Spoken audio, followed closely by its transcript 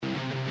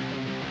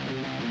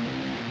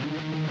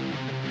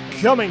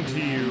Coming to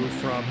you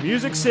from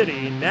Music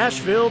City,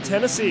 Nashville,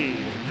 Tennessee,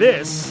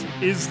 this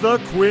is the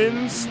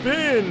Quinn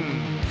Spin.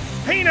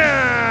 Hey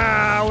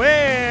now,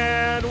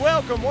 and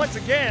welcome once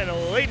again,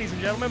 ladies and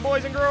gentlemen,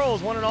 boys and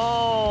girls, one and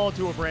all,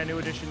 to a brand new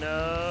edition of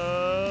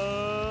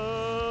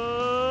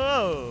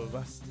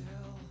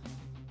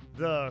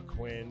the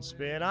Quinn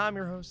Spin. I'm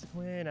your host, the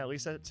Quinn. At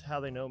least that's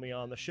how they know me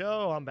on the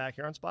show. I'm back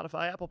here on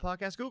Spotify, Apple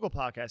Podcasts, Google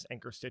Podcasts,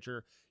 Anchor,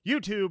 Stitcher,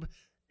 YouTube,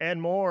 and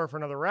more for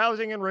another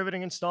rousing and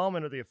riveting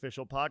installment of the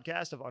official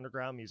podcast of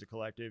Underground Music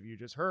Collective. You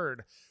just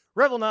heard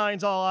Revel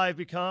 9's All I've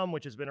Become,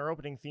 which has been our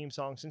opening theme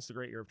song since the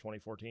great year of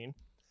 2014.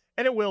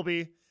 And it will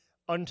be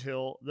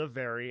until the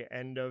very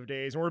end of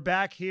days. And we're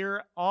back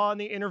here on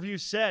the interview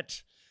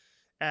set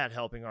at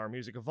Helping Our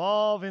Music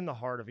Evolve in the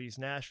heart of East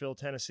Nashville,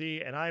 Tennessee.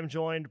 And I'm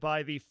joined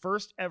by the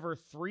first ever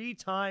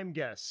 3-time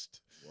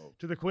guest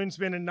to the Quinn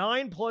Spin in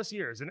 9+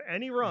 years. In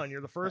any run,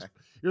 you're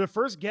the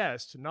first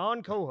guest,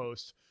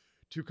 non-co-host,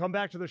 to come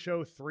back to the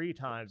show 3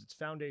 times. It's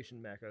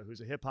Foundation Mecca, who's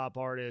a hip-hop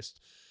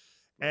artist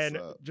and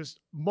just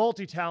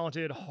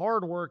multi-talented,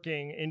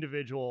 hard-working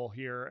individual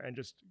here and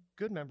just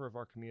good member of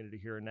our community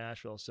here in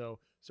Nashville. So,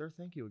 sir,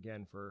 thank you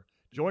again for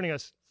joining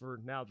us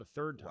for now the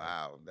 3rd time.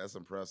 Wow, that's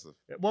impressive.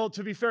 Well,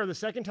 to be fair, the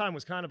 2nd time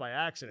was kind of by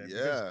accident.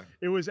 Yeah.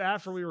 It was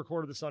after we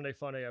recorded the Sunday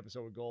Funday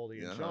episode with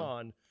Goldie and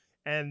Sean,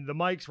 and the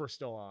mics were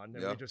still on,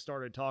 and we just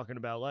started talking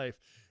about life.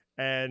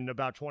 And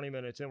about 20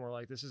 minutes in, we're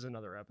like, this is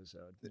another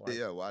episode.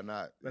 Yeah, why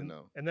not? And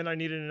then I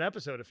needed an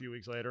episode a few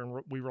weeks later,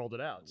 and we rolled it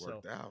out.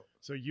 Worked out.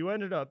 So you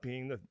ended up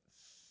being the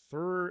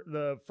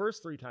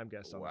first 3-time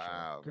guest on the show.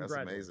 Wow, that's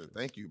amazing.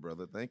 Thank you,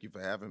 brother. Thank you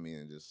for having me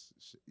and just,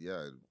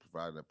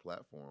 providing a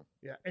platform.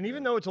 Yeah, and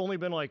even though it's only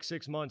been like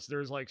 6 months,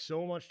 there's like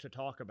so much to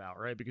talk about,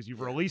 right? Because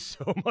you've released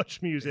so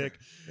much music.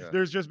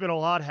 There's just been a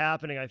lot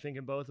happening, I think,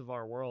 in both of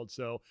our worlds.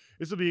 So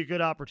this will be a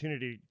good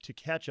opportunity to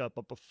catch up.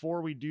 But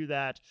before we do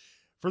that,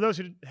 for those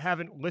who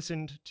haven't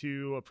listened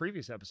to a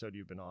previous episode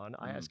you've been on,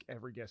 I ask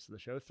every guest of the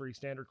show 3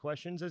 standard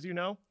questions, as you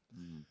know.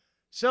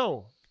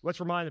 So let's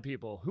remind the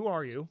people, who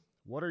are you?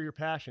 What are your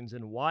passions?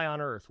 And why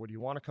on earth would you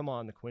want to come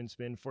on the Quinn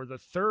Spin for the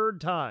 3rd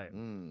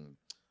time?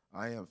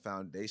 I am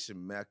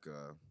Foundation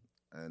Mecca,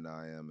 and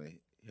I am a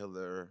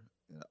healer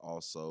and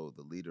also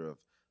the leader of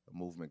a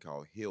movement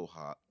called Hill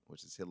Hop,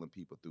 which is healing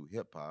people through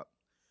hip-hop.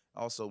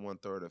 Also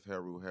 1/3 of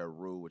Heru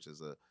Heru, which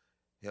is a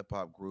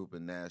hip-hop group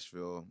in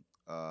Nashville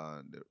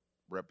that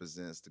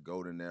represents the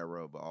golden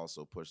era, but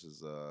also pushes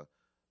the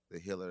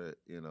healer,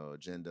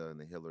 agenda and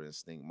the healer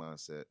instinct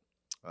mindset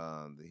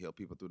to heal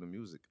people through the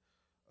music.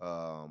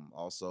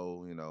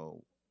 Also,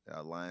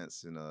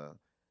 Alliance and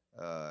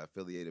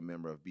affiliated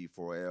member of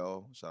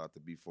B4L. Shout out to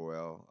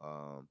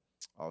B4L.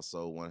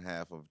 Also, one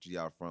half of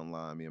GR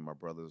Frontline, me and my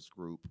brother's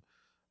group.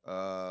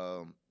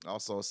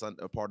 Also,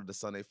 a part of the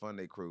Sunday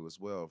Funday crew as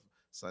well.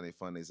 Sunday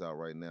Funday's out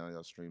right now.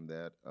 Y'all stream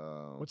that.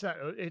 What's that?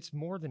 It's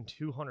more than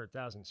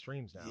 200,000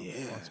 streams now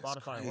on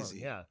Spotify alone.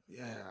 Yeah.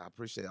 I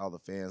appreciate all the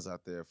fans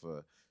out there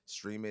for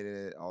streaming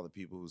it, all the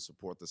people who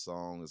support the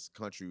song. It's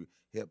country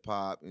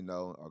hip-hop,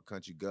 or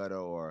country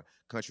ghetto or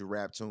country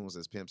rap tunes,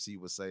 as Pimp C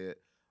would say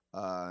it.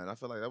 And I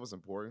feel like that was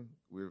important.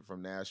 We're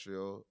from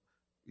Nashville.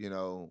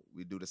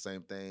 We do the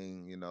same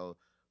thing, we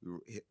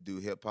do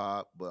hip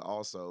hop, but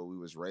also we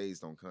was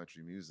raised on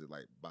country music,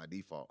 like by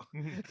default.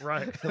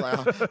 Right.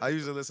 I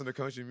usually listen to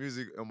country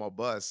music on my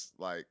bus,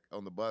 like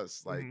on the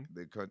bus, like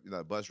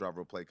the bus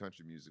driver will play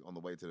country music on the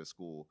way to the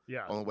school.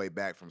 Yeah. On the way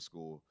back from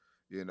school,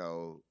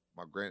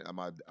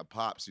 my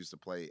pops used to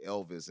play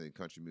Elvis and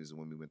country music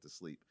when we went to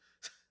sleep.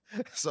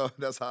 So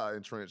that's how I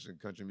entrenched in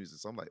country music.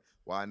 So I'm like,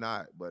 why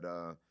not? But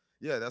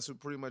that's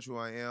pretty much who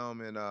I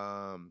am, and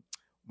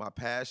my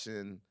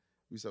passion.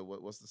 You said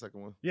what's the second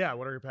one? Yeah,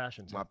 what are your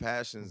passions? My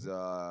passions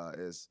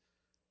is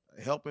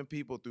helping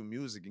people through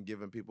music and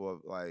giving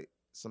people like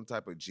some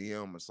type of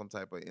gem or some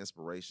type of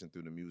inspiration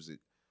through the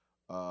music.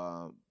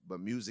 But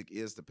music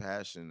is the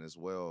passion as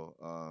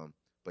well.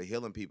 But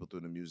healing people through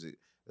the music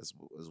as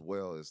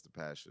well is the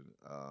passion.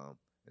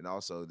 And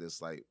also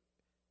this like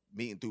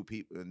meeting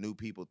new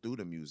people through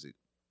the music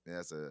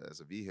as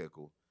a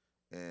vehicle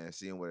and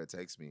seeing where it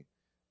takes me.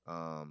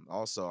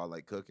 Also, I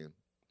like cooking.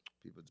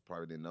 People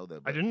probably didn't know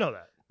that. I didn't know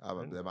that.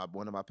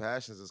 One of my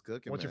passions is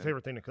cooking. What's your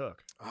favorite thing to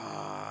cook?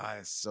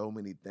 It's so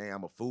many things.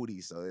 I'm a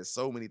foodie, so there's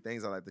so many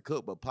things I like to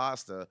cook. But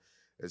pasta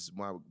is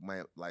my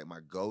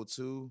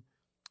go-to.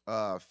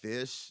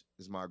 Fish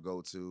is my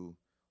go-to,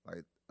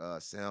 like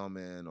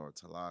salmon or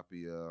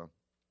tilapia.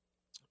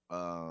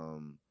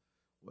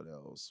 What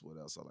else? What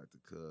else I like to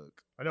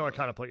cook? I know I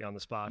kind of put you on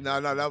the spot.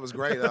 No, that was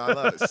great. I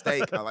love it.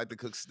 Steak. I like to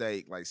cook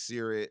steak, like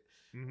sear it,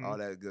 all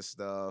that good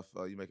stuff.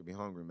 You're making me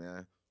hungry,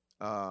 man.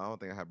 I don't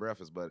think I had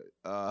breakfast, but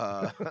those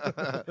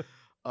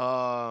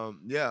are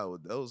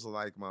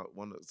like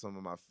some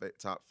of my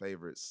top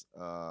favorites.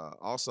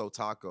 Also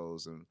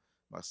tacos, and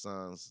my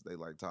sons, they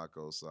like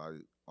tacos, so I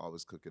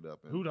always cook it up.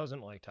 And, who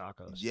doesn't like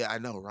tacos? Yeah, I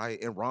know,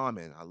 right? And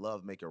ramen. I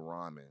love making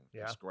ramen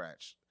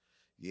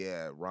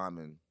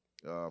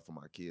from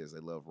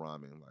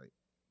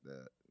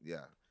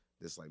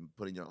Just like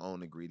putting your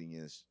own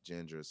ingredients,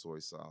 ginger, soy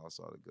sauce,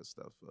 all the good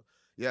stuff.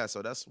 Yeah,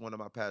 so that's one of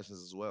my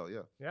passions as well.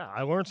 Yeah. Yeah,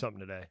 I learned something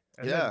today.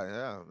 And Yeah,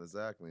 yeah,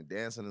 exactly.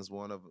 Dancing is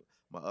one of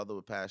my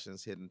other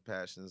passions, hidden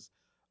passions.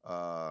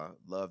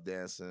 Love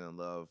dancing,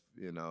 love,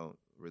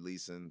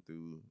 releasing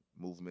through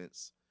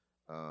movements,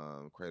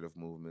 creative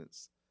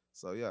movements.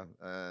 So yeah,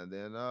 and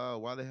then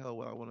why the hell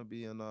would I want to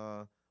be in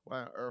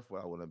why on earth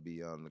would I want to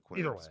be on the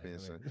either Queen way,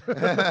 Spencer?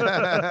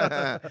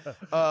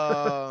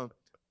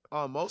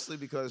 I Mostly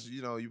because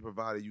you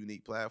provide a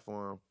unique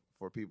platform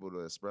for people to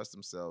express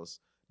themselves,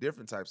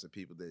 different types of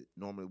people that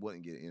normally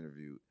wouldn't get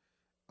interviewed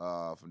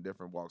from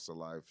different walks of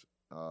life.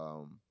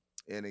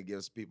 And it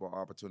gives people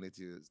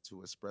opportunity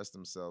to express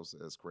themselves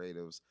as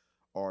creatives,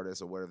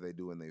 artists, or whatever they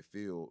do in their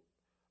field,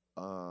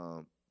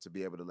 to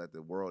be able to let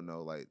the world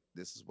know, like,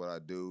 this is what I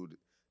do,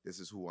 this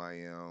is who I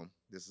am,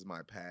 this is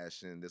my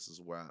passion, this is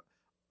where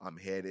I'm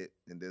headed,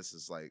 and this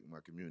is like my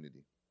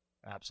community.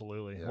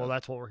 Absolutely. Yeah. Well,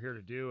 that's what we're here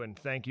to do, and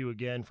thank you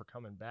again for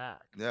coming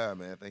back. Yeah,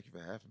 man. Thank you for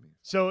having me.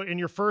 So in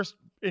your first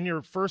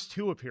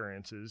two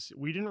appearances,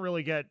 we didn't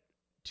really get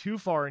too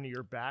far into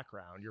your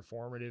background, your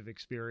formative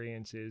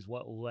experiences,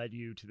 what led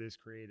you to this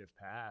creative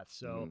path.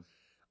 So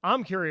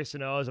I'm curious to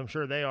know, as I'm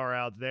sure they are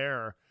out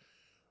there,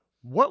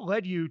 what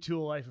led you to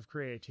a life of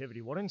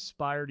creativity? What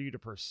inspired you to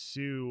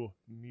pursue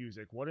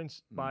music? What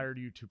inspired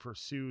you to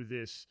pursue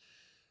this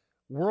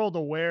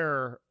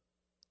world-aware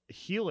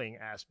healing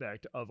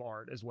aspect of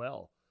art as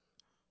well?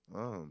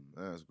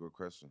 That's a good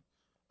question.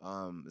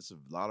 It's a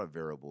lot of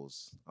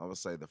variables. I would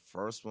say the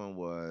first one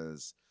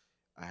was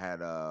I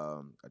had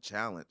a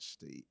challenge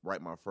to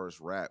write my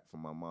first rap for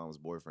my mom's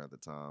boyfriend at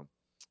the time.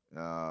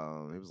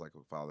 He was like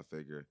a father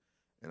figure,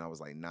 and I was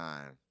like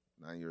 9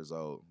 years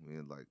old. We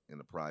were like in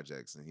the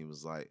projects, and he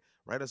was like,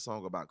 "Write a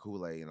song about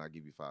Kool-Aid, and I'll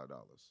give you $5."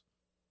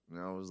 And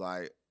I was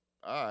like,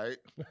 "All right."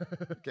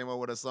 Came up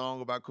with a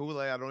song about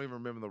Kool-Aid. I don't even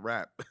remember the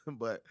rap,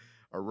 but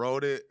I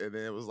wrote it, and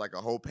then it was like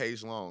a whole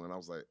page long, and I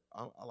was like,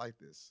 I like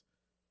this.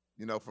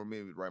 For me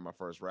to write my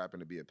first rap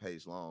and to be a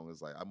page long,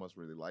 it's like, I must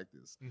really like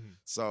this.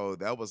 So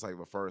that was like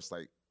the first,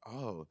 like,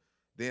 oh.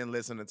 Then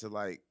listening to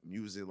like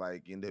music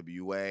like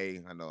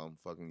NWA. I know I'm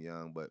fucking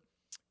young, but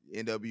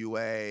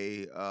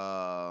NWA,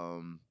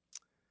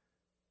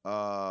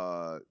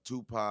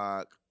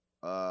 Tupac,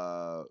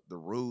 The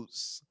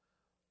Roots,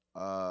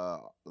 a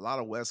lot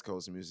of West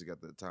Coast music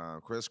at the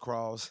time. Criss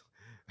Cross.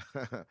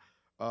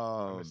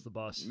 I missed the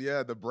bus.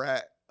 Yeah, the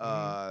Brat,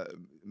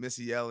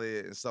 Missy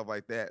Elliott, and stuff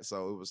like that.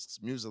 So it was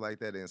music like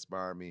that that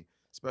inspired me,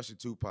 especially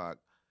Tupac.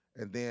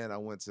 And then I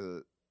went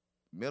to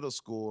middle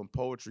school and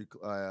poetry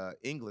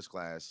English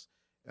class,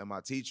 and my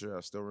teacher,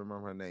 I still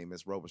remember her name,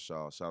 Miss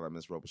Robichaud. Shout out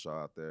Miss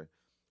Robichaud out there.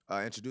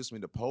 Introduced me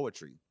to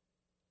poetry,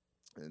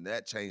 and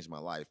that changed my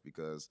life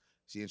because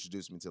she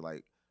introduced me to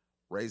like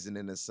Raisin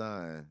in the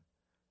Sun.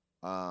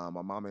 My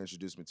mama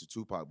introduced me to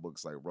Tupac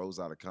books like Rose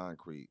Out of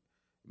Concrete.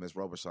 Miss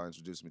Robichaud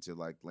introduced me to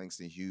like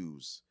Langston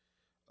Hughes,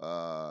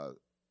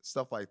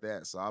 stuff like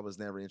that. So I was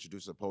never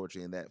introduced to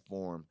poetry in that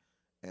form,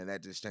 and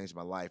that just changed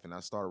my life. And I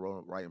started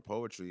writing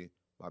poetry.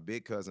 My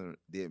big cousin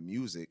did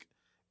music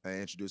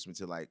and introduced me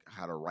to like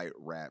how to write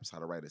raps, how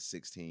to write a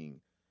 16.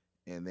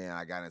 And then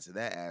I got into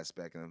that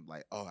aspect, and I'm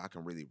like, oh, I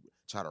can really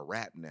try to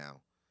rap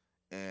now.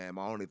 And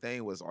my only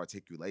thing was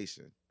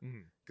articulation,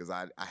 because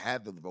I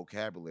had the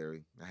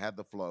vocabulary, I had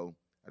the flow,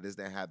 I just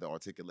didn't have the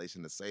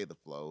articulation to say the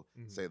flow,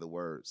 say the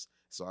words.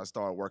 So I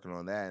started working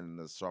on that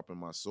and sharpening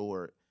my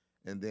sword.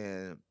 And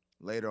then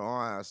later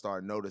on, I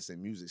started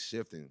noticing music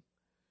shifting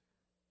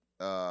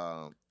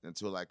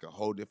into like a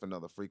whole different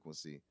other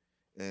frequency.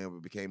 And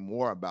it became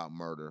more about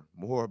murder,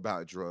 more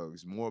about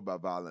drugs, more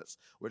about violence,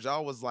 which I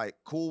was like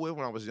cool with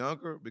when I was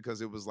younger,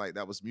 because it was like,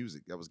 that was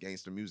music. That was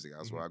gangster music.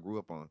 That's what I grew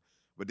up on.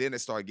 But then it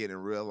started getting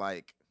real,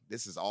 like,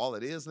 this is all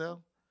it is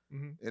now.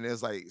 And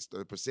it's like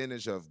the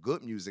percentage of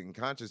good music and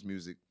conscious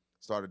music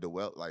started to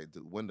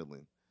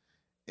dwindling.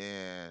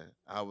 And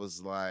I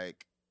was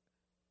like,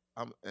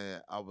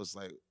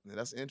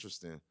 that's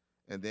interesting.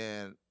 And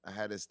then I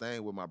had this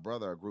thing with my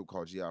brother, a group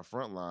called GI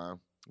Frontline.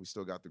 We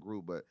still got the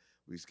group, but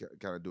we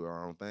kind of do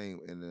our own thing.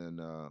 And then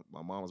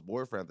my mom's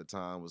boyfriend at the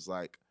time was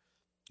like,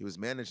 he was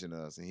managing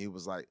us, and he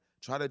was like,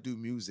 try to do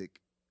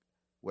music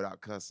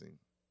without cussing.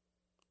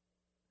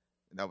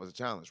 And that was a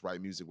challenge,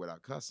 write music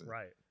without cussing.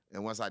 Right.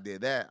 And once I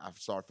did that, I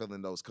started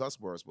filling those cuss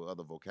words with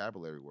other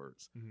vocabulary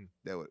words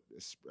that would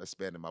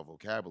expand my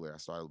vocabulary. I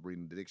started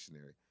reading the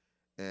dictionary.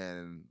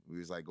 And we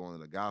was like going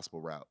the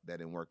gospel route. That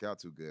didn't work out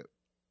too good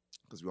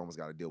because we almost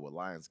got to deal with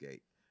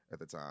Lionsgate at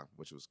the time,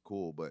 which was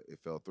cool, but it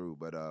fell through.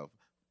 But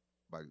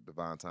by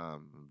divine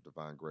time,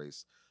 divine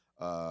grace,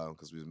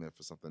 because we was meant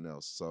for something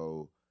else.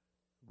 So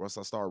once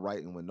I started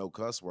writing with no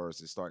cuss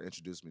words, it started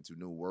introducing me to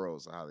new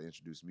worlds of how to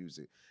introduce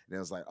music. And it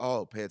was like,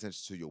 oh, pay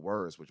attention to your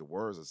words, what your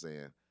words are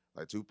saying.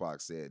 Like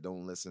Tupac said,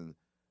 don't listen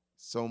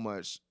so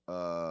much,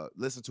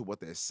 listen to what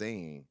they're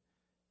saying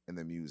in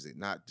the music,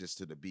 not just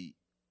to the beat.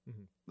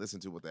 Listen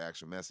to what the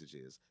actual message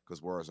is,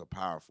 because words are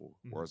powerful.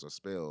 Words are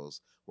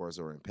spells. Words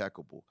are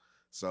impeccable.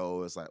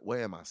 So it's like, what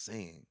am I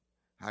saying?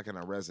 How can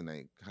I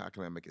resonate? How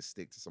can I make it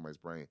stick to somebody's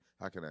brain?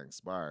 How can I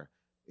inspire?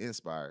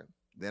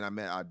 Then I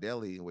met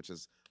Adeli, which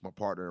is my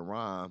partner in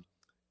rhyme,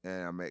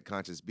 and I met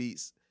Conscious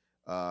Beats,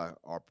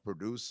 our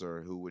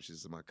producer, which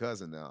is my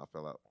cousin now.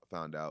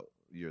 Found out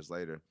years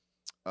later,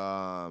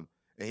 and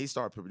he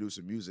started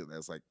producing music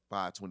that's like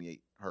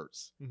 528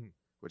 hertz,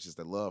 which is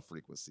the love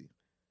frequency,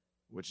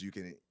 which you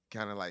can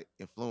kind of like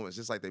influence,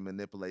 just like they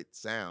manipulate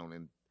sound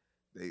and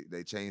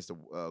they change the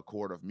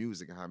chord of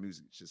music and how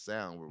music should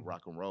sound with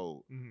rock and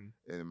roll.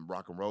 And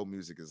rock and roll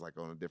music is like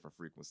on a different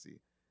frequency.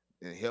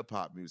 And hip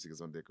hop music is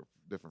on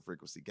different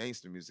frequency.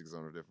 Gangster music is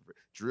on a different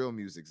drill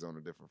music is on a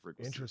different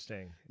frequency.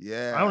 Interesting.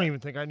 Yeah. I don't even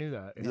think I knew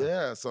that.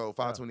 Yeah. So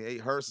 528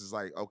 hertz is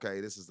like,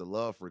 okay, this is the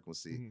love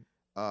frequency.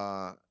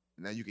 Now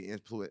you can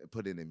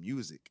put it in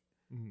music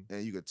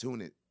and you can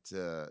tune it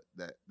to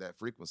that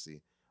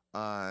frequency.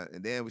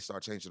 And then we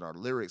start changing our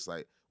lyrics.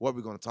 Like, what are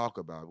we going to talk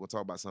about? We're going to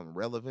talk about something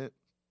relevant.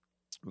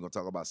 We're going to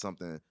talk about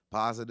something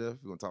positive.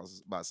 We're going to talk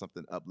about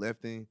something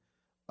uplifting.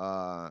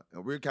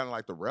 And we're kind of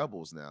like the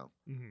rebels now.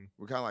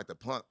 We're kind of like the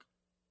punk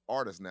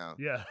artists now.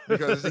 Yeah.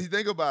 Because you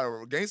think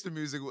about it, gangster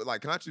music,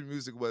 like country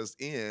music was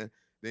in,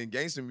 then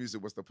gangster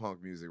music was the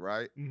punk music,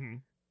 right?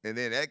 And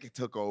then that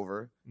took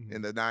over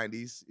in the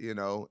 90s, you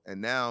know,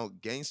 and now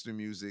gangster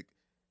music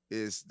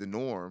is the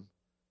norm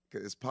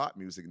because it's pop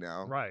music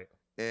now. Right.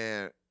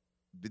 And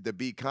the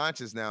be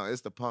conscious now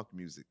is the punk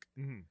music.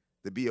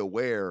 To be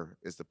aware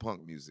is the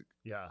punk music.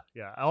 Yeah.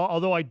 Yeah.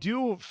 Although I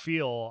do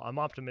feel I'm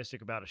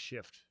optimistic about a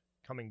shift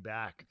coming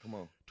back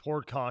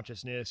toward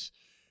consciousness,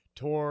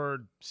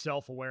 toward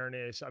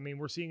self-awareness. I mean,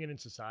 we're seeing it in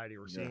society.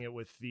 We're seeing it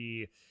with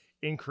the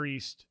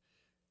increased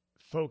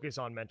focus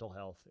on mental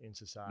health in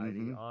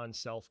society, on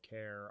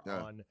self-care,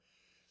 on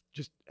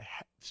just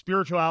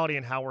spirituality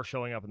and how we're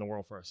showing up in the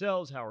world for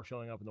ourselves, how we're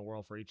showing up in the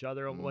world for each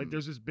other. Like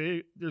there's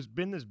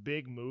been this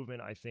big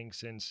movement, I think,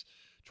 since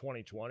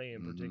 2020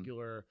 in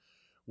particular,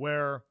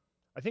 where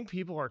I think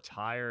people are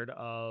tired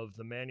of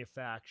the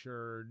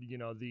manufactured, you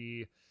know,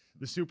 the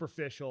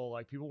superficial.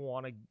 Like people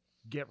want to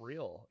get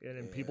real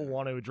and people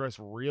want to address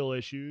real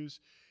issues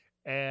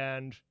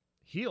and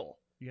heal.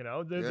 You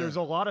know, there's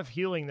a lot of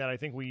healing that I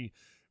think we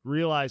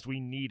realized we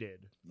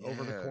needed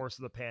over the course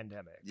of the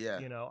pandemic.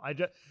 You know,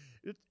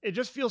 it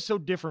just feels so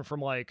different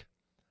from like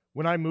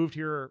when I moved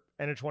here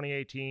end of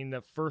 2018, the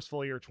first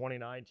full year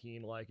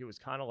 2019, like it was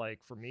kind of like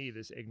for me,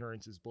 this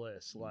ignorance is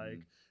bliss,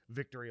 like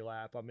victory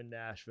lap. I'm in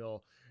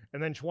Nashville.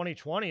 And then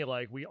 2020,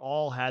 like we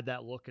all had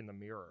that look in the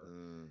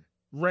mirror,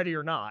 ready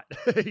or not,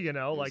 you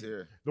know, like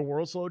the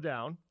world slowed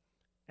down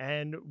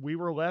and we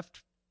were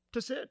left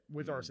to sit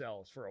with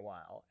ourselves for a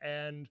while.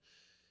 And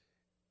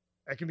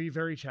it can be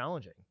very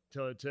challenging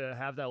to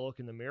have that look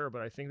in the mirror,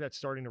 but I think that's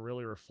starting to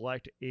really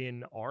reflect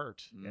in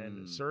art.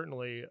 And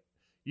certainly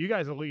you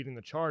guys are leading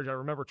the charge. I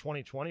remember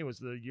 2020 was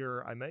the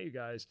year I met you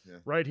guys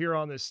right here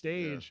on this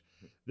stage.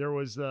 There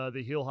was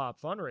the Heel Hop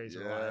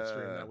fundraiser live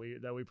stream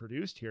that we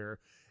produced here.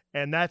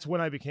 And that's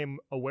when I became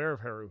aware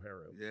of Heru.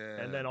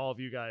 And then all of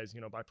you guys,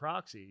 you know, by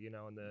proxy, you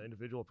know, in the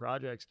individual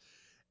projects.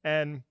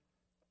 And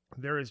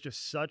there is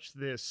just such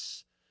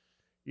this,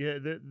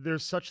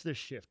 there's such this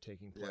shift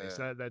taking place.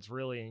 That's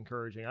really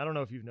encouraging. I don't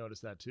know if you've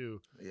noticed that too.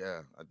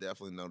 Yeah, I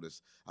definitely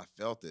noticed. I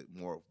felt it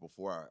more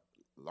before I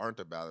learned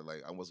about it.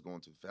 Like I was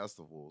going to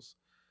festivals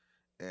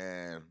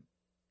and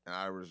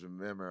I was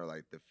remember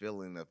like the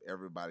feeling of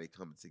everybody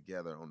coming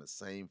together on the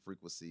same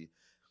frequency,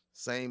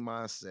 same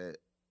mindset,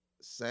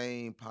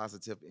 same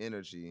positive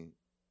energy.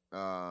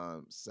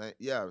 Same.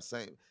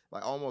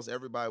 Like almost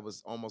everybody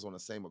was almost on the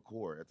same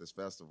accord at this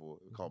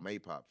festival called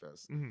Maypop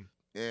Fest.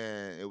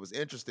 And it was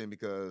interesting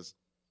because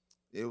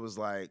it was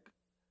like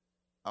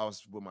I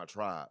was with my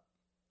tribe.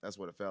 That's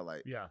what it felt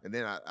like. Yeah. And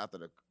then after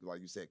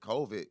like you said,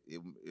 COVID,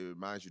 it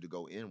reminds you to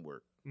go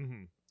inward.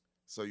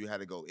 So you had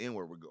to go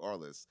inward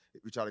regardless.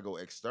 If you try to go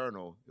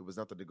external, it was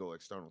nothing to go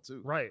external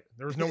to. Right.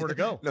 There was nowhere to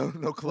go. No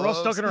clubs. We're all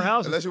stuck in our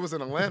houses. Unless you was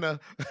in Atlanta,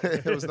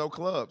 there was no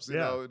clubs, you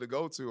know, to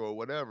go to or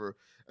whatever.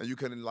 And you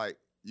couldn't go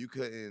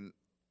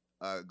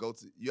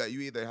to,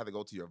 you either had to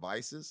go to your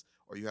vices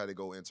or you had to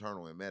go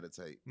internal and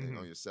meditate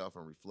on yourself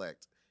and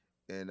reflect.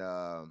 And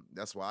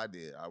that's what I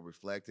did. I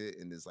reflected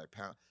and just like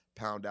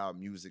pound out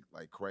music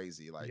like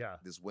crazy. Like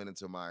just went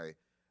into my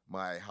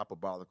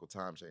hyperbolical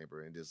time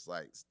chamber and just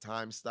like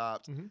time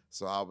stopped.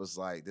 So I was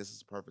like, this is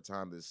the perfect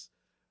time to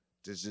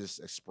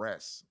just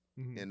express.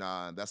 And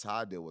that's how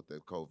I deal with the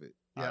COVID.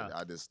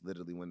 I just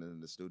literally went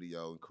in the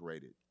studio and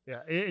created.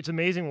 Yeah, it's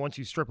amazing once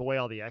you strip away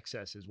all the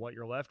excesses, what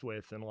you're left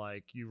with, and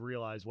like you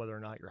realize whether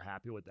or not you're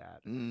happy with that.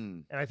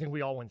 And I think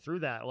we all went through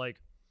that. Like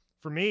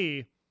for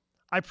me,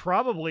 I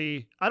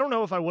don't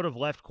know if I would have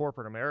left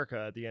corporate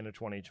America at the end of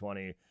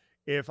 2020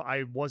 if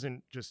I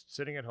wasn't just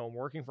sitting at home,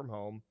 working from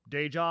home,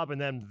 day job,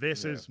 and then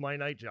this is my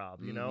night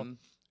job, you know?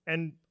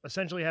 And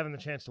essentially having the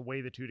chance to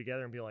weigh the two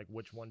together and be like,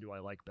 which one do I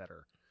like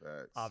better?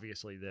 Facts.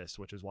 Obviously this,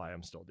 which is why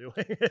I'm still doing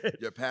it.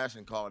 Your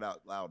passion called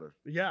out louder.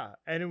 Yeah.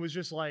 And it was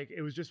just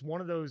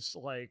one of those,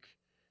 like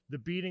the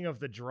beating of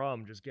the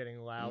drum just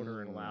getting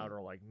louder and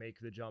louder, like make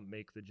the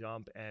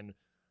jump. And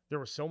there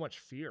was so much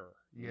fear,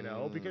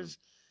 because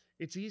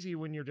it's easy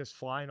when you're just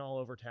flying all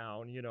over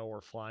town,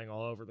 or flying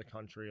all over the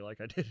country like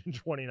I did in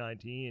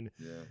 2019.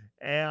 Yeah.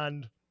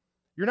 And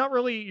you're not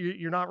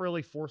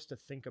really forced to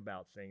think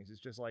about things. It's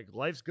just like,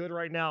 life's good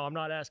right now. I'm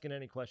not asking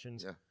any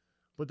questions. Yeah.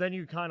 But then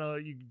you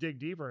dig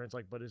deeper and it's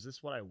like, but is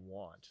this what I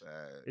want?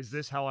 Is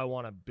this how I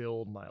want to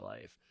build my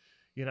life?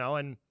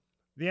 And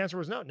the answer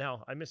was no.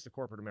 Now, I miss the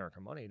corporate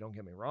American money. Don't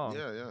get me wrong.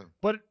 Yeah, yeah.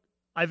 But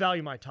I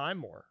value my time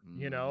more,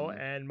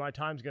 and my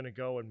time's going to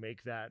go and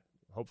make that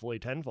hopefully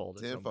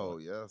tenfold.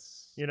 Tenfold,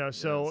 yes.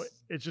 So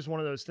it's just one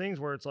of those things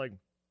where it's like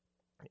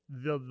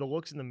the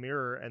looks in the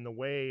mirror and the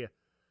way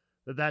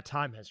that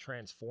time has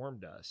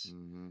transformed us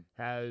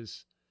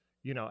has,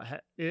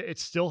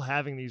 it's still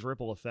having these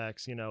ripple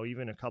effects,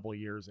 even a couple of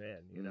years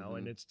in,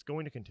 and it's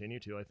going to continue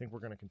to. I think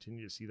we're going to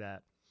continue to see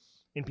that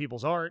in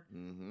people's art,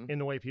 in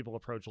the way people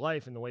approach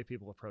life, in the way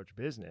people approach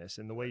business,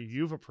 and the way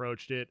you've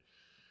approached it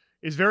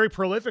is very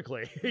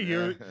prolifically.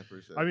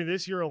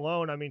 This year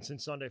alone,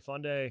 since Sunday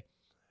Funday,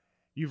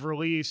 you've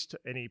released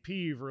an EP,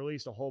 you've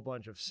released a whole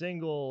bunch of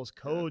singles.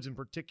 Codes in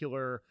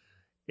particular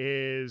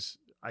is,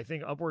 I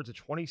think, upwards of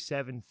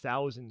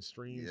 27,000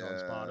 streams on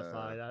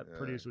Spotify. That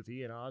produced with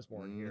Ian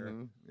Osborne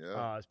here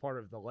as part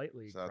of the Light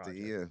League Shout out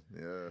project. to Ian,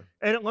 yeah.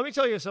 And let me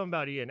tell you something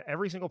about Ian.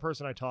 Every single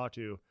person I talk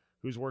to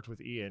who's worked with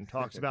Ian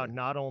talks about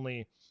not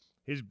only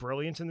his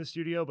brilliance in the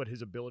studio, but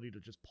his ability to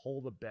just pull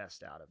the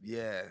best out of you.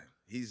 Yeah,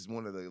 he's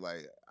one of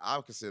the, I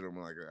would consider him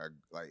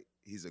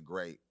he's a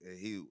great.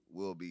 He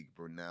will be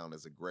renowned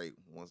as a great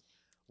once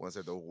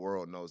that the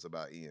world knows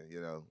about Ian.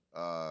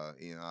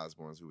 Ian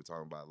Osborne, who we're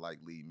talking about,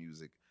 lead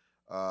music.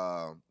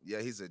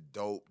 He's a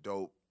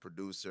dope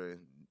producer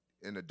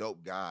and a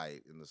dope guy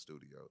in the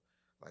studio.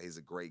 He's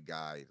a great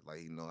guy.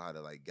 He know how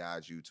to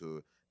guide you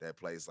to that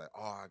place.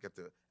 I get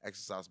to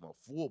exercise my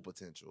full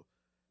potential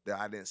that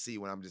I didn't see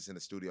when I'm just in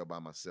the studio by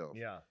myself.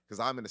 Yeah.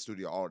 Because I'm in the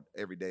studio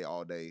every day,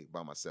 all day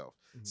by myself.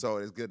 So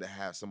it's good to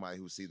have somebody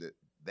who see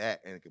that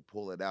and can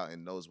pull it out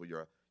and knows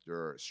where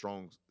your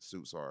strong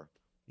suits are.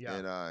 Yeah.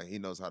 And he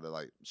knows how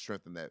to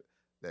strengthen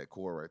that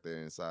core right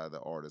there inside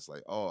the artist.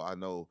 I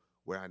know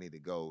where I need to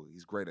go.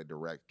 He's great at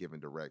giving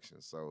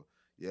directions. So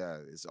yeah,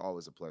 it's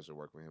always a pleasure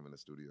working with him in the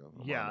studio.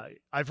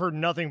 I've heard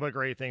nothing but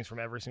great things from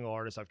every single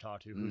artist I've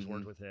talked to who's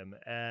worked with him.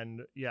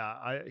 And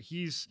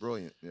he's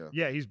brilliant.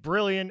 Yeah, he's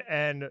brilliant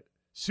and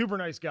super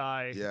nice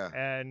guy. Yeah.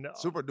 And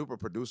super duper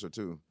producer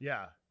too.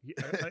 Yeah.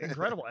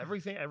 Incredible.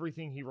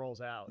 Everything he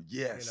rolls out.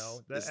 Yes.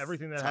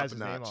 Everything that has his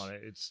name on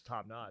it, it's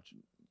top notch.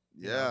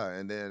 Yeah.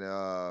 And then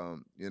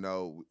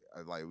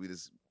we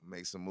just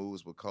make some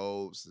moves with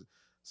Codes.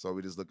 So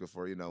we're just looking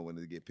for, when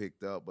to get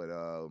picked up. But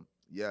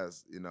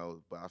yes,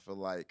 but I feel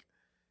like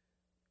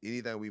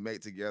anything we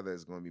make together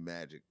is going to be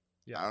magic.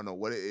 Yeah. I don't know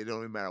what it don't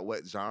even matter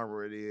what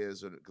genre it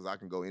is, because I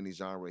can go any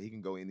genre, he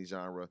can go any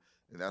genre,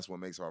 and that's what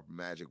makes our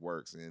magic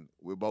works. And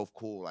we're both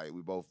cool.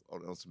 We both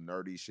on some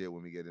nerdy shit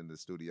when we get into the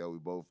studio. We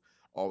both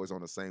always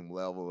on the same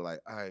level.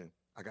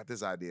 I got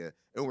this idea,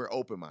 and we're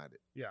open minded.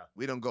 Yeah.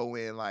 We don't go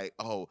in it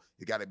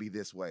got to be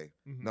this way.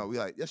 No, we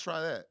let's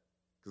try that,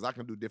 because I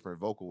can do different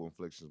vocal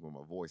inflections with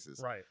my voices.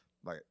 Right.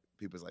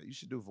 People's you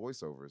should do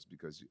voiceovers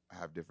because I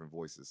have different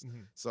voices.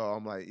 So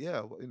I'm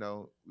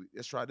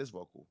let's try this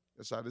vocal.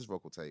 Let's try this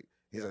vocal take.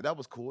 He's that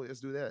was cool. Let's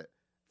do that.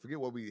 Forget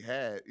what we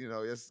had.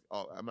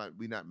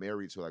 We're not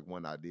married to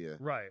one idea.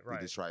 Right. We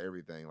just try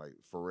everything,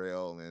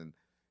 Pharrell and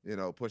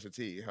Pusha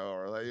T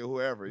or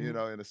whoever,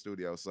 in the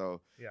studio. So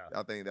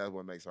I think that's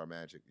what makes our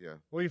magic. Yeah.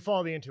 Well, you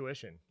follow the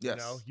intuition.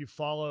 Yes. You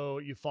follow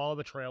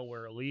the trail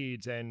where it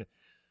leads, and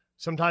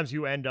sometimes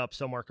you end up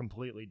somewhere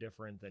completely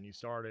different than you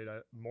started.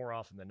 More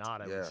often than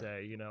not, I would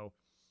say,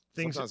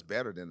 things sometimes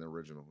better than the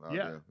original.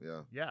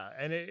 Yeah.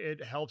 And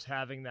it helps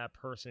having that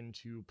person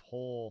to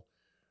pull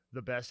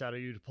the best out of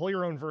you, to pull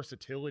your own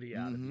versatility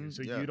out of you,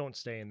 so you don't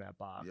stay in that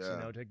box.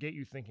 To get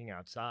you thinking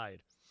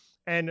outside.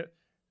 And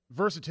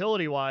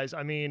versatility wise,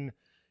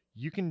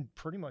 you can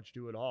pretty much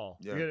do it all.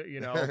 Yeah.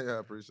 I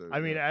appreciate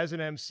it. As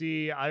an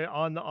MC,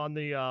 on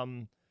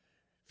the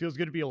Feels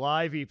Good to Be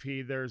Alive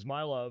EP, there's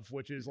My Love,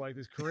 which is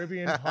this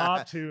Caribbean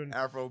pop tune.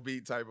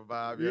 Afrobeat type of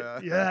vibe, yeah.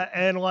 Yeah,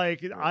 and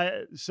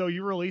so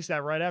you released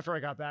that right after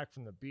I got back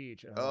from the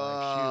beach. And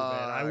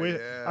I'm shoot,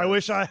 man, I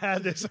wish I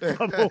had this a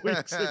couple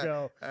weeks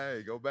ago.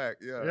 Hey, go back.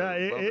 Yeah. Yeah,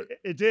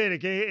 it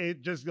did.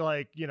 It just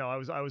I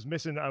was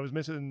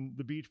missing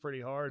the beach pretty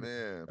hard.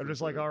 Man, I'm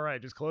just all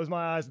right, just close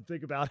my eyes and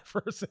think about it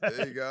for a second.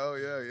 There you go.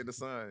 Yeah, in the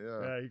sun.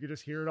 Yeah. Yeah, you could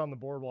just hear it on the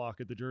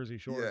boardwalk at the Jersey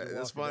Shore.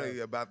 Yeah, it's funny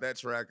about that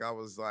track. I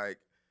was I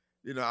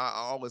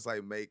always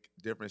make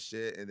different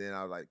shit, and then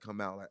I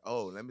come out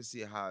let me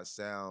see how it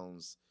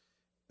sounds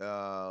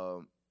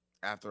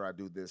after I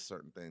do this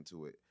certain thing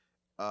to it.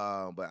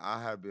 But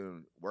I have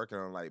been working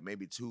on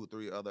maybe 2 or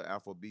 3 other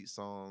Afrobeat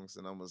songs,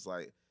 and I was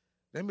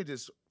let me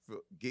just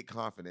get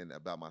confident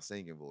about my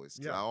singing voice.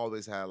 Yeah. I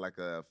always had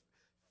a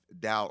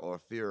doubt or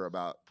fear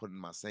about putting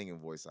my singing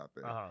voice out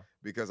there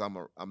because I'm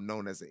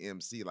known as an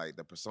MC.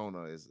 The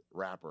persona is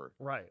rapper,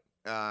 right?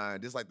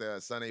 Just like the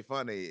Sunday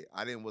Funny,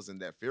 wasn't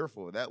that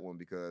fearful of that one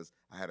because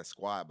I had a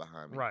squad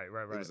behind me. Right.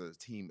 It was a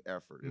team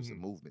effort. It was a Mhm.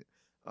 movement.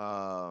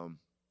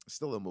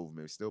 Still a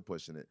movement. Still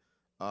pushing it.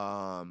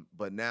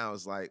 But now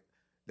it's like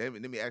let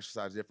me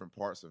exercise different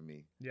parts of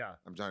me. Yeah.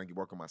 I'm trying to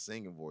work on my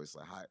singing voice.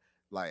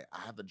 Like I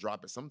have to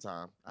drop it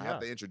sometime. I have Yeah.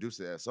 to introduce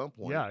it at some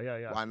point.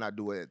 Yeah. Why not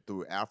do it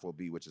through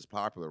Afrobeat, which is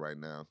popular right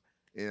now,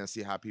 and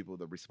see how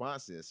the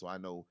response is, so I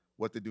know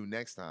what to do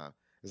next time.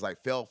 It's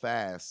like fail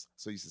fast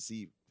so you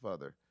succeed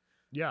further.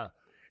 Yeah.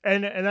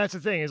 And that's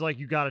the thing is like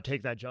you got to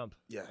take that jump.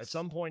 Yes. At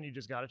some point you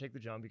just got to take the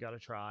jump. You got to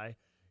try.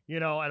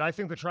 And I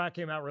think the track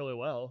came out really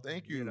well.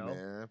 Thank you,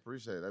 man.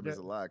 Appreciate it. That means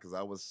a lot because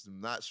I was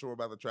not sure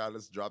about the track.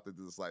 Just dropped it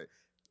to this like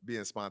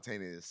being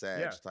spontaneous,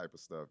 sad type of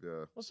stuff.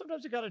 Yeah. Well,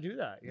 sometimes you got to do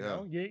that. You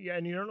know. Yeah.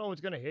 And you don't know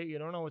what's gonna hit. You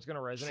don't know what's gonna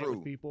resonate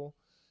with people,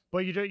 but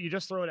you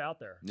just throw it out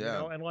there.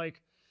 Yeah. And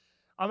like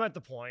I'm at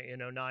the point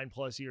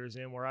 9+ years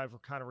in where I've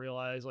kind of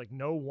realized like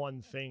no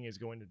one thing is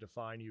going to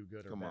define you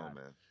good or bad. Come on,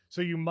 man.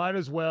 So you might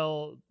as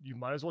well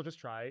just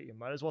try it. You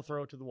might as well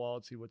throw it to the wall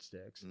and see what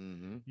sticks.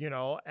 Mm-hmm.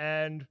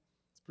 And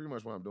it's pretty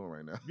much what I'm doing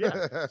right now.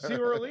 Yeah, see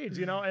where it leads.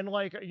 And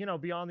like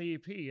beyond the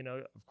EP,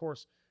 of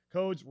course,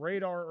 Codes,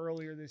 Radar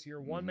earlier this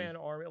year, One Man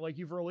Army. Like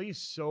you've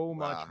released so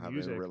much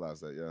music. I didn't realize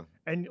that. Yeah,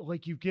 and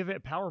like you've given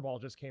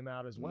Powerball just came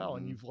out as well,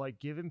 and Mhm. you've like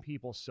given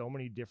people so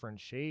many different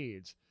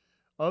shades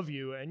of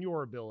you and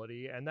your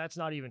ability, and that's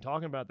not even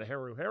talking about the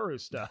Heru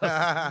stuff.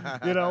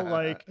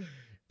 Like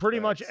pretty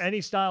much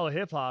any style of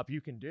hip hop you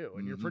can do,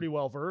 and you're pretty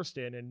well versed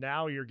in. And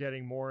now you're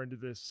getting more into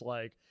this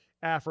like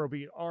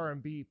Afrobeat,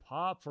 R&B,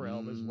 pop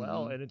realm as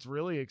well, and it's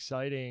really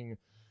exciting.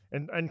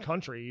 And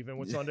country, even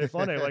with Sunday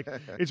Funday, like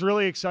it's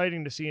really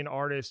exciting to see an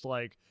artist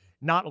like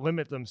not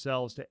limit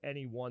themselves to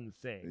any one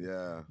thing.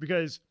 Yeah,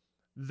 because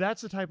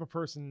that's the type of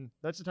person,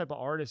 that's the type of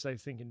artist I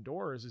think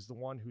endures is the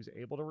one who's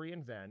able to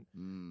reinvent,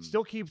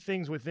 still keep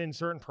things within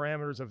certain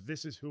parameters of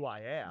this is who I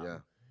am. Yeah.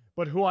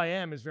 But who I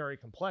am is very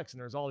complex, and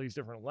there's all these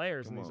different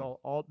layers, and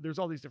there's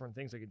all these different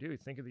things I can do.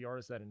 Think of the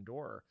artists that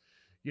endure.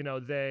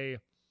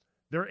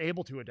 They're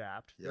able to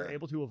adapt. Yeah. They're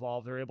able to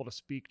evolve. They're able to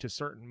speak to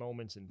certain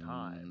moments in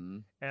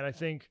time. And I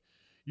think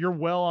you're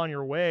well on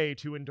your way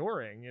to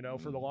enduring,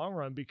 for the long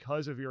run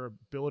because of your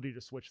ability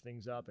to switch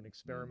things up and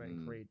experiment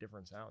and create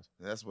different sounds.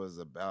 And that's what it's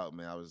about,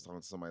 man. I was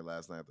talking to somebody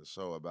last night at the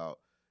show about,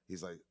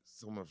 he's like,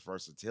 so much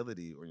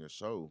versatility on your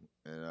show.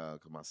 And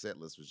because my set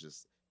list was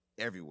just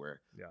everywhere,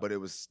 but it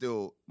was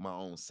still my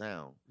own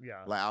sound.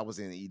 Yeah. Like I was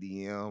in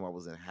EDM, I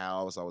was in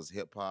house, I was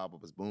hip hop,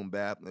 it was boom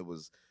bap, it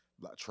was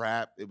like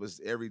trap, it was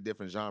every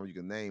different genre you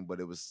can name, but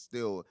it was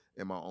still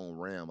in my own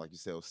realm. Like you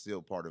said, it was still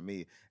part of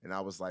me. And I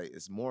was like,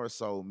 it's more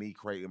so me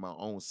creating my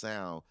own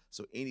sound.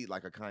 So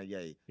like a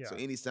Kanye, so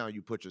any sound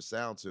you put your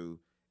sound to,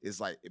 it's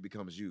like it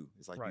becomes you.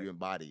 It's like you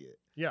embody it.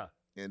 Yeah.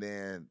 And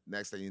then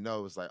next thing you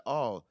know, it's like,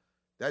 oh,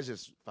 that's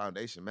just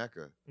Foundation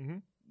Mecca.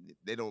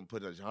 They don't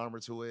put a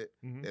genre to it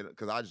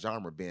because I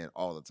genre bend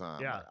all the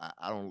time. Yeah. Like,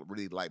 I don't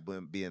really like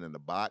being in the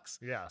box.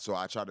 Yeah. So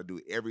I try to do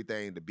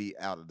everything to be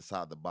out of the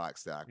side of the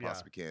box that I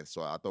possibly can.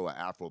 So I throw an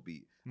Afro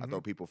beat. I throw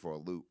people for a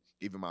loop.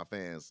 Even my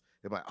fans,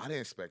 they're like, I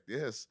didn't expect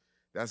this.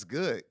 That's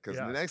good because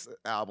the next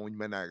album you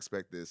may not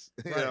expect this.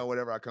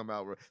 Whatever I come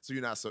out with, so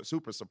you're not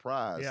super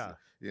surprised.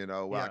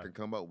 What I can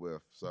come up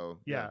with. So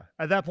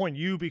at that point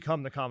you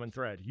become the common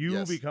thread.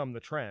 You become the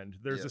trend.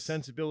 There's a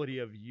sensibility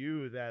of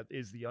you that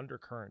is the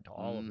undercurrent to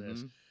all of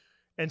this.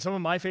 And some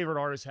of my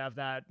favorite artists have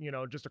that,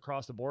 just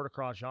across the board,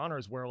 across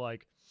genres, where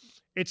like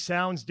it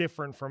sounds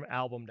different from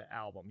album to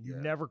album. You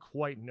never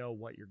quite know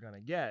what you're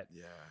gonna get.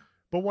 Yeah.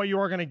 But what you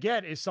are going to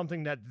get is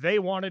something that they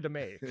wanted to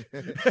make.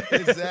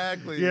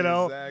 Exactly.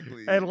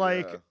 Exactly. And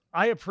like,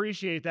 I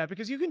appreciate that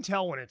because you can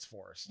tell when it's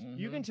forced.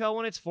 You can tell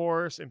when it's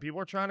forced and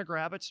people are trying to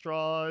grab at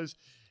straws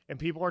and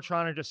people are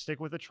trying to just stick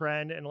with a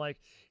trend. And like,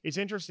 it's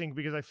interesting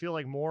because I feel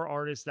like more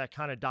artists that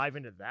kind of dive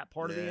into that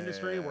part of the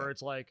industry where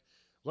it's like,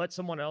 let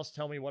someone else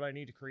tell me what I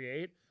need to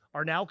create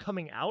are now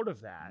coming out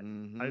of that.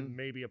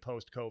 Maybe a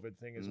post-COVID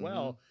thing as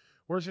well,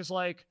 where it's just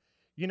like,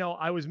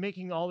 I was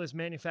making all this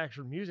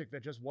manufactured music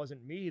that just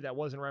wasn't me, that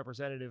wasn't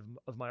representative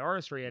of my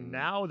artistry. And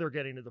now they're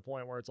getting to the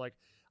point where it's like,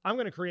 I'm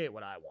going to create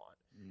what I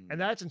want.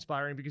 And that's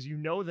inspiring because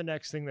the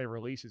next thing they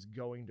release is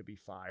going to be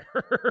fire.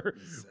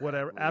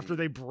 Whatever. After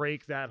they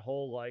break that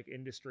whole like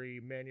industry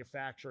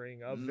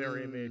manufacturing of their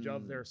image,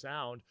 of their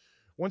sound,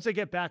 once they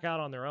get back out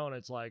on their own,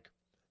 it's like,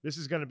 this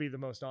is going to be the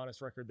most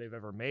honest record they've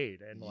ever made.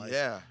 And like,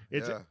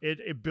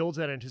 it builds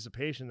that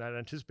anticipation. That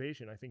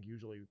anticipation, I think,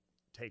 usually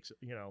takes,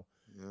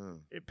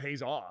 it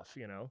pays off,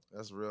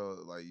 That's real.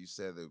 Like you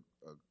said,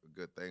 a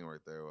good thing right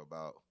there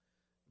about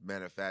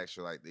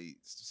manufacture. Like they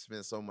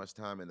spend so much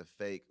time in the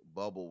fake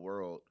bubble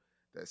world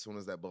that as soon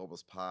as that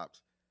bubble's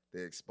popped,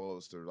 they're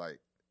exposed to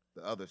like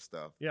the other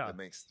stuff that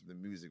makes the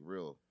music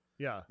real.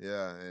 Yeah.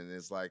 And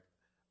it's like,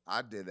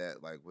 I did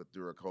that like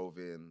during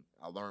COVID, and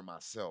I learned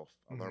myself.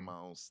 I learned my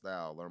own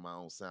style, learned my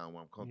own sound,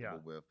 what I'm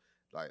comfortable with,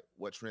 like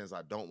what trends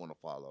I don't want to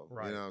follow.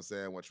 Right. You know what I'm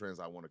saying? What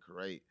trends I want to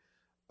create.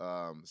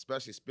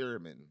 Especially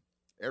experimenting.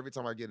 every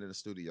time I get in the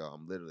studio,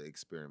 I'm literally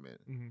experimenting.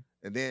 Mm-hmm.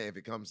 And then if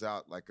it comes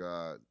out like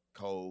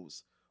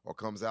Codes or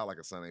comes out like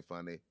a Sunday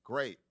Funday,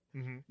 great.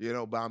 Mm-hmm. You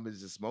know, but I'm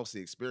just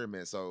mostly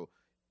experiment. So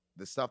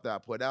the stuff that I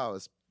put out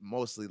is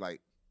mostly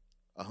like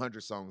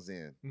 100 songs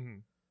in, Mm-hmm.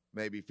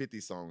 maybe 50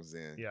 songs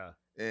in. Yeah.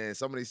 And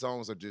some of these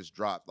songs are just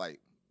dropped. Like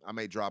I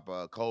may drop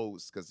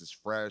Codes because it's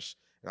fresh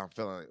and I'm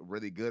feeling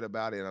really good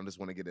about it and I just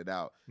want to get it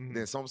out. Mm-hmm.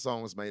 Then some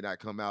songs may not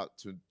come out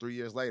to 3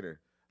 years later,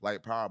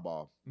 like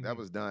Powerball. Mm-hmm. That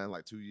was done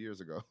like 2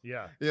 years ago.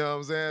 Yeah. You know what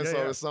I'm saying? Yeah, So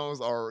yeah. the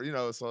songs are, you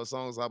know, so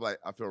songs I'm like,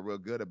 I feel real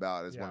good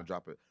about. I just want to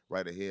drop it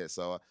right ahead.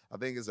 So I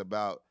think it's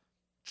about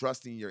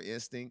trusting your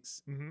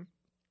instincts, Mm-hmm.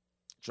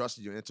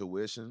 trusting your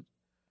intuition,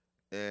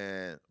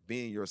 and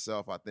being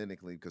yourself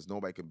authentically because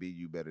nobody can be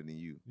you better than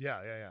you.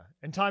 Yeah.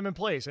 And time and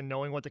place and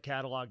knowing what the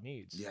catalog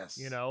needs. Yes.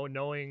 You know,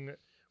 knowing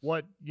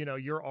what, you know,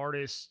 your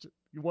artist,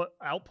 what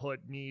output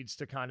needs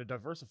to kind of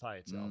diversify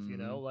itself, you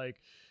know, like,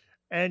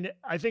 and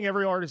I think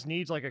every artist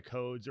needs like a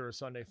Codes or a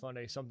Sunday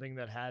Funday, something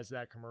that has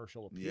that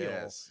commercial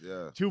appeal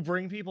to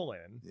bring people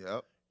in.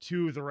 Yep.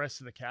 To the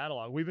rest of the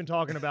catalog. We've been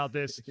talking about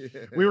this.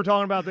 We were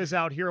talking about this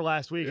out here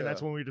last week, and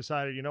that's when we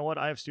decided, you know what,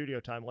 I have studio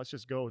time. Let's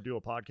just go do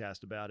a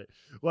podcast about it.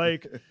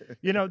 Like,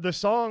 you know, the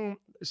song,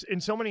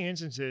 in so many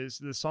instances,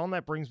 the song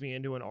that brings me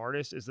into an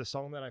artist is the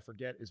song that I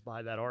forget is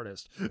by that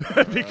artist.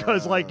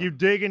 Because, like, you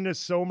dig into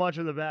so much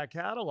of the back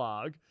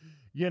catalog,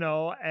 you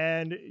know,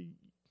 and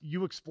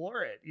you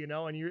explore it, you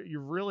know, and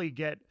you really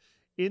get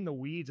in the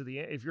weeds of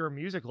if you're a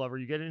music lover,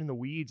 you get in the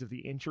weeds of the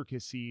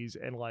intricacies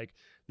and like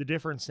the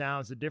different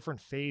sounds, the different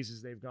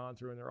phases they've gone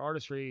through in their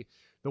artistry,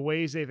 the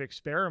ways they've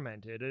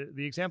experimented.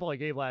 The example I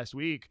gave last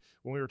week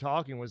when we were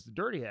talking was the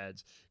Dirty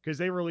Heads, because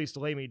they released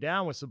Lay Me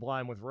Down with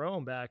Sublime with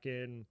Rome back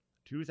in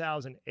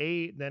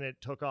 2008. Then it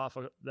took off,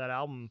 that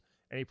album,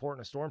 Any Port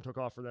in a Storm, took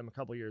off for them a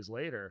couple years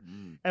later.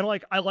 And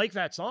like, I like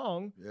that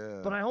song,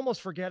 but I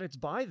almost forget it's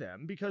by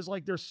them because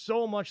like there's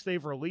so much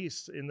they've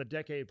released in the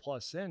decade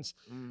plus since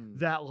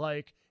that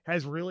like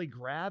has really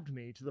grabbed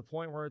me to the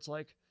point where it's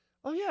like,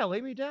 oh yeah,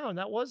 Lay Me Down.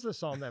 That was the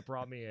song that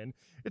brought me in.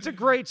 It's a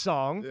great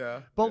song,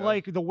 but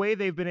like the way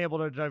they've been able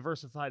to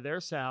diversify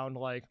their sound,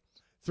 like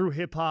through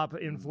hip hop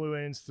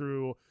influence,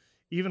 through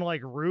even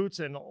like roots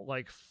and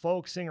like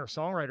folk singer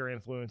songwriter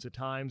influence at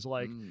times,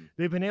 like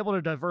they've been able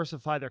to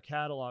diversify their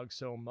catalog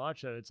so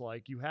much that it's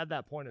like you had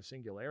that point of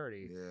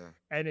singularity.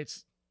 And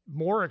it's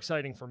more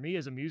exciting for me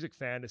as a music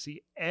fan to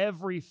see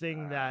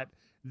everything that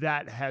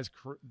has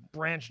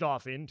branched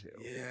off into.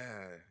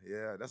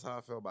 Yeah. That's how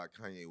I feel about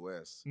Kanye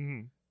West.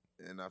 And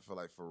I feel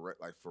like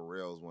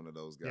Pharrell's one of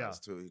those guys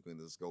too. He can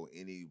just go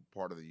any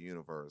part of the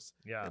universe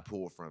and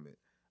pull from it.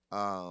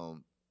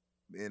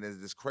 And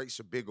it just creates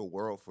a bigger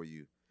world for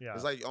you.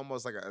 It's like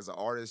almost like as an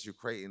artist, you're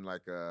creating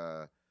like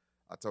I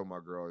told my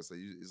girl, it's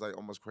like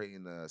almost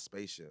creating a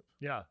spaceship.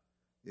 Yeah,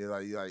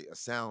 like a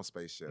sound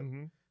spaceship.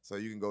 So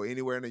you can go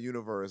anywhere in the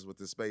universe with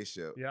the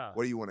spaceship.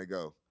 Where do you want to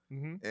go?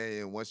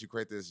 And once you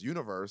create this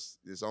universe,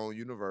 this own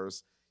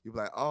universe, you'll be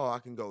like, oh, I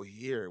can go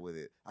here with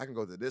it. I can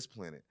go to this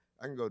planet.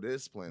 I can go to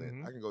this planet.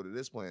 I can go to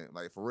this planet.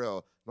 Like for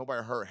real,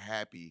 nobody heard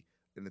Happy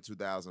in the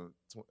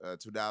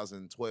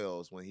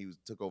 2012s when he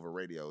took over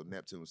radio.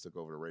 Neptunes took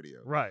over the radio.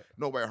 Right.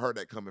 Nobody heard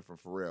that coming from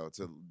Pharrell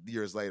till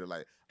years later.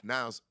 Like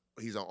now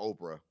he's on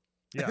Oprah.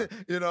 Yeah.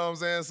 You know what I'm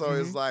saying? So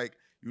it's like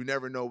you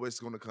never know what's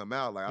going to come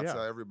out. Like I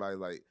tell everybody,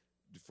 like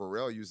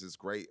Pharrell uses this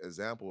great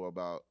example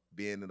about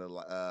being in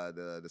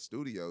the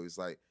studio. He's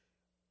like,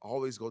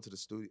 always go to the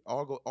studio.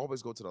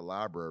 Always go to the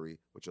library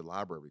with your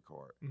library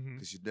card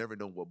because you never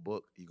know what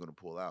book you're going to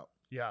pull out.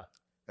 Yeah.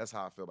 That's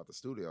how I feel about the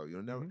studio.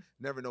 You'll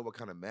never know what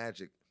kind of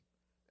magic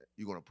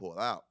you're gonna pull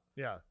out.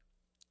 Yeah.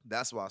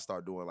 That's why I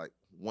start doing like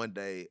one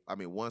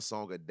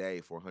song a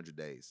day for 100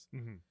 days.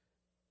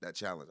 That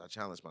challenge. I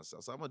challenge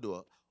myself. So I'm gonna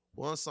do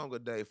one song a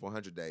day for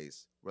 100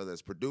 days, whether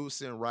it's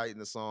producing, writing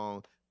the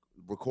song,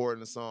 recording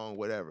the song,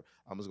 whatever.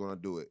 I'm just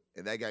gonna do it.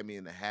 And that got me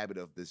in the habit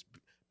of this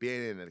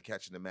being in and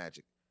catching the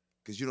magic.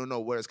 Because you don't know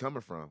where it's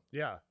coming from.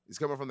 Yeah. It's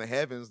coming from the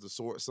heavens, the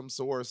source,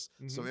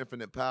 some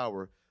infinite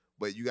power.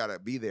 But you gotta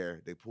be there.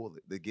 They pull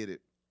it. They get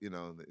it. You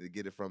know, they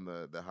get it from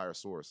the higher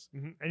source.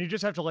 And you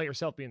just have to let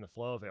yourself be in the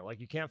flow of it. Like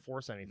you can't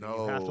force anything.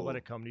 No. You have to let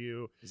it come to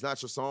you. It's not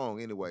your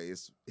song anyway.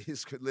 It's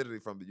literally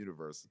from the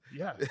universe.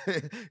 Yeah.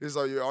 It's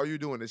all you're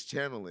doing is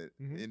channel it,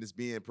 and it's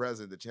being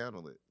present to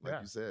channel it, like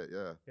you said.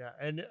 Yeah. Yeah,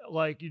 and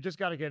like you just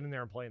got to get in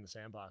there and play in the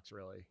sandbox.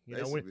 Really, you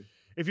know,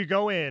 if you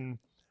go in.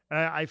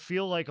 I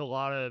feel like a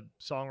lot of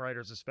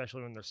songwriters,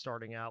 especially when they're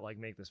starting out, like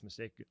make this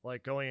mistake,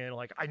 like going in,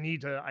 like I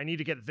need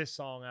to get this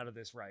song out of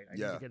this right. I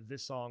need to get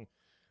this song,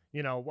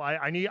 you know.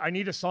 I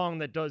need a song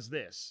that does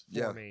this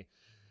for me.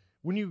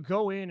 When you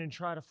go in and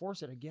try to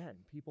force it again,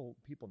 people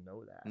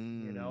know that,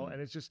 you know, and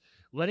it's just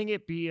letting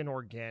it be an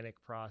organic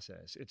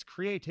process. It's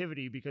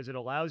creativity because it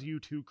allows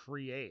you to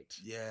create.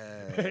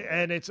 Yeah,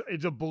 and it's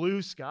a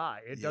blue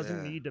sky. It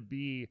doesn't need to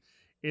be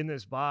in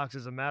this box.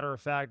 As a matter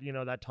of fact, you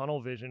know, that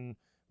tunnel vision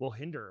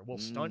will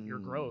stunt your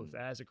growth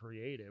as a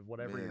creative,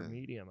 whatever your Man.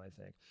 medium, I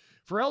think.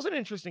 Pharrell's an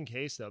interesting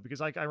case though, because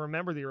like I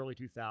remember the early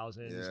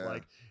 2000s, Yeah.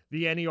 like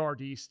the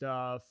NERD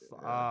stuff,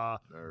 Yeah,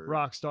 nerd.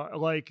 Rockstar,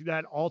 like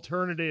that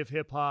alternative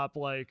hip hop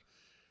like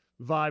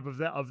vibe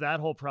of that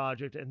whole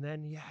project. And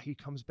then he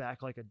comes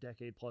back like a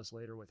decade plus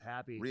later with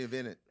Happy.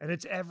 Reinvent it. And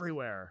it's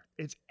everywhere.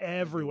 It's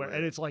everywhere.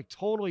 And it's like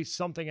totally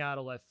something out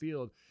of left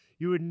field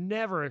you would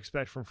never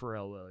expect from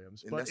Pharrell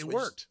Williams, but it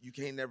worked. You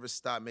can't never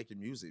stop making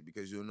music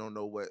because you don't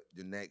know what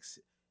your next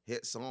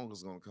hit song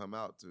is going to come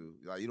out to.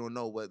 Like, you don't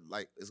know what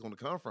like it's going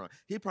to come from.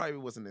 He probably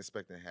wasn't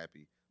expecting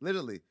Happy.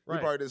 Literally. Right.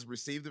 He probably just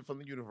received it from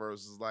the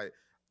universe. It's like,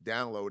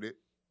 download it.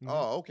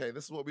 Oh, okay,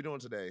 this is what we're doing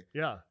today.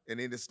 Yeah. And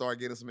then just start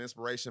getting some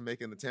inspiration,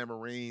 making the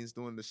tambourines,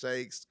 doing the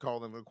shakes,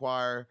 calling the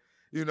choir.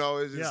 You know,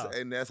 it's just,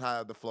 and that's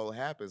how the flow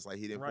happens. Like,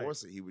 he didn't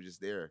force it. He was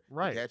just there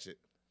to catch it.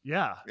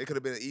 Yeah. It could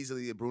have been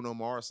easily a Bruno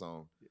Mars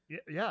song.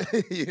 Yeah.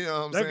 You know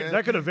what I'm saying?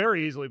 That could have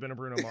very easily been a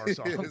Bruno Mars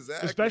song.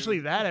 Exactly. Especially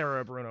that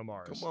era of Bruno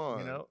Mars. Come on.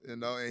 You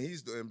know, and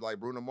he's doing like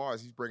Bruno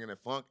Mars, he's bringing the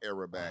funk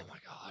era back. Oh my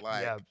God.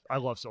 Like, yeah. I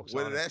love Silk Sonic.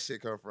 Where did that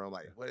shit come from?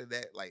 Like, where did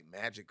that like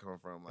magic come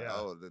from? Like,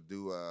 to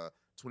do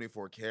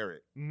 24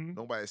 Karat.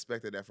 Nobody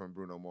expected that from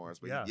Bruno Mars,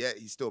 but yet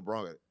he still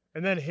brought it.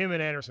 And then him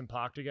and Anderson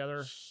 .Paak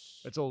together,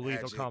 it's a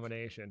lethal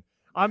combination.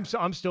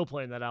 I'm still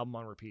playing that album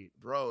on repeat.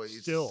 Bro,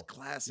 it's still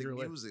classic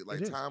music,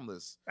 like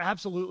timeless.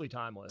 Absolutely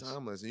timeless.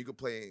 Timeless. And you could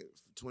play it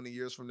 20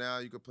 years from now,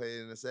 you could play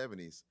it in the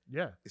 70s.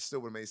 Yeah. It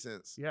still would make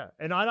sense. Yeah.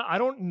 And I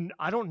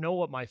don't know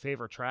what my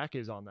favorite track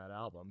is on that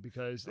album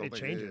because it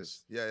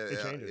changes.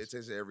 It changes. It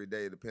changes every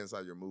day. It depends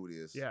how your mood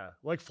is. Yeah.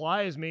 Like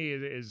Fly As Me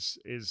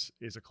is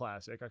a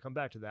classic. I come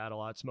back to that a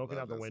lot. Smoking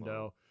Out the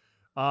Window.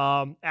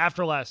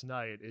 After Last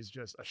Night is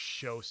just a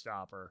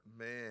showstopper,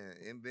 man.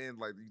 And then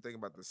like you think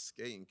about the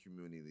skating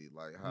community,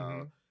 like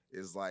how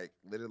it's like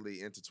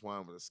literally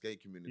intertwined with the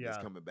skate community that's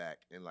coming back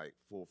in like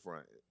full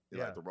front,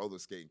 like the roller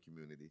skating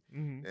community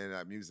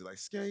and music, like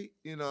skate.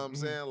 You know what I'm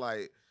saying?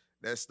 Like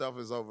that stuff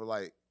is over.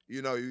 Like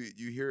you know,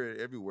 you hear it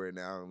everywhere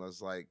now, and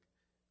it's like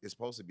it's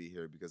supposed to be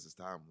here because it's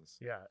timeless.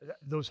 Yeah,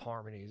 those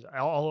harmonies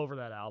all over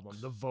that album.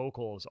 The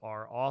vocals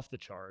are off the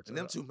charts. And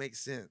them two make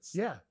sense.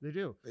 Yeah, they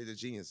do. They're the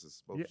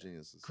geniuses, both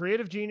geniuses.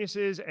 Creative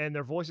geniuses, and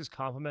their voices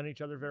complement each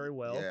other very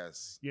well.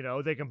 Yes. You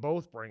know, they can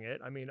both bring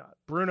it. I mean,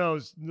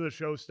 Bruno's the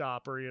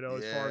showstopper, you know,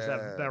 as far as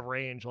that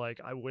range. Like,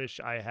 I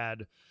wish I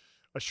had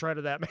a shred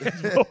of that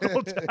man's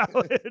vocal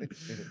talent.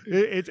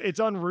 It's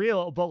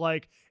unreal. But,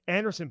 like,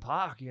 Anderson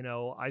 .Paak, you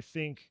know, I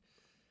think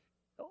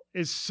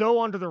is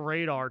so under the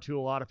radar to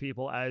a lot of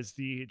people as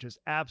the just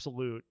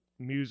absolute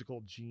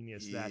musical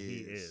genius that he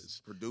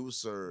is.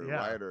 Producer,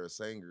 writer,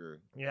 singer,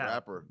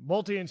 rapper,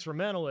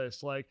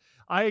 multi-instrumentalist. Like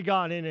I had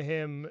gotten into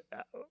him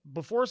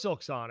before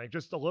Silk Sonic,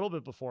 just a little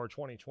bit before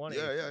 2020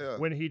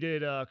 when he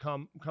did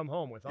Come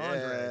Home with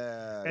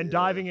Andre and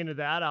diving into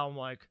that album.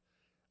 Like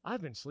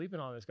I've been sleeping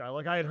on this guy.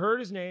 Like I had heard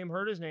his name,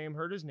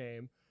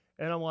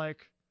 and I'm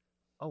like,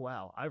 oh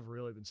wow, I've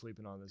really been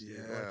sleeping on this dude.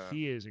 Like,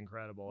 he is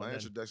incredible. My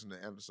introduction to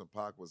Anderson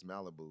 .Paak was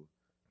Malibu.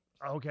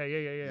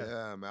 Okay,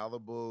 yeah,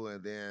 Malibu,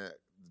 and then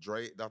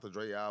Dr.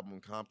 Dre album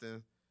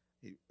Compton.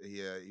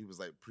 He was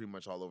like pretty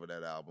much all over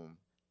that album.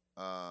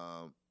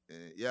 And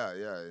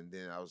and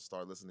then I would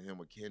start listening to him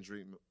with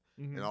Kendrick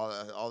and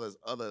all this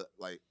other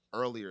like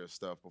earlier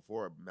stuff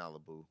before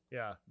Malibu.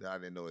 Yeah, that I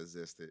didn't know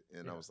existed,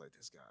 and I was like,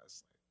 this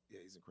guy's like. Yeah,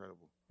 he's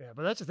incredible. Yeah,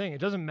 but that's the thing.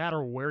 It doesn't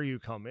matter where you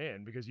come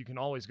in because you can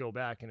always go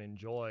back and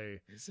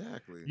enjoy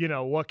exactly,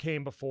 what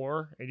came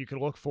before, and you can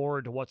look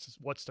forward to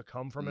what's to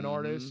come from an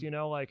artist. You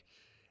know, like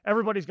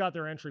everybody's got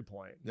their entry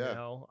point. You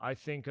know, I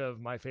think of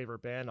my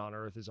favorite band on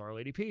earth is Our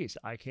Lady Peace.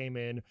 I came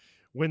in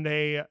when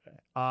they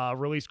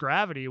released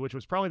Gravity, which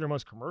was probably their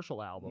most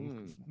commercial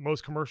album,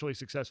 most commercially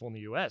successful in the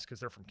U.S. because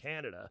they're from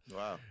Canada.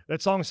 Wow,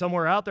 that song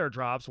Somewhere Out There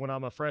drops when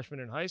I'm a freshman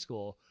in high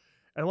school,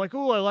 and I'm like,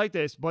 oh, I like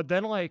this, but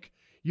then like.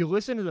 You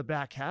listen to the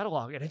back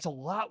catalog, and it's a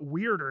lot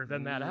weirder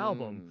than that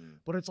album.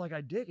 But it's like,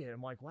 I dig it.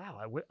 I'm like, wow,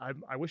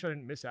 I wish I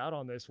didn't miss out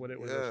on this when it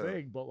was a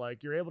thing. But,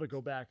 like, you're able to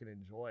go back and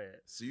enjoy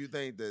it. So you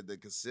think that the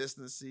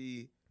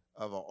consistency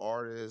of an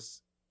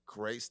artist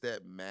creates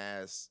that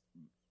mass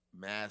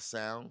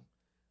sound?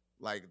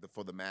 Like,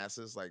 for the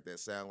masses? Like, that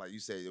sound, like you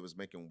said, it was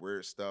making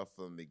weird stuff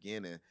from the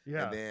beginning.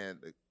 Yeah. And then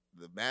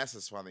the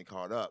masses finally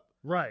caught up.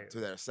 Right. To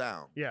their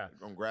sound. Yeah.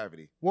 On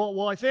Gravity.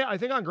 Well, I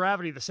think on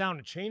Gravity the sound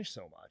had changed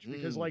so much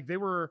because like they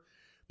were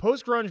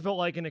post-grunge felt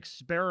like an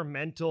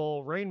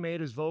experimental. Rain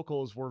Maida's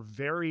vocals were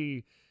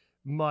very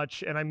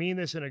much, and I mean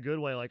this in a good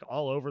way, like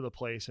all over the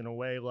place in a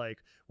way like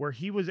where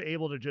he was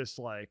able to just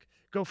like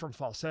go from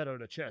falsetto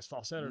to chest,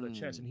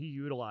 and he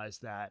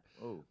utilized that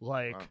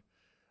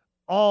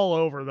all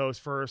over those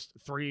first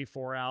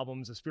 3-4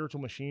 albums. The Spiritual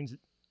Machines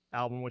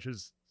album, which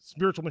is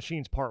Spiritual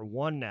Machines Part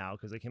 1 now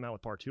because they came out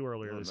with Part 2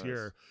 earlier this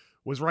year,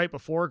 was right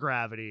before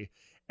Gravity.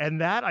 And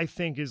that I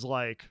think is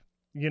like,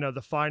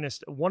 the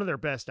finest, one of their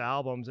best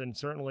albums, and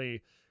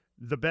certainly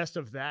the best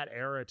of that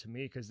era to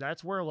me, because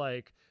that's where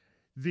like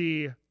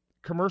the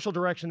commercial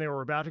direction they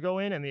were about to go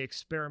in and the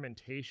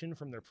experimentation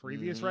from their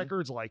previous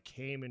records like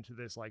came into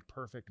this like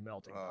perfect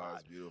melting pot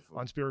That's beautiful.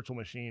 on Spiritual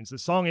Machines. The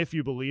song If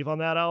You Believe on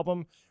that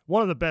album,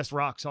 one of the best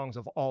rock songs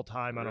of all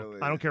time.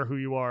 Really? I don't care who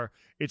you are.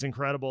 It's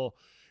incredible.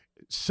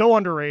 So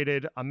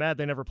underrated. I'm mad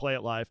they never play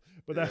it live,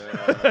 but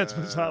that's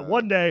beside,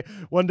 one day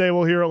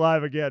we'll hear it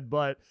live again.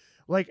 But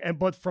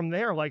but from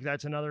there, like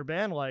that's another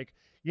band, like,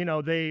 you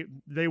know, they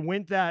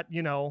went that,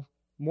 you know,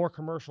 more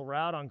commercial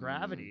route on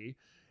Gravity.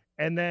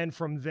 And then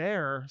from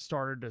there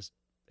started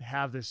to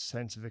have this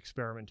sense of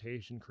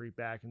experimentation creep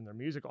back in their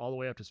music all the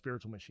way up to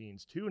Spiritual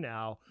Machines 2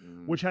 now,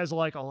 which has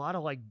like a lot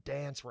of like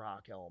dance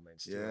rock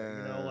elements to it,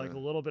 you know, like a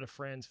little bit of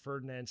Franz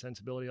Ferdinand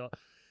sensibility,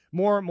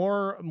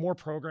 more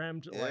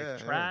programmed like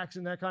tracks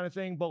and that kind of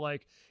thing. But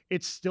like,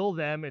 it's still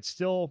them. It's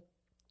still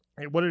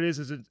what it is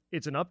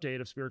it's an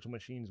update of Spiritual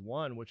Machines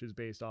 1, which is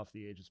based off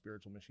The Age of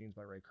Spiritual Machines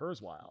by Ray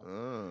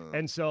Kurzweil.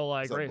 And so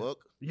like, it's a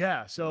book?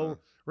 Yeah. So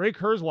Ray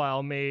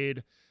Kurzweil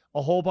made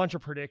a whole bunch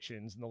of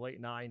predictions in the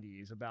late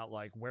 90s about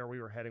like where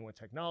we were heading with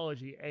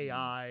technology,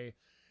 AI.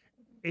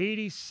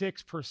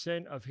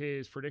 86% of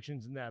his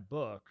predictions in that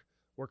book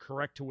were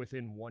correct to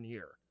within 1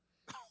 year.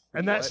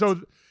 And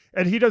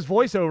and he does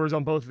voiceovers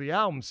on both of the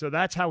albums. So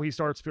that's how he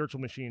starts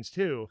Spiritual Machines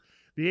 2.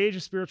 The Age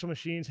of Spiritual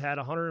Machines had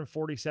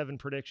 147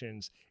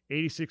 predictions.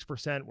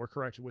 86% were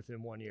corrected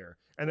within 1 year.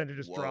 And then it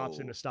just drops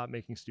into Stop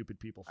Making Stupid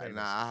People Famous.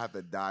 Nah, I have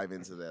to dive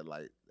into that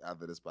like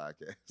after this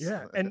podcast.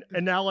 Yeah. And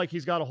now like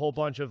he's got a whole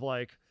bunch of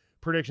like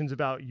predictions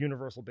about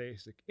universal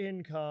basic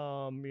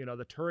income, you know,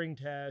 the Turing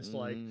test,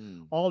 like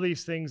all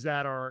these things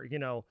that are, you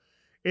know,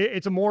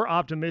 it's a more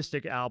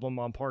optimistic album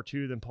on part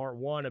 2 than part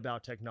 1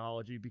 about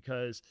technology,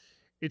 because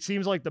it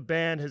seems like the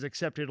band has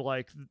accepted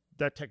like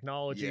that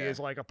technology is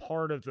like a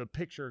part of the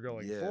picture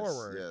going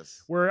forward.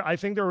 Yes. Where I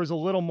think there was a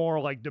little more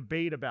like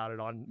debate about it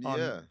on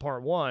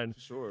part 1.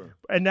 Sure.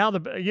 And now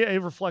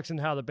it reflects in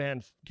how the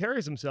band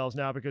carries themselves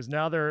now, because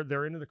now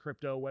they're into the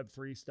crypto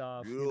Web3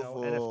 stuff,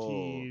 Beautiful. you know,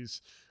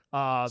 NFTs.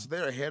 So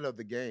they're ahead of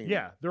the game.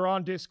 Yeah, they're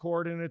on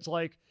Discord, and it's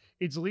like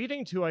it's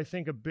leading to, I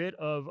think, a bit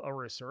of a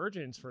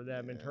resurgence for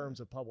them in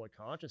terms of public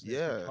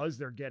consciousness because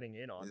they're getting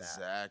in on that.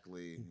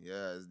 Exactly.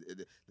 Yeah.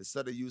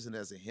 Instead of using it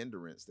as a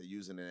hindrance, they're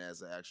using it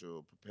as an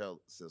actual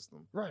propel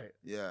system. Right.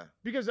 Yeah.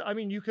 Because I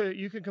mean, you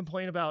could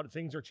complain about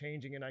things are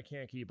changing and I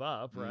can't keep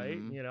up, right?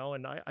 You know,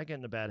 and I get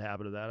in the bad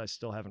habit of that. I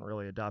still haven't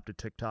really adopted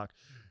TikTok.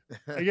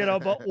 You know,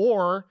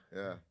 or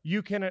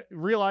you can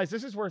realize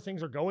this is where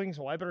things are going,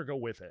 so I better go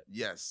with it.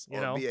 Yes, you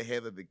or know? be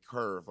ahead of the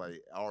curve,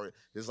 like, or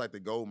it's like the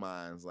gold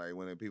mines, like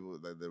when people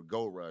the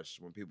gold rush,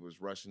 when people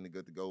was rushing to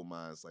get the gold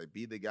mines, like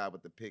be the guy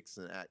with the picks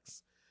and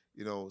axe,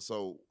 you know.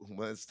 So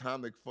when it's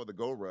time for the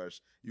gold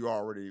rush, you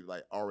already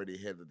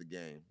ahead of the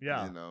game.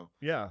 Yeah, you know.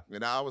 Yeah,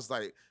 and I was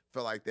like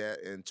felt like that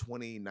in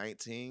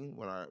 2019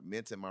 when I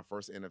minted my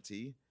first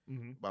NFT.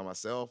 By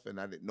myself, and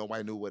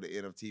nobody knew what an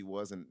NFT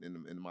was in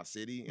my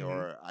city,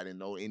 or I didn't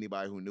know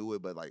anybody who knew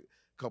it, but like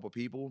a couple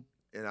people.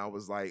 And I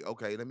was like,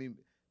 okay, let me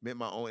mint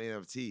my own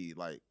NFT.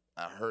 Like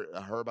I heard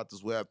about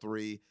this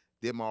Web3,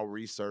 did my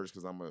research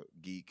because I'm a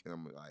geek, and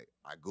I'm like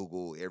I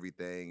Google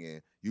everything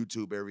and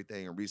YouTube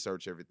everything and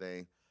research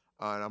everything.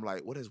 And I'm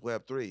like, what is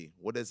Web3?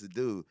 What does it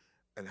do?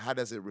 And how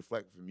does it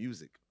reflect for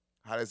music?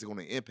 How is it going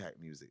to impact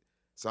music?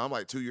 So I'm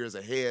like 2 years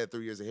ahead,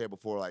 3 years ahead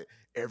before like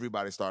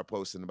everybody started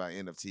posting about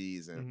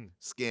NFTs and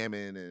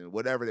scamming and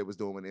whatever they was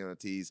doing with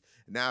NFTs.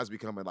 And now it's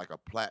becoming like a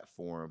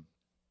platform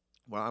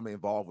where I'm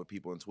involved with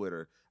people on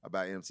Twitter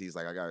about NFTs.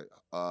 Like I got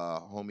a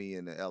homie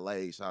in the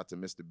LA, shout out to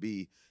Mr.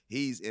 B.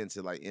 He's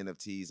into like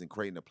NFTs and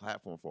creating a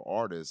platform for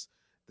artists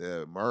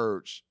to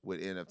merge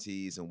with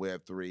NFTs and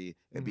Web3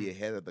 and be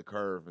ahead of the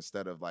curve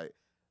instead of like,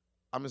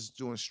 I'm just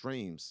doing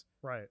streams.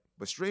 Right.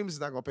 But streams is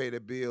not going to pay their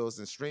bills,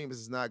 and streams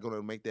is not going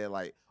to make that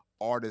like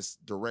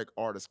direct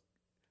artist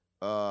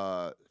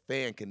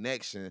fan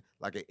connection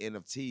like an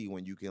NFT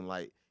when you can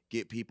like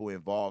get people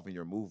involved in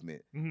your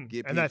movement. And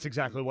that's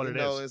exactly what it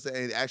is.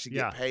 And actually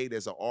get paid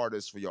as an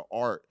artist for your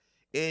art.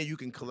 And you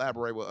can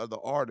collaborate with other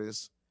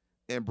artists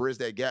and bridge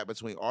that gap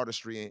between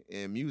artistry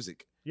and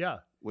music. Yeah.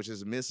 Which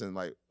is missing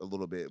like a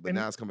little bit, but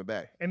now it's coming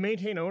back. And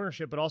maintain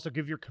ownership, but also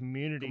give your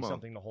community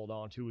something to hold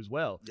on to as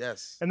well.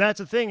 Yes. And that's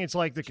the thing. It's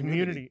like the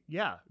community.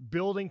 Yeah.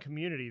 Building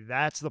community.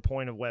 That's the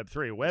point of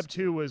Web3. Web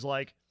 2 was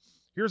like,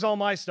 here's all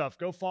my stuff.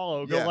 Go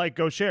follow, go like,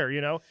 go share,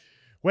 you know?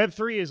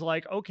 Web3 is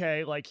like,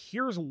 okay, like,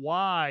 here's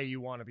why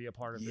you want to be a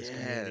part of this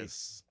community.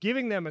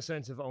 Giving them a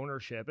sense of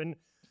ownership. And,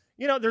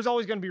 you know, there's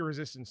always going to be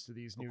resistance to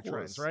these new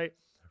trends, right?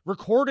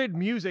 Recorded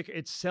music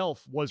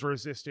itself was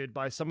resisted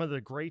by some of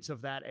the greats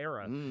of that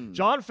era.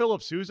 John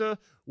Philip Sousa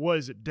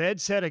was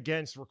dead set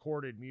against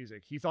recorded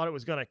music. He thought it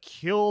was going to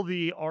kill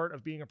the art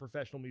of being a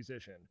professional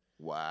musician.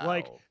 Wow.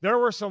 Like, there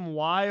were some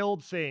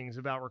wild things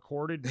about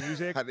recorded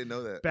music. I didn't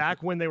know that.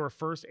 Back when they were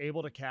first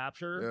able to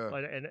capture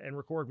and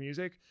record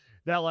music,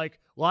 that like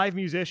live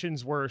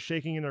musicians were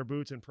shaking in their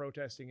boots and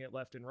protesting it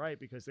left and right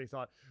because they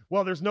thought,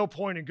 well, there's no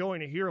point in going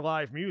to hear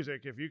live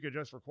music if you could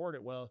just record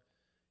it. Well,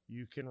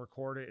 you can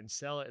record it and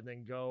sell it and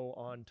then go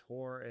on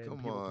tour and Come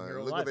people can hear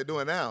on, it look live. what they're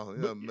doing now. You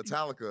know, But-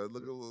 Metallica,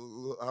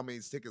 look how many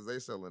tickets they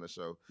sell in a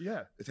show.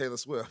 Yeah. Taylor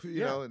Swift, you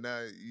Yeah. know, and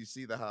now you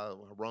see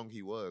how wrong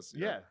he was.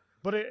 you Yeah. know.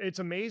 But it's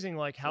amazing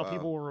like how Wow.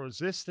 people will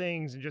resist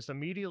things and just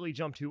immediately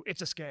jump to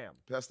it's a scam.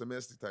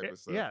 Pessimistic type of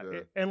stuff. Yeah. Yeah.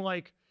 And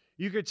like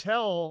you could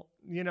tell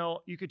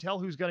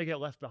who's going to get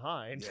left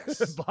behind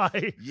Yes.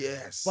 by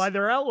Yes. by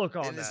their outlook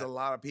on And there's that. a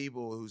lot of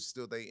people who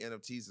still think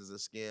NFTs is a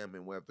scam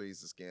and Web3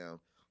 is a scam,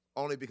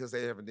 only because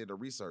they haven't did the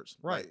research.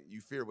 Right. Like,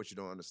 you fear what you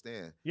don't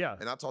understand. Yeah.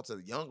 And I talk to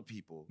young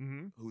people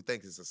Mm-hmm. who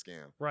think it's a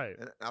scam. Right.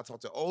 And I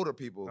talk to older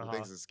people who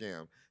think it's a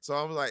scam. So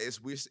I'm like,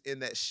 we're in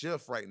that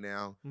shift right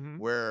now Mm-hmm.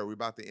 where we're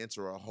about to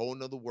enter a whole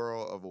nother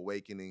world of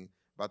awakening,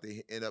 about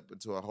to end up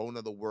into a whole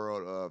nother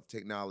world of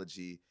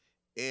technology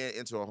and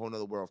into a whole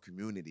nother world of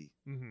community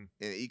Mm-hmm.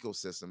 and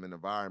ecosystem and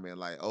environment.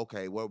 Like,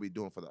 okay, what are we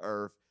doing for the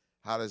earth?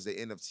 How does the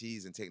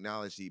NFTs and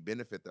technology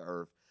benefit the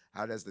earth?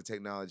 How does the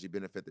technology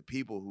benefit the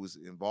people who's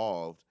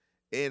involved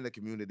and the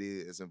community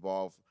is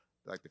involved,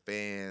 like the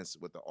fans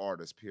with the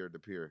artists, peer to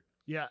peer?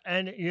 Yeah.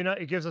 And,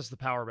 it gives us the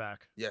power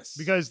back. Yes.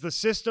 Because the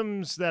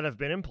systems that have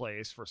been in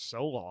place for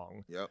so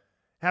long Yep.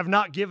 have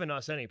not given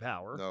us any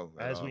power, No,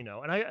 at as all. we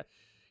know. And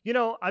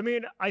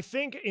I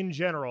think in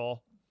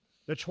general,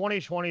 the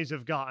 2020s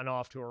have gotten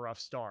off to a rough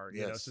start,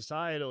 Yes.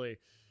 societally.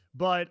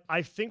 But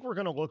I think we're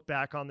going to look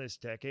back on this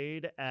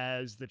decade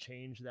as the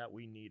change that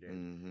we needed.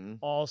 Mm-hmm.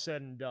 All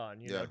said and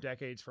done, Yeah.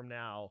 decades from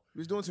now. We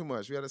was doing too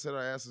much. We had to set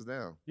our asses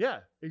down. Yeah,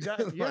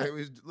 exactly. Yeah. Like, we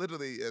was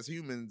literally, as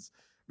humans,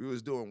 we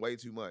was doing way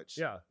too much.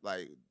 Yeah.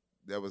 Like,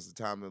 there was a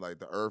time that, like,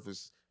 the earth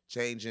is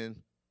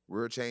changing.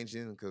 We're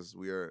changing because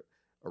we are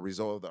a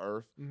result of the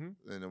earth.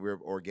 Mm-hmm. And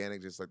we're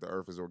organic, just like the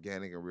earth is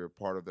organic, and we're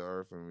part of the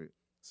earth.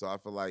 So I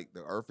feel like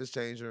the earth is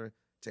changing,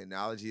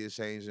 technology is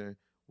changing,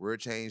 we're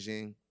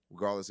changing,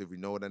 regardless if we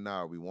know it or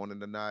not, or we want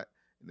it or not,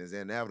 and it's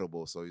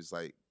inevitable. So it's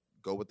like,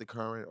 go with the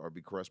current or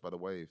be crushed by the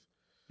wave.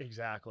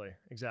 Exactly.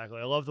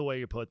 I love the way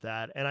you put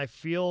that. And I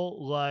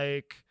feel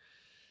like,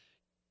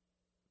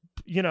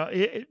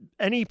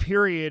 any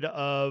period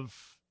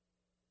of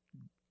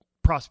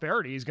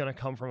prosperity is going to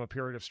come from a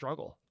period of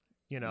struggle,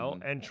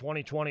 Mhm. and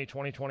 2020,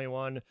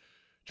 2021,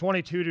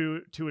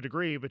 22 to a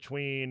degree,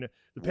 between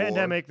the War.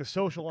 pandemic, the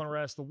social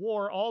unrest, the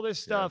war, all this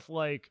Yeah. stuff,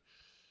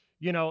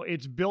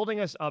 it's building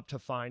us up to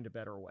find a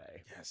better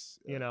way, Yes.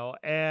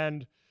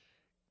 and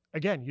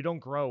again, you don't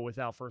grow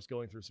without first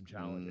going through some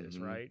challenges,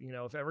 Mhm. right?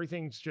 If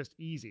everything's just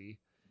easy,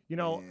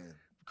 Man.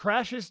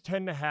 crashes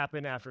tend to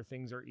happen after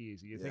things are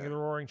easy. You think Yeah. of the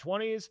Roaring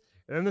 20s,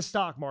 and then the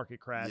stock market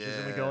crashes,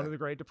 and we go Yeah. into the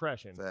Great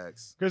Depression.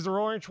 Facts. Because the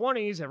Roaring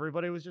 20s,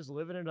 everybody was just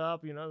living it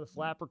up, the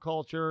flapper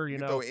culture, You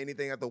throw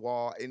anything at the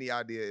wall, any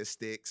idea, it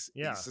sticks.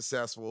 Yeah. It's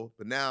successful.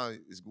 But now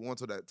it's going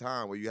to that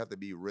time where you have to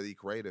be really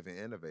creative and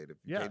innovative.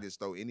 You Yeah. can't just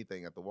throw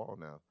anything at the wall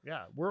now.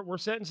 Yeah, we're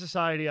setting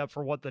society up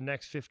for what the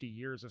next 50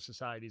 years of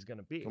society is going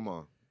to be. Come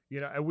on.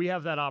 And we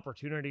have that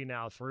opportunity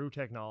now through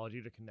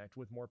technology to connect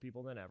with more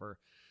people than ever,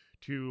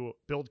 to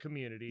build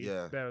community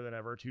Yeah. better than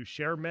ever, to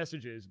share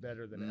messages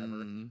better than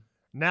ever. Mhm.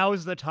 Now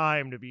is the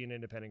time to be an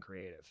independent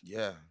creative.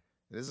 Yeah.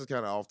 And this is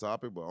kind of off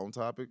topic, but on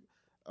topic.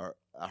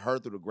 I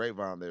heard through the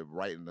grapevine they're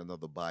writing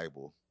another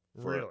Bible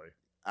for Really?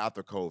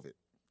 after COVID,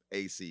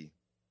 AC,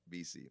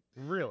 BC.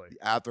 Really?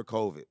 After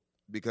COVID.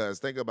 Because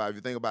if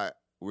you think about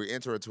we're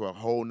entering into a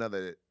whole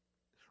nother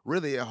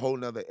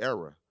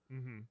era.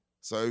 Mm-hmm.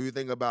 So if you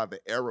think about the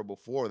era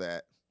before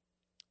that,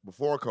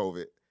 before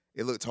COVID,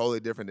 it looked totally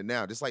different than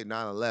now. Just like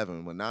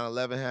 9/11. When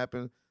 9/11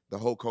 happened, the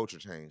whole culture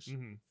changed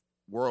Mm-hmm.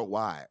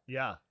 worldwide.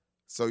 Yeah.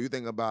 So you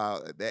think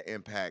about that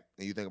impact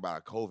and you think about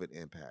a COVID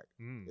impact.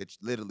 Mm. It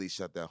literally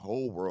shut the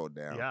whole world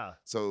down. Yeah.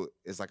 So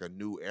it's like a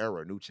new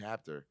era, new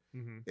chapter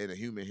Mm-hmm. in a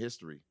human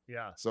history.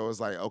 Yeah. So it's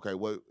like, okay,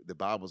 what the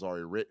Bible's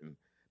already written.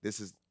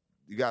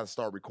 You got to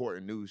start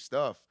recording new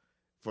stuff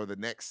for the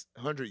next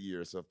 100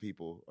 years of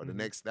people, or the Mhm.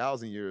 next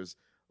 1,000 years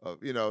of,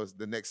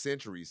 the next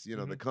centuries, to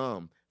Mhm.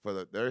 come for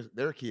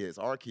their kids,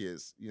 our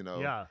kids,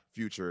 Yeah.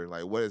 future.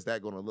 Like, what is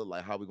that going to look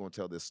like? How are we going to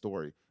tell this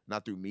story?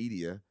 Not through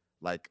media,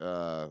 like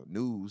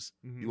news.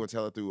 Mhm. You want to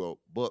tell it through a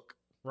book,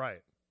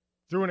 Right.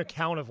 Through an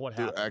account of what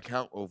through happened. an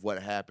account of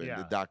what happened,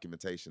 Yeah. the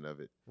documentation of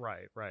it.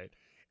 Right.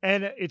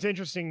 And it's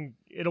interesting.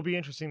 It'll be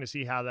interesting to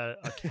see how that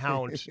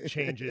account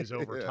changes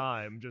over Yeah.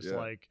 time, just Yeah.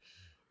 like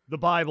the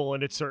Bible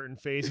in its certain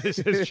phases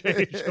has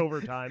changed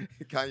over time.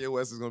 Kanye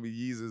West is going to be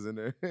Yeezus in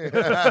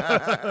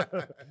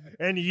there.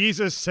 And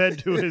Jesus said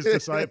to his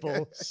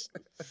disciples,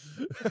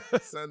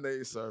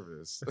 Sunday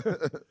service.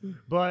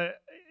 but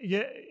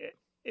yeah,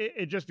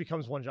 it just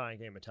becomes one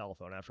giant game of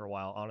telephone after a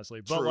while,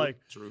 honestly. But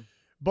True.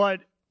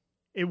 but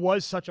it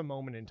was such a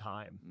moment in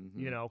time,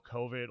 Mhm.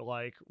 COVID.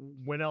 Like,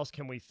 when else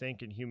can we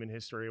think in human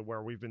history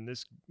where we've been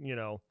this,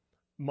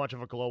 much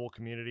of a global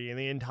community and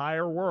the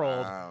entire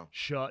world Wow.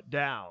 shut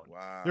down?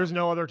 Wow. There's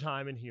no other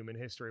time in human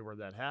history where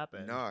that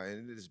happened. No,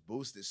 and it just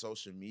boosted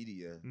social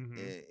media Mhm.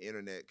 and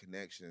internet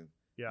connection.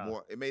 Yeah.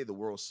 More, it made the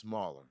world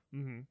smaller.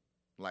 Mm-hmm.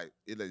 Like,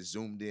 it like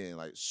zoomed in,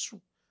 like,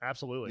 shoo.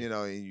 Absolutely. You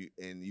know,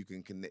 and you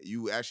can connect.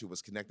 You actually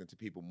was connecting to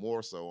people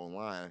more so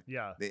online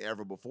Yeah. than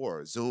ever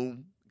before.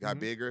 Zoom got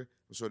bigger.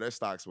 I'm sure their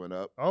stocks went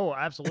up. Oh,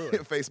 absolutely.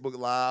 Facebook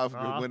Live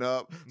went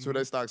up. So Mhm.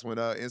 their stocks went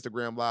up.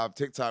 Instagram Live,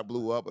 TikTok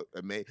blew up.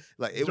 It made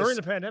it During was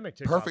the pandemic,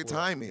 TikTok perfect blew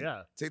up. timing.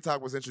 Yeah.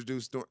 TikTok was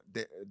introduced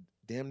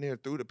damn near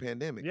through the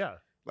pandemic. Yeah.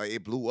 Like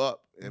it blew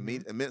up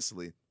Mhm.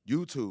 immensely.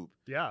 YouTube,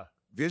 Yeah.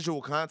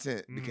 visual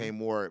content Mhm. became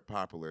more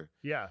popular.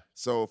 Yeah.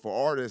 So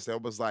for artists,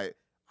 that was like,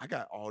 I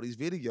got all these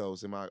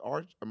videos in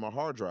my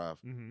hard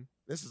drive. Mhm.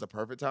 This is a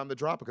perfect time to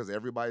drop it because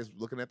everybody's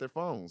looking at their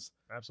phones.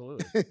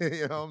 Absolutely.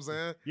 You know what I'm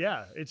saying?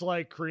 Yeah. It's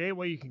like create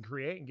what you can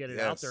create and get it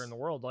out there in Yes. the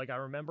world. Like I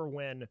remember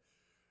when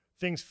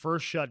things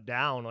first shut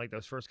down, like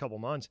those first couple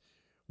months,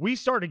 we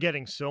started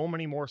getting so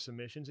many more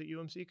submissions at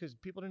UMC because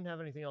people didn't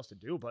have anything else to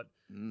do but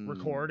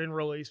record and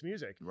release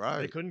music. They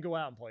Right. couldn't go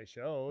out and play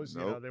shows.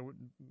 You Nope. know,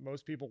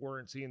 most people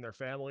weren't seeing their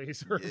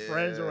families or Yeah.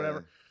 friends or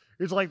whatever.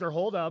 It's like they're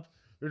holed up.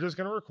 They're just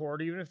going to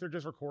record, even if they're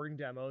just recording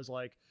demos.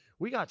 Like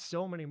we got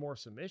so many more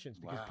submissions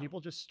because Wow. people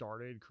just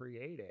started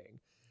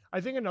creating.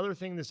 I think another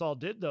thing this all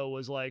did though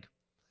was like,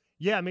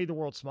 yeah, it made the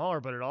world smaller,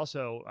 but it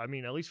also, I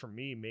mean, at least for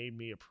me, made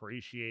me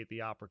appreciate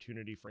the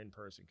opportunity for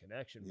in-person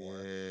connection more.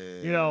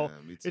 Yeah, You know,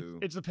 me too.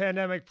 it's the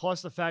pandemic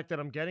plus the fact that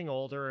I'm getting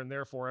older and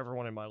therefore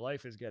everyone in my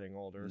life is getting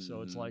older.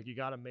 So it's like, you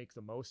got to make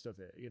the most of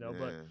it, you know,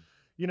 but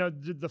you know,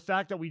 the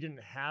fact that we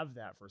didn't have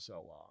that for so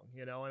long,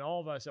 you know, and all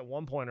of us at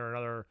one point or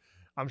another,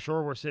 I'm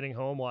sure we're sitting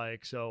home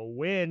like, so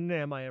when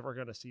am I ever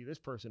going to see this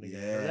person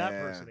again or that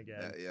person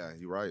again? Yeah,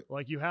 you're right.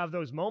 Like you have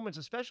those moments,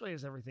 especially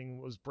as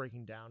everything was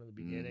breaking down in the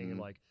beginning and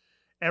like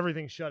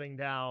everything's shutting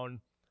down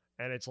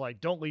and it's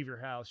like, don't leave your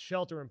house,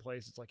 shelter in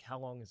place. It's like, how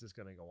long is this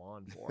going to go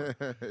on for?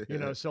 You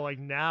know, so like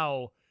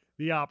now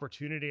the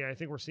opportunity, I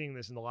think we're seeing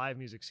this in the live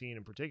music scene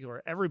in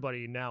particular,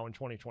 everybody now in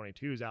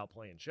 2022 is out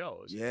playing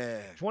shows.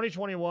 Yeah.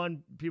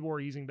 2021, people were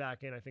easing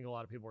back in. I think a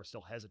lot of people are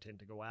still hesitant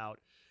to go out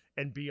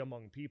and be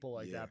among people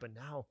like that. But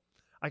now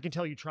I can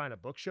tell you trying to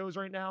book shows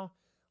right now,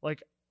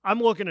 like I'm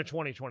looking at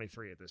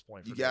 2023 at this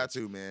point. You got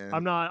to, man.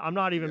 I'm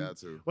not even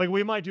like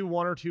we might do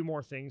one or two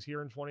more things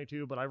here in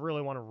 22, but I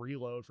really want to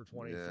reload for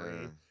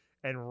 23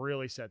 and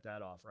really set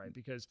that off right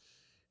because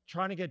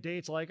trying to get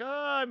dates like,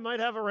 I might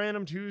have a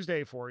random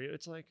Tuesday for you.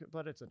 It's like,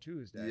 but it's a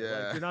Tuesday.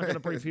 Yeah. Like, you're not going to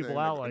bring people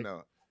out like,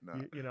 no.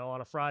 You know,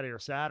 on a Friday or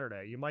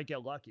Saturday. You might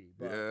get lucky.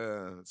 But.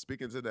 Yeah.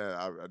 Speaking to that,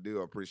 I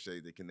do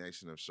appreciate the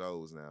connection of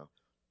shows now.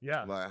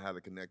 Yeah. Like how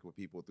to connect with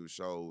people through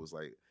shows.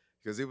 Like,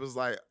 because it was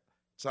like,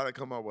 trying to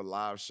come up with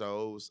live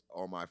shows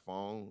on my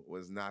phone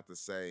was not the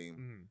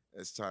same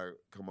as trying to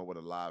come up with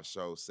a live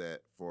show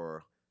set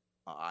for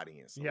an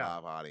audience, a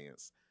live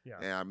audience. Yeah.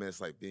 And I miss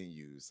like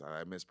venues.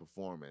 I miss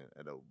performing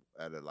at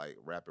a like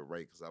rapid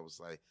rate because I was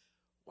like,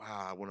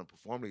 wow, I want to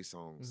perform these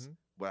songs,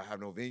 but I have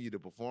no venue to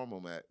perform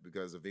them at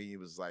because the venue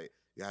was like,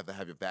 you have to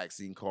have your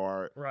vaccine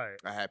card. Right.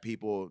 I had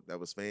people that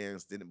was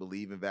fans didn't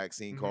believe in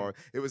vaccine card.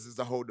 It was just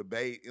a whole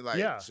debate.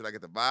 Like, should I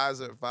get the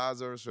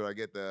Pfizer? Should I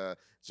get the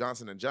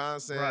Johnson &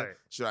 Johnson? Right.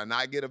 Should I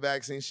not get a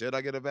vaccine? Should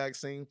I get a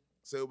vaccine?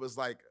 So it was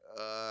like,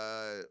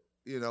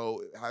 you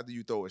know, how do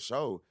you throw a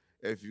show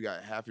if you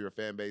got half your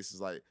fan base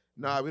is like,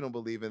 nah, we don't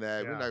believe in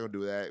that. We're not gonna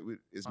do that.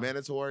 It's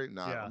mandatory.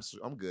 Nah,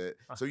 I'm good.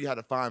 So you had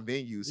to find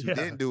venues who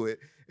didn't do it,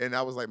 and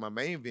that was like my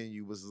main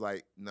venue was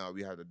like, no,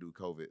 we had to do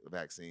COVID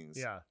vaccines.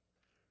 Yeah.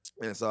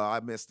 And so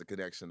I missed the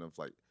connection of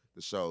like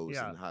the shows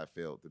and how it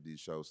felt to these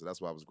shows. So that's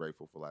why I was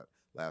grateful for like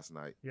last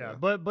night. Yeah.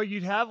 But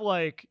you'd have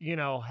like, you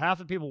know, half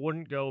the people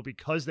wouldn't go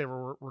because they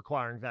were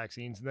requiring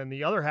vaccines. And then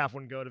the other half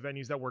wouldn't go to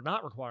venues that were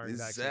not requiring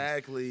vaccines.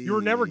 Exactly. You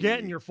were never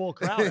getting your full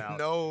crowd out.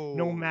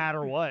 No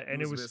matter what.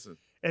 And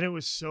it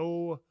was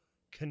so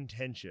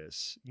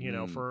contentious, you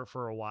know,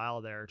 for a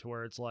while there to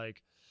where it's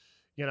like,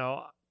 you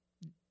know,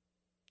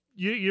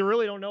 you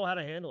really don't know how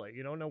to handle it.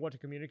 You don't know what to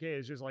communicate.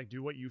 It's just like,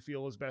 do what you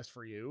feel is best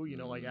for you. You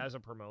know, like as a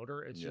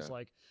promoter, it's just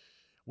like,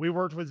 we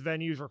worked with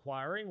venues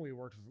requiring, we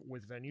worked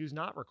with venues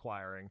not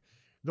requiring.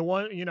 The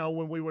one, you know,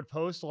 when we would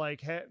post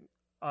like, hey,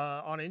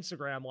 on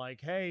Instagram, like,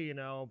 hey, you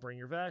know, bring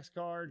your Vax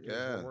card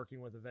because we're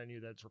working with a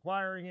venue that's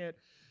requiring it.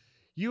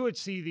 You would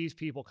see these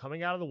people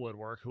coming out of the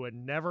woodwork who had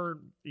never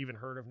even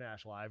heard of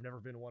Nash Live, never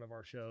been to one of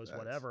our shows,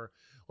 whatever,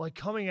 like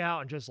coming out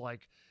and just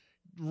like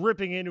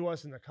ripping into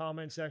us in the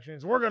comment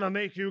sections. We're going to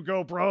make you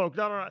go broke.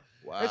 No.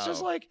 Wow. It's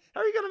just like, how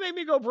are you going to make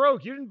me go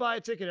broke? You didn't buy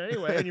a ticket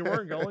anyway, and you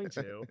weren't going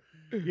to,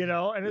 you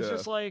know? And it's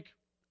just like,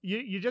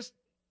 you just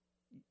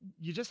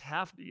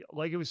have to,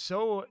 like, it was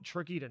so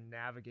tricky to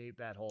navigate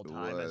that whole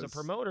time as a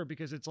promoter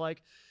because it's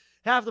like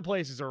half the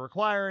places are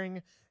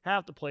requiring,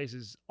 half the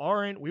places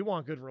aren't. We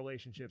want good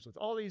relationships with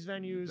all these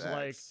venues.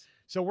 Like,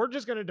 so we're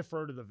just going to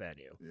defer to the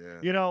venue,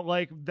 you know,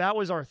 like that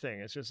was our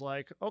thing. It's just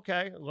like,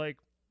 okay, like,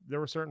 there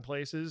were certain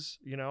places,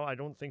 you know, I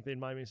don't think they'd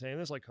mind me saying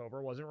this, like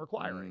Cobra wasn't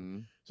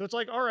requiring. So it's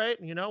like, all right,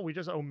 you know, we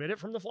just omit it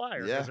from the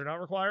flyer because they're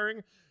not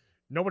requiring.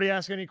 Nobody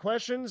asks any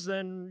questions,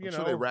 then, you know.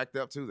 Sure they racked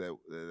up too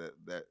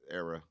that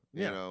era,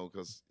 you know,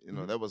 because, you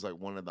know, that was like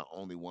one of the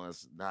only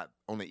ones, not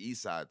on the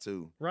east side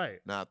too. Right.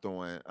 Not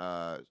throwing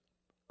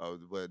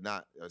but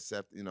not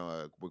accept,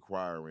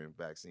 requiring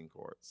vaccine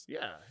cards.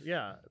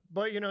 Yeah.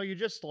 But you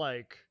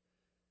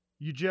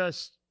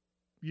just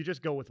you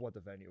just go with what the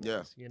venue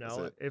Yeah, is. that's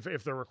it.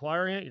 If they're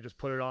requiring it, you just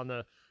put it on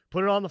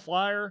the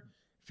flyer.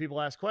 If people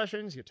ask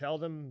questions, you tell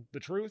them the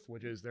truth,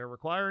 which is they're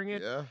requiring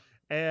it. Yeah,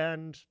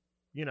 And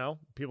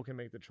people can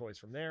make the choice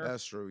from there.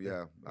 that's true.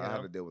 Yeah, I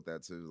had to deal with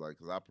that too. Like,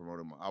 cause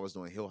I was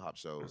doing hill hop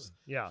shows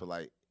Yeah. for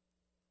like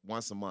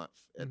once a month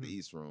at the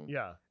East Room.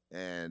 Yeah.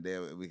 And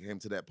then we came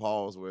to that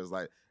pause where it's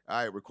like,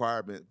 all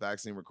right,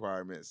 vaccine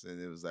requirements.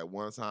 And it was like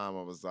one time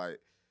I was like,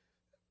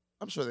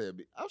 I'm sure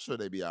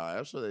they'd be all right.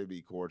 I'm sure they'd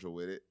be cordial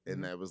with it.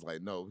 And that was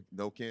like, no,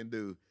 can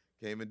do.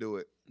 Can't even do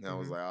it. And I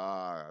was like,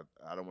 I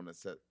don't want to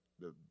set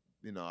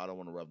I don't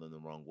want to rub them the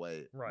wrong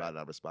way by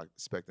not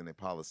respecting their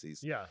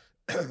policies. Yeah.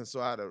 So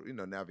I had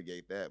to,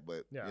 navigate that.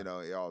 But,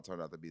 it all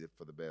turned out to be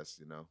for the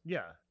best,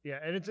 Yeah. Yeah.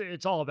 And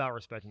it's all about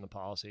respecting the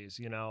policies.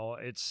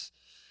 It's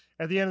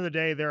at the end of the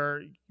day,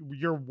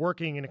 you're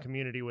working in a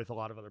community with a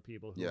lot of other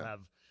people who have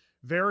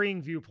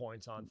varying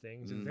viewpoints on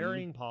things and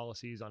varying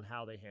policies on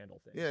how they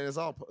handle things. Yeah, it's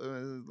all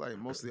like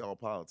mostly all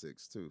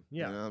politics too.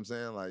 Yeah. You know what I'm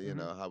saying?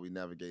 Like, how we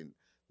navigate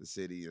the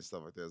city and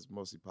stuff like that. It's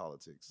mostly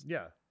politics.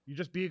 Yeah. You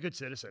just be a good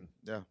citizen.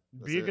 Yeah.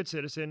 Be a good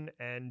citizen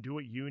and do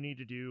what you need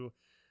to do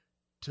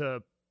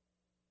to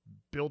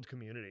build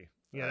community,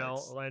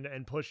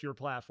 and push your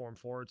platform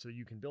forward so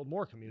you can build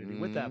more community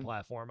with that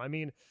platform. I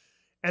mean,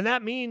 and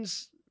that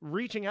means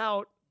reaching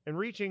out and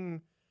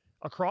reaching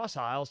across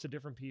aisles to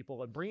different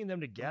people and bringing them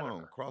together. Come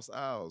on, cross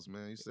aisles,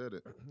 man. You said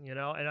it. And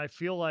I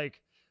feel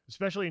like,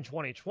 especially in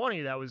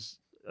 2020, that was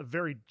a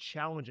very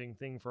challenging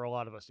thing for a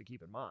lot of us to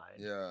keep in mind.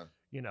 Yeah.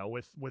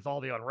 With all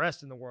the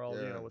unrest in the world,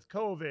 with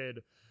COVID,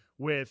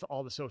 with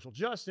all the social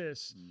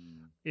justice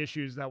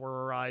issues that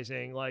were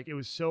arising, like it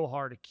was so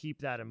hard to keep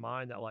that in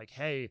mind that like,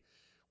 hey,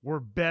 we're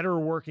better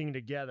working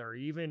together,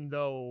 even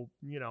though,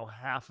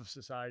 half of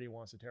society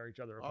wants to tear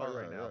each other apart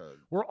right now. Yeah.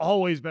 We're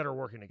always better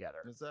working together.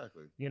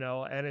 Exactly.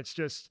 And it's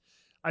just,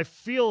 I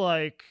feel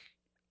like,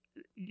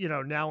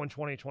 now in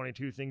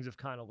 2022, things have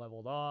kind of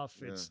leveled off.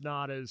 Yeah. It's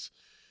not as,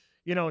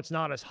 it's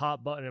not as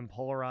hot button and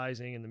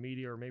polarizing in the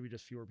media, or maybe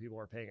just fewer people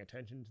are paying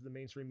attention to the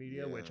mainstream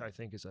media, which I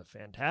think is a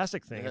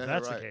fantastic thing if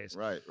that's the case.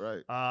 Right.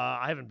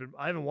 I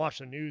haven't watched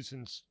the news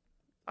since.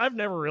 I've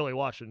never really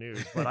watched the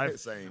news, but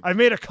I've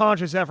made a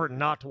conscious effort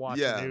not to watch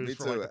the news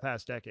for like the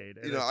past decade.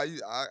 And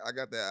I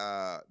got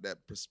that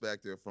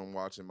perspective from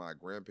watching my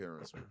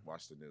grandparents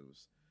watch the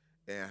news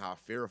and how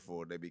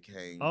fearful they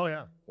became. Oh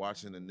yeah,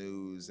 watching the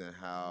news and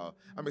how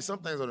some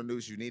things on the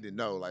news you need to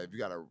know. Like if you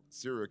got a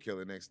serial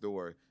killer next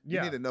door,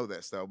 you need to know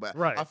that stuff. But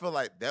I feel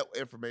like that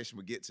information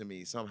would get to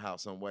me somehow,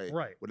 some way,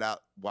 without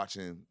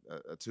watching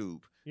a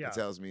tube. Yeah. It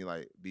tells me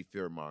like be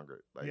fear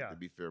mongered, to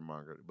be fear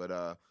mongered.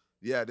 But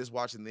just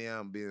watching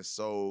them being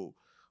so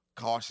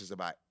cautious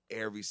about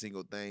every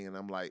single thing. And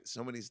I'm like,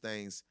 some of these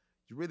things,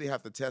 you really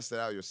have to test it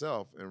out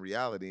yourself in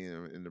reality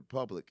and in the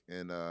public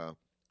and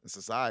in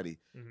society.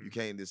 You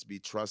can't just be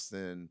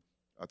trusting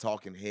a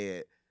talking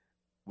head,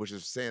 which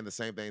is saying the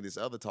same thing these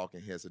other talking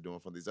heads are doing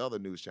from these other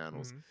news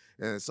channels.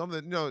 And some of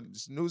the,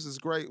 news is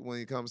great when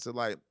it comes to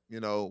like,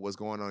 what's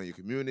going on in your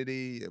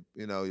community,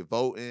 your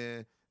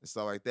voting and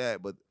stuff like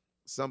that. But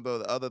some of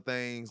the other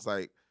things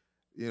like,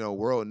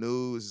 world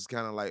news is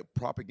kind of like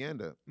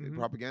propaganda,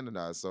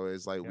 propagandized. So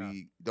it's like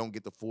we don't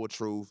get the full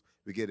truth.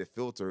 We get it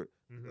filtered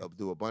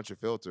through a bunch of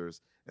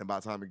filters. And by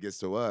the time it gets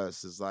to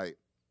us, it's like,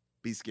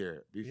 be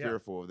scared, be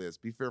fearful of this,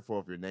 be fearful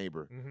of your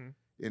neighbor.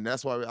 And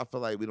that's why I feel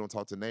like we don't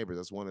talk to neighbors.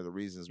 That's one of the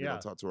reasons we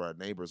don't talk to our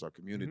neighbors, our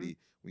community.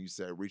 When you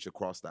said reach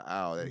across the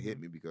aisle, that hit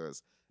me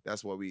because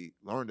that's what we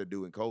learned to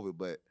do in COVID.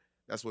 But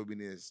that's what we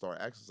need to start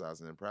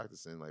exercising and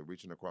practicing, like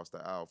reaching across the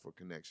aisle for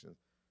connection.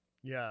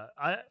 Yeah.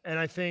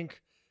 I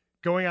think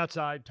going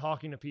outside,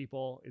 talking to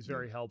people is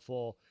very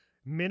helpful.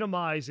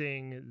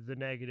 Minimizing the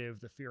negative,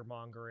 the fear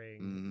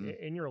mongering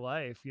in your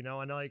life,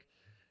 and like,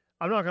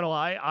 I'm not going to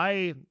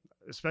lie.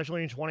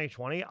 Especially in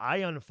 2020, I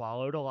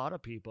unfollowed a lot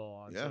of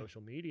people on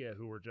social media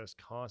who were just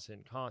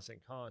constant,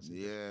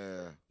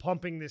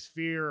 pumping this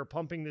fear,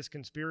 pumping this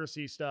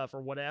conspiracy stuff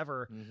or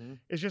whatever.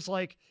 It's just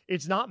like,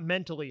 it's not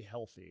mentally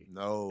healthy.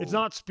 No. It's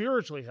not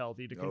spiritually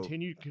healthy to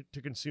continue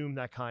to consume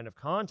that kind of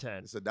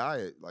content. It's a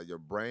diet. Like your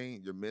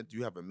brain,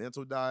 you have a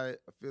mental diet,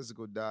 a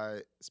physical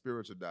diet, a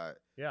spiritual diet.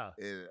 Yeah.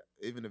 And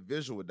even a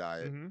visual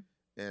diet and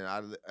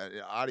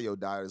an audio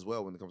diet as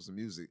well when it comes to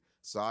music.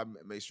 So I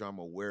make sure I'm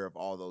aware of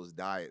all those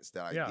diets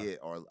that I get,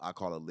 or I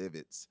call it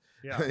livids.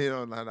 Yeah.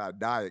 Not a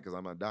diet because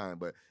I'm not dying,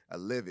 but a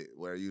livid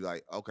where you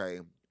like, okay,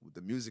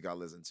 the music I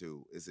listen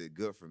to, is it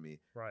good for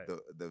me? Right.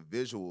 The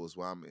visuals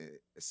where I'm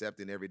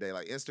accepting every day.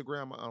 Like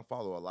Instagram, I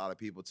unfollow a lot of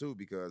people too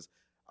because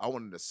I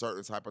wanted a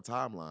certain type of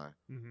timeline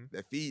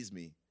that feeds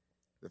me.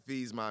 That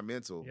feeds my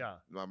mental,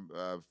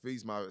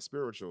 feeds my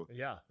spiritual.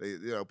 Yeah, they,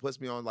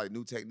 puts me on like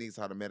new techniques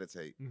how to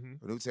meditate,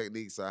 new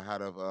techniques how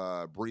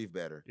to breathe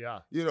better. Yeah,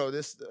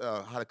 this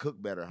how to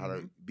cook better, how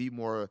to be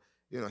more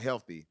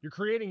healthy. You're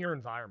creating your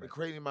environment. You're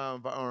creating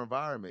our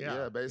environment.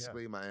 Yeah,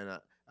 basically,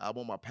 and I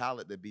want my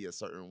palette to be a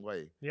certain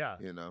way. Yeah.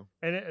 You know?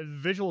 And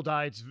visual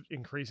diet's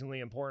increasingly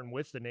important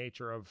with the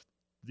nature of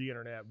the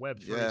internet,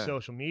 Web3,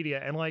 social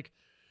media. And like,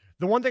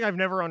 the one thing I've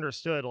never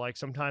understood, like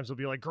sometimes it'll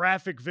be like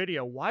graphic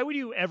video. Why would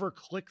you ever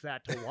click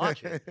that to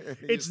watch it?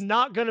 It's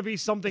not going to be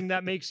something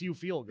that makes you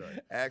feel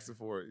good. Asking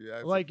for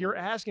it. You're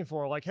asking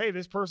for, like, hey,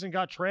 this person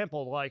got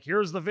trampled. Like,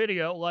 here's the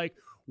video. Like,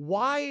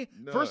 why?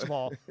 No. First of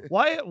all,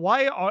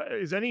 why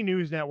is any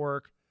news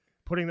network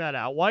putting that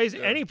out? Why is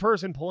any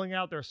person pulling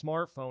out their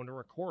smartphone to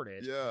record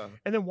it? Yeah.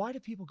 And then why do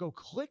people go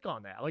click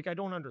on that? Like, I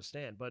don't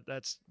understand, but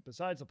that's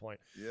besides the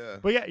point. Yeah.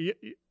 But yeah,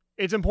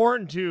 it's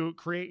important to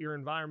create your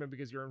environment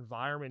because your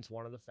environment's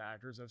one of the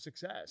factors of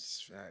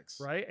success. Facts.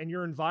 Right? And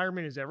your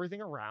environment is everything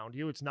around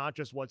you. It's not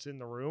just what's in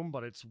the room,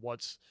 but it's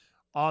what's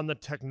on the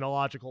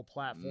technological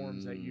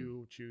platforms that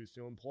you choose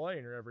to employ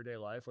in your everyday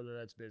life, whether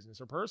that's business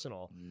or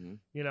personal.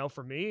 You know,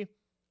 for me,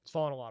 it's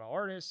following a lot of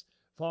artists,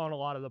 following a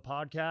lot of the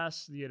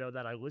podcasts, you know,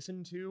 that I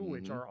listen to,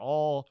 which are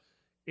all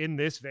in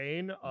this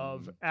vein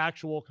of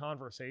actual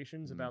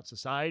conversations about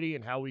society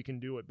and how we can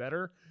do it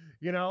better.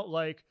 You know,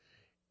 like,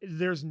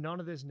 there's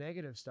none of this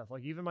negative stuff.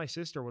 Like, even my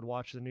sister would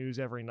watch the news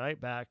every night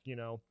back, you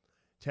know,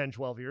 10,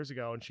 12 years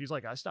ago. And she's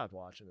like, I stopped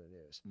watching the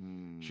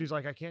news. She's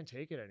like, I can't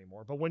take it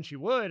anymore. But when she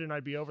would, and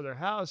I'd be over their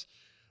house,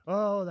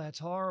 oh, that's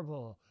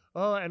horrible.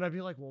 Oh, and I'd be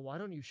like, well, why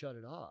don't you shut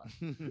it off?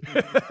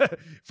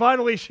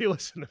 Finally, she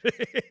listened to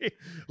me.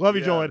 Love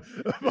you, Jordan.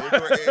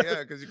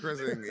 Yeah, because you're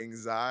causing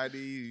anxiety.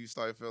 You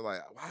start to feel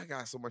like, why I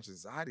got so much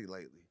anxiety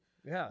lately?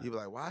 Yeah. You be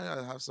like, why do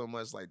I have so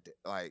much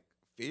like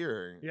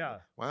fear? Yeah.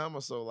 Why am I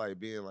so like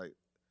being like,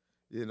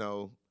 you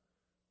know,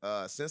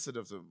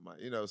 sensitive to my,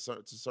 you know,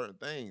 to certain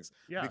things?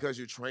 Yeah. Because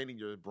you're training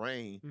your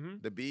brain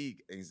to be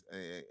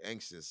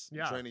anxious. Yeah.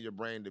 You're training your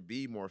brain to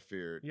be more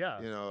feared.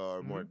 Yeah. You know,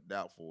 or more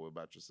doubtful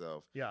about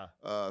yourself. Yeah.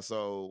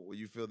 So when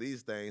you feel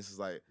these things, it's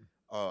like,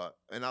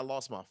 and I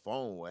lost my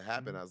phone. What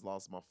happened? I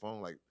lost my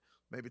phone like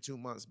maybe 2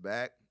 months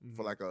back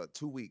for like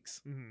 2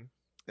 weeks.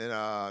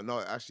 And no,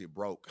 it actually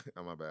broke.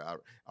 Oh, my bad.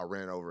 I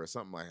ran over it.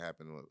 Something like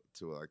happened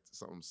to it, like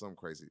some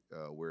crazy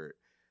weird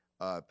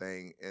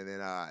thing, and then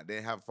I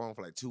didn't have a phone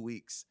for like 2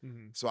 weeks,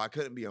 so I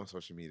couldn't be on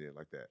social media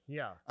like that.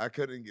 Yeah, I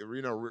couldn't get,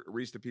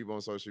 reach the people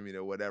on social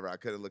media or whatever. I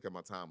couldn't look at my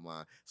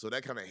timeline, so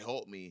that kind of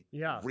helped me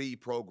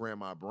reprogram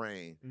my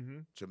brain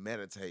to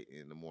meditate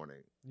in the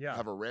morning. Yeah,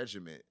 have a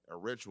regimen, a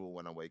ritual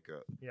when I wake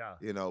up. Yeah,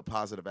 you know,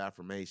 positive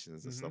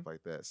affirmations and stuff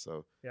like that.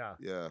 So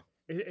yeah,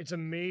 it's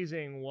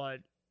amazing what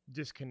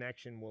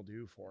disconnection will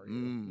do for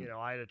you. You know,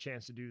 I had a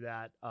chance to do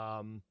that.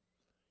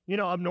 You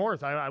know, up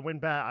north, I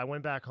went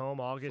back home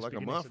August, like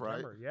a month,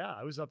 September. Right? Yeah,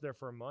 I was up there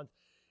for a month,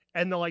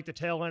 and the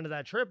tail end of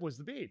that trip was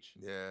the beach.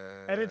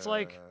 Yeah, and it's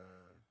like,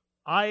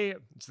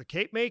 it's the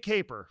Cape May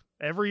Caper.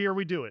 Every year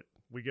we do it.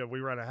 We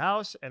rent a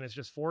house, and it's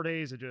just 4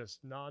 days of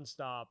just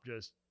nonstop,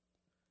 just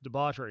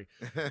debauchery.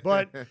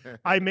 But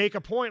I make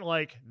a point,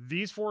 like,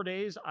 these 4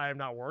 days I am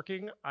not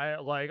working. I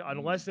like,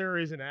 unless there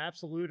is an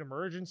absolute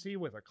emergency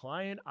with a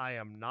client, I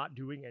am not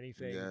doing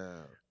anything.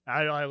 Yeah,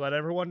 I let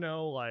everyone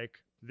know, like,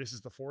 this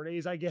is the 4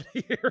 days I get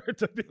here at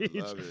the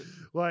beach.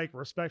 Like,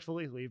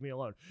 respectfully, leave me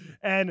alone.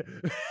 And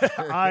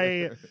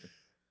I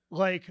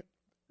like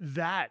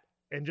that,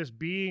 and just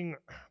being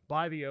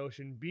by the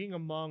ocean, being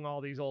among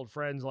all these old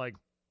friends, like,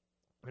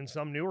 and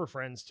some newer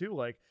friends too,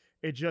 like,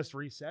 it just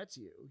resets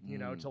you, you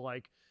know, to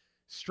like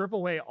strip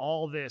away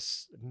all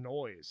this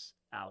noise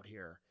out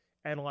here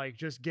and like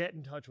just get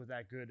in touch with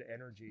that good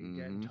energy,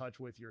 get in touch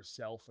with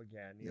yourself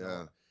again,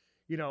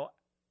 you know,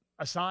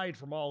 aside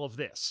from all of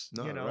this,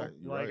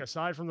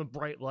 aside from the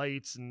bright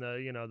lights and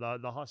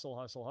the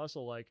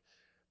hustle, like,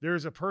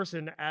 there's a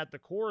person at the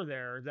core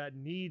there that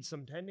needs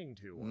some tending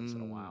to once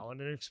in a while. And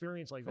an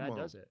experience like that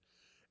does it.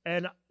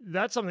 And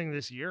that's something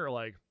this year,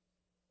 like,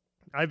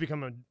 I've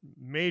become a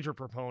major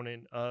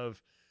proponent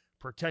of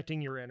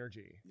protecting your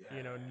energy,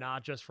 you know,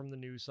 not just from the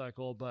news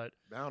cycle, but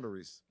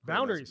boundaries.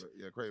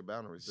 Create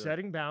boundaries.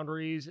 Setting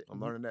boundaries.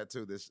 I'm learning that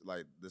too. This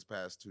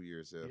past 2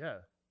 years. Yeah.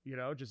 You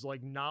know, just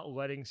like not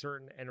letting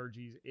certain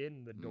energies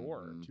in the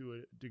door to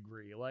a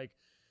degree. Like,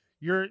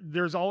 you're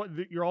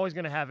always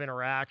going to have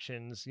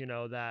interactions, you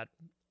know, that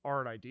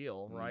aren't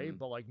ideal, right?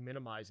 But like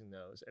minimizing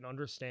those and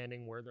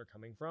understanding where they're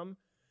coming from.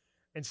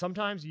 And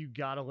sometimes you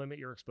got to limit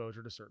your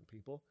exposure to certain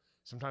people.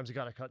 Sometimes you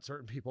got to cut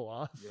certain people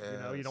off. Yes. You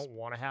know, you don't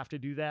want to have to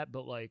do that,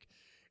 but like,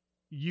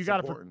 you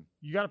got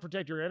to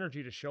protect your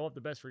energy to show up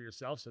the best for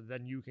yourself, so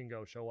then you can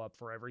go show up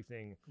for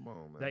everything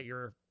that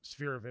your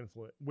sphere of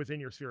influence, within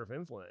your sphere of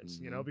influence,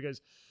 you know,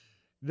 because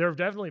there have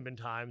definitely been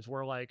times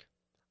where like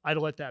I'd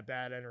let that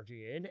bad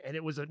energy in and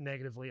it was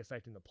negatively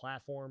affecting the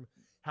platform,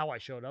 how I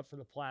showed up for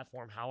the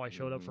platform, how I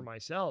showed up for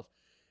myself.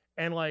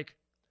 And like,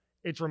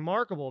 it's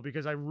remarkable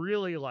because I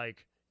really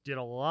like did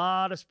a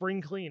lot of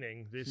spring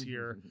cleaning this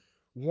year.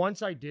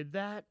 Once I did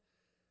that,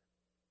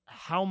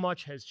 how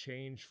much has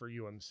changed for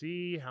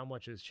UMC, how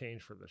much has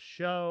changed for the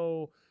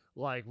show.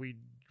 Like,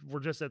 we're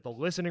just at the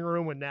listening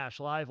room with Nash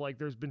Live. Like,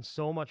 there's been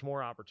so much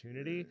more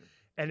opportunity.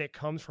 And it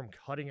comes from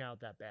cutting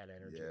out that bad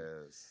energy.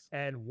 Yes.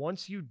 And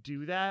once you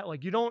do that,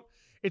 like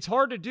it's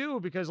hard to do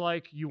because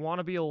like you want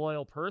to be a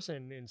loyal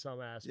person in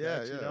some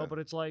aspects, Yeah. but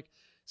it's like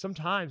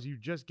sometimes you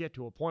just get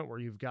to a point where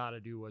you've got to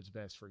do what's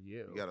best for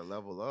you. You got to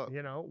level up.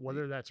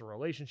 Whether that's a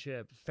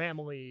relationship,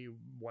 family,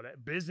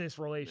 business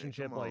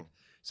relationship, Man, like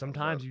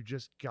sometimes you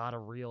just got to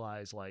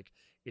realize like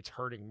it's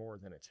hurting more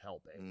than it's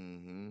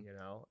helping,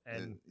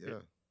 and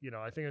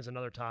I think it's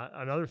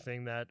another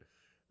thing that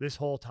this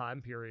whole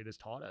time period has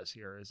taught us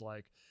here is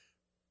like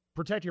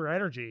protect your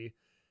energy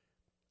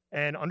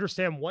and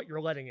understand what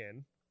you're letting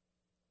in,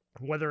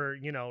 whether,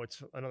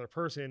 it's another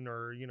person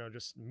or,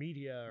 just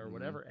media or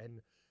whatever, and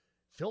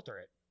filter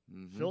it.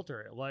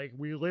 Filter it. Like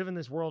we live in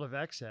this world of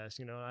excess,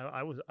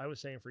 I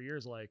was saying for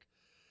years, like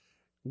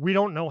we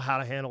don't know how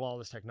to handle all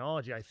this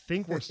technology. I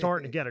think we're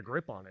starting to get a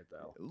grip on it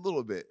though. A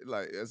little bit,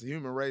 like as a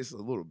human race, a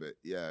little bit.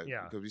 Yeah.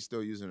 Because we're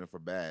still using it for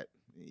bad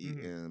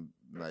and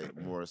like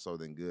more so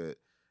than good.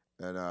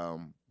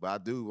 And, but I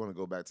do want to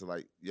go back to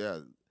like,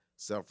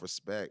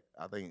 self-respect.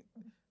 I think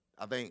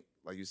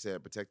like you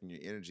said, protecting your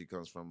energy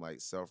comes from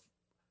like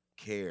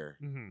self-care,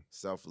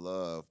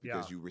 self-love,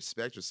 because you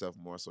respect yourself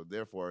more. So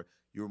therefore,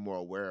 you're more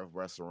aware of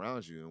what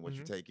surrounds you and what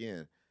you take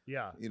in.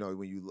 Yeah.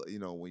 When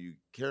you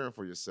caring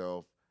for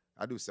yourself,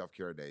 I do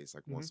self-care days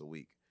like once a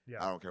week.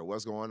 Yeah. I don't care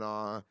what's going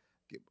on.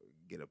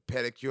 Get a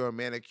pedicure,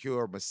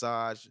 manicure,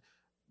 massage,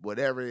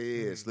 whatever it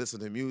is. Listen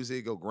to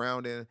music, go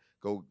grounding,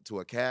 go to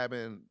a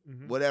cabin,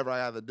 whatever I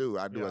have to do.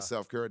 I do a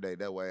self-care day.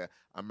 That way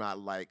I'm not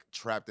like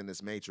trapped in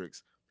this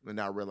matrix and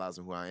not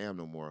realizing who I am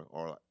no more,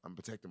 or I'm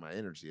protecting my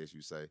energy, as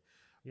you say.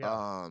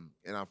 Yeah.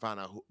 And I find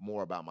out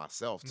more about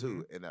myself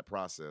too in that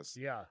process.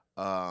 Yeah.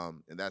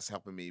 And that's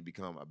helping me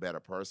become a better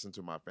person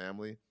to my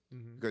family.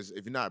 Because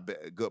if you're not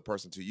a good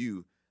person to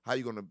you, how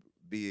you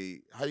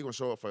gonna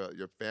show up for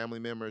your family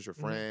members, your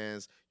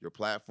friends, your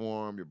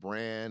platform, your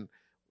brand,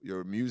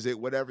 your music,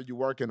 whatever you're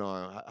working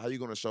on? How you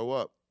gonna show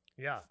up?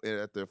 Yeah.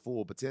 At their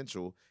full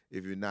potential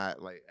if you're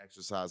not like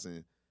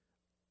exercising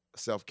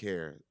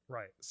self-care,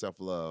 right,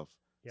 self-love,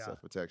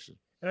 self-protection.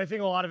 And I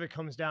think a lot of it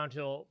comes down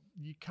to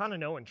you kind of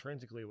know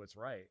intrinsically what's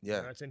right.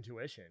 Yeah. That's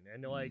intuition.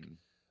 And like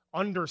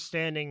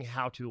understanding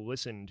how to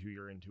listen to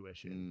your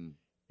intuition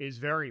is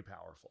very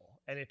powerful.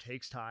 And it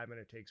takes time and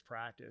it takes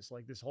practice.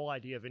 Like this whole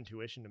idea of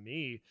intuition to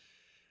me,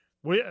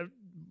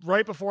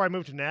 right before I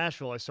moved to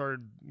Nashville, I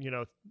started,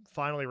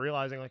 finally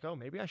realizing like, oh,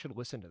 maybe I should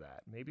listen to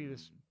that. Maybe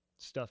this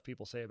stuff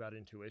people say about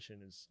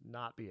intuition is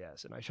not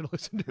BS and I should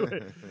listen to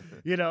it,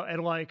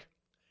 and like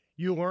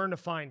you learn to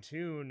fine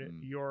tune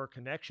your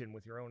connection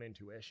with your own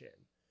intuition.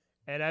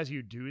 And as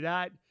you do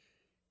that,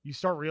 you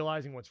start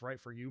realizing what's right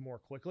for you more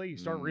quickly. You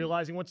start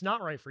realizing what's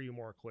not right for you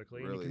more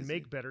quickly. Real and you can easy.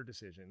 make better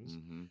decisions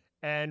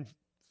and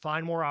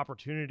find more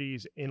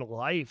opportunities in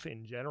life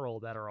in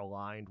general that are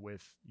aligned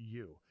with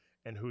you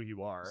and who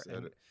you are.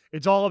 And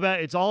it's all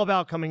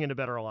about coming into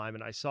better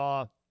alignment. I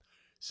saw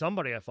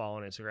somebody I follow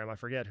on Instagram, I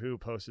forget who,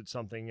 posted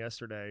something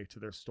yesterday to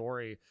their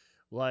story.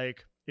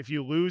 Like, if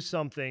you lose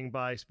something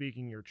by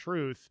speaking your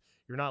truth,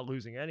 you're not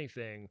losing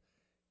anything.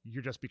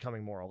 You're just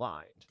becoming more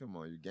aligned. Come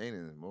on, you're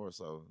gaining more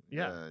so.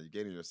 Yeah. You're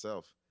gaining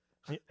yourself.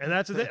 And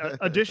that's the thing.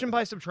 Addition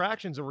by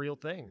subtraction is a real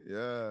thing.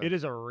 Yeah. It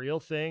is a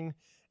real thing.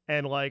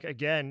 And like,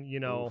 again,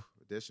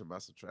 addition by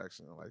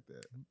subtraction. I like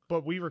that.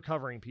 But we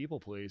recovering people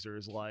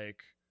pleasers,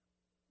 like,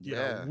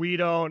 yeah, we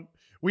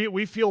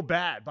feel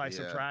bad by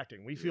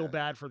subtracting. We feel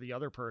bad for the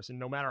other person,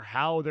 no matter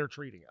how they're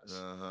treating us.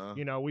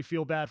 We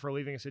feel bad for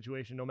leaving a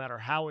situation, no matter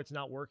how it's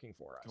not working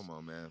for us. Come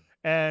on, man.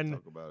 And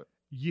talk about it.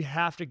 You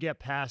have to get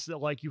past that.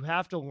 Like, you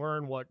have to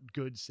learn what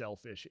good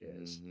selfish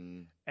is.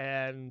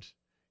 And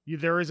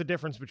there is a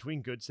difference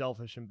between good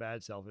selfish and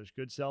bad selfish.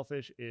 Good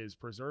selfish is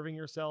preserving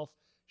yourself,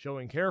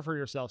 showing care for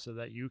yourself so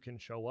that you can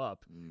show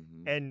up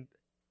and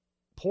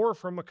pour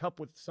from a cup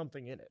with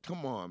something in it.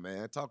 Come on,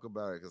 man. Talk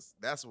about it, because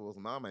that's what was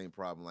my main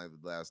problem like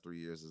the last 3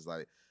 years is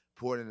like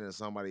pouring it into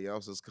somebody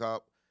else's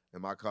cup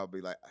and my cup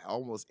be like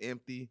almost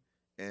empty.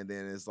 And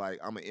then it's like,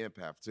 I'm an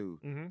empath too.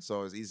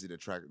 So it's easy to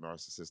track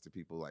narcissistic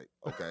people like,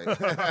 okay.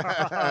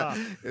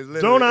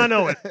 Don't I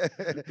know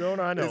it? Don't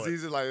I know it's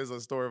easy, like it's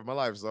a story of my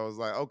life. So I was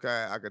like,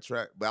 okay, I could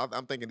track. But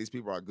I'm thinking these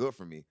people are good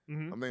for me.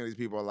 I'm thinking these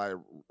people are like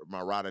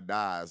my ride or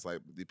dies. Like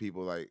the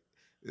people like,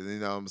 you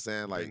know what I'm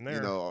saying? Like,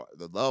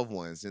 the loved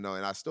ones, and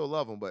I still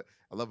love them, but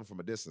I love them from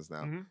a distance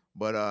now.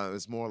 But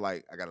it's more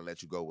like, I got to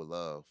let you go with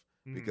love.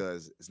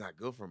 Because it's not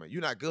good for me.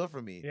 You're not good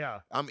for me. Yeah.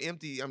 I'm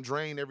empty. I'm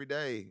drained every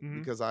day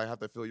because I have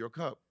to fill your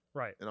cup.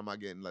 Right. And I'm not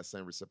getting that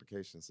same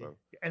reciprocation. So.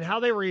 And how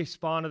they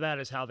respond to that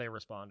is how they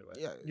respond to it.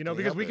 Yeah.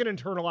 Because we can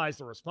internalize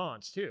the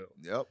response too.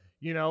 Yep.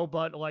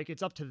 But like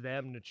it's up to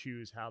them to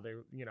choose how they,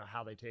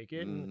 how they take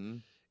it.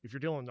 And if you're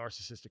dealing with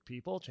narcissistic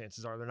people,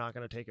 chances are they're not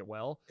going to take it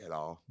well. At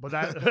all. But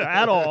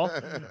at all.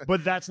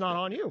 But that's not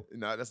on you.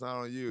 No, that's not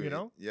on you.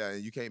 Yeah.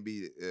 And you can't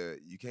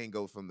you can't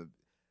go from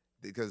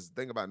because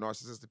think about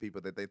narcissistic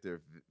people that think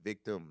they're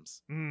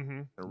victims,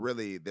 and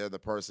really they're the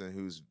person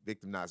who's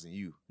victimizing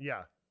you.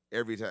 Yeah,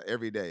 every time,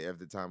 every day,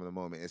 every time of the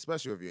moment,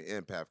 especially if you're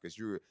an empath, because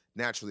you're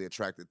naturally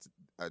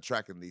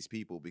attracting these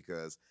people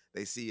because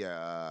they see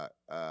a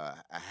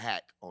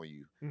hack on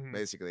you. Mhm.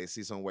 Basically, they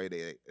see some way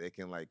they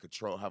can like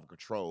have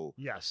control.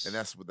 Yes. And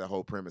that's what the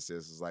whole premise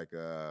is like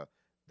the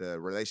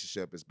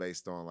relationship is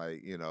based on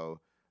like,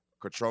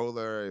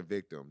 controller and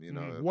victim,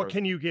 What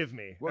can you give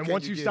me? What And can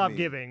once you you give stop me?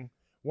 giving,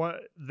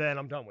 then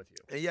I'm done with you.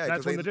 And yeah,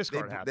 That's when the they,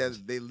 discard they,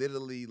 happens. they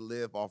literally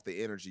live off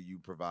the energy you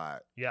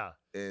provide. Yeah.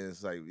 And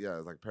it's like,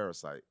 it's like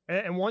parasite.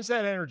 And once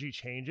that energy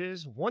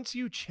changes, once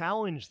you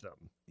challenge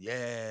them,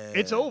 Yeah.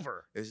 it's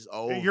over. It's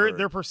over.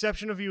 Their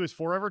perception of you is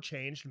forever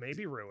changed,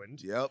 maybe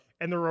ruined. Yep.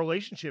 And the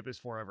relationship is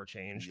forever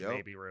changed, Yep.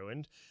 maybe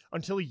ruined,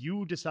 until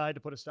you decide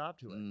to put a stop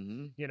to it.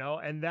 Mm-hmm.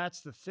 And that's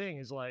the thing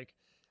is like,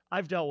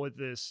 I've dealt with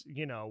this,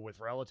 with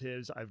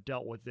relatives. I've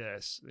dealt with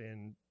this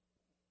in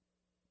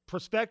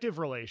prospective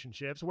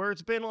relationships where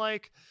it's been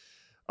like,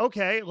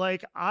 okay,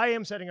 like I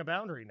am setting a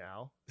boundary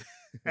now.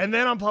 And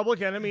then I'm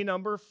public enemy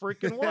number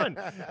freaking one.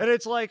 And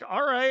it's like,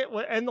 all right.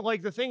 And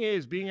like the thing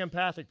is, being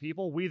empathic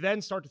people, we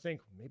then start to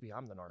think, maybe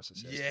I'm the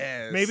narcissist.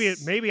 Yes.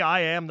 Maybe I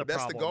am the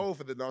That's problem. the goal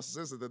for the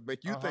narcissist, is to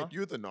make you think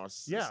you're the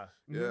narcissist. Yeah.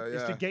 Yeah.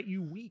 It's to get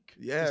you weak.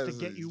 Yeah. It's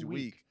to get you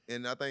weak.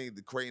 And I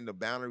think creating the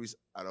boundaries,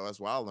 I know that's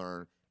what I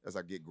learned as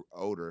I get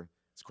older,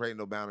 is creating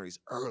no boundaries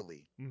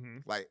early. Mm-hmm.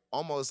 Like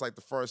almost like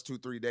the first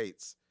 2-3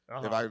 dates.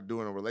 If I'm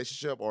doing a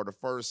relationship, or if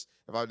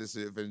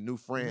it's new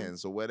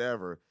friends or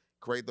whatever,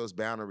 create those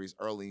boundaries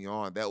early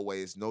on. That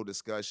way it's no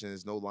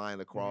discussions, no line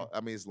across.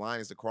 I mean, it's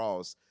lines to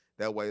cross.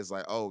 That way it's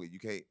like, oh, you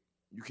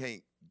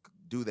can't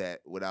do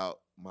that without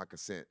my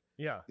consent.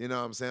 Yeah. You know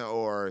what I'm saying?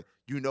 Or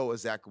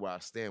exactly where I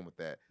stand with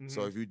that.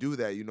 So if you do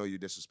that, you're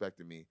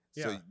disrespecting me.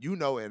 Yeah.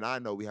 So and I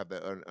know we have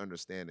that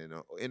understanding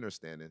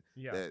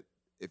Yeah. that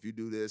if you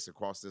do this and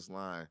cross this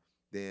line,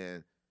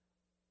 then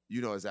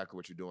you know exactly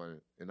what you're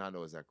doing, and I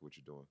know exactly what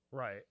you're doing.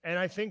 Right. And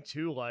I think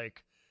too,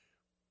 like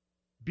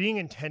being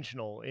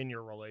intentional in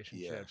your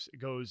relationships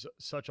goes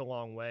such a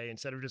long way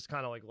instead of just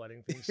kind of like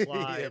letting things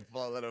slide.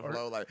 Let it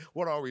flow. Like,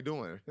 what are we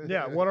doing?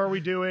 Yeah. What are we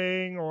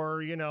doing?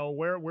 Or,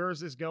 where is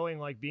this going?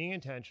 Like being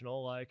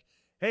intentional, like,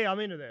 hey, I'm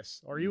into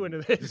this. Are you into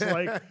this?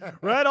 Like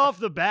right off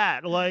the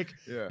bat, like,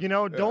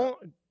 don't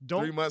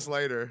 3 months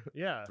later.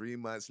 Yeah. 3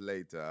 months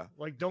later.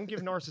 Like, don't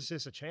give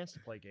narcissists a chance to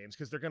play games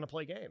because they're going to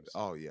play games.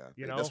 Oh, yeah.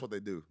 That's what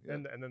they do. Yeah.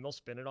 And then they'll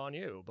spin it on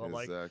you. But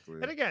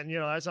exactly. And again,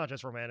 that's not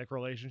just romantic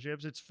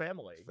relationships. It's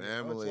family.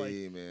 Family,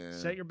 it's like, man.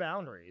 Set your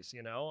boundaries,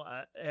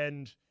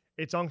 and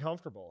it's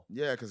uncomfortable.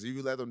 Yeah, because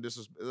you let them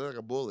disrespect. It's like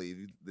a bully.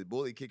 If the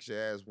bully kicks your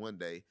ass one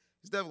day,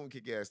 he's definitely gonna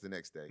kick your ass the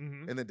next day,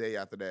 and the day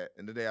after that,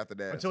 and the day after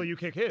that. Until you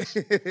kick his.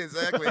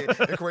 Exactly.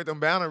 And create them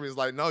boundaries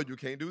like, no, you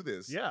can't do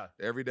this. Yeah.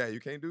 Every day, you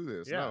can't do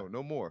this. Yeah.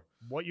 No more.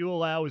 What you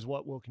allow is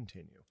what will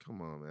continue.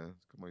 Come on, man.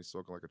 Come on, you're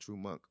talking like a true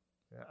monk.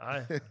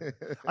 Yeah,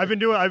 I've been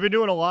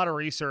doing a lot of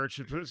research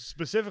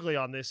specifically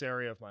on this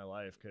area of my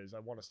life because I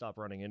want to stop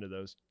running into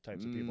those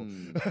types of people.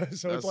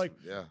 So it's like,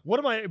 what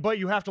am I? But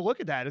you have to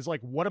look at that as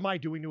like, what am I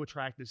doing to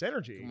attract this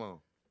energy? Come on,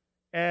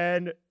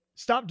 and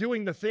stop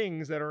doing the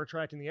things that are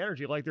attracting the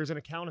energy. Like there's an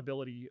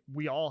accountability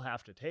we all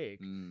have to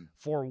take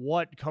for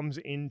what comes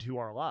into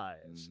our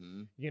lives,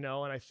 and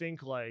I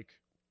think like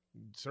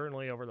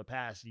certainly over the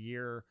past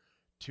year,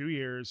 2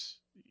 years,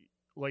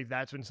 like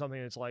that's been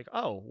something that's like,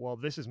 oh, well,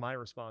 this is my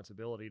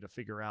responsibility to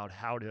figure out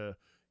how to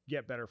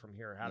get better from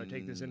here, how to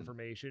take this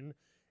information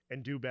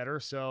and do better.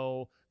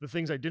 So the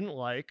things I didn't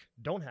like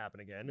don't happen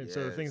again. And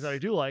so the things that I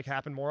do like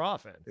happen more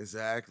often.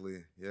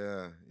 Exactly.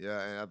 Yeah.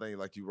 Yeah. And I think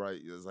like you're right.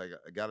 It's like,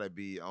 it gotta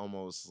be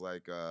almost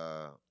like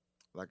I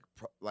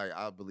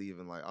believe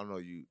in, like, I don't know,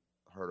 you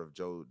heard of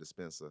Joe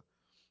Dispenza,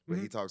 but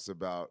he talks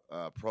about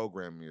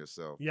programming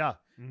yourself. Yeah.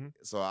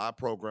 So I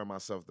program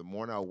myself the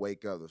morning I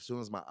wake up, as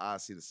soon as my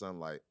eyes see the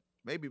sunlight,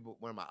 maybe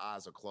when my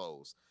eyes are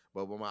closed,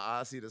 but when my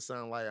eyes see the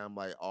sunlight, I'm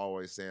like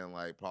always saying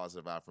like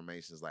positive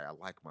affirmations. Like, I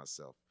like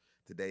myself.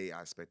 Today,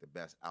 I expect the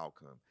best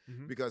outcome.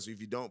 Because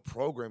if you don't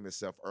program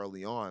yourself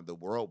early on, the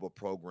world will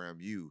program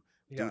you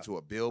due to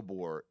a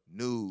billboard,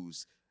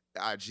 news,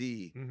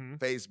 IG,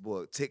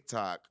 Facebook,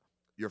 TikTok,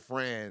 your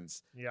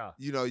friends. Yeah.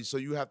 So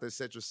you have to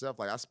set yourself,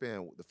 like I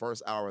spend the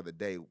first hour of the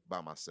day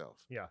by myself.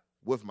 Yeah.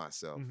 With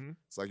myself.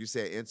 It's like you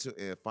said,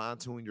 fine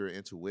tune your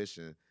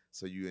intuition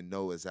so you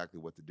know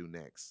exactly what to do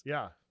next.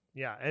 Yeah.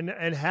 Yeah.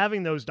 And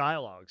having those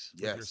dialogues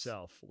with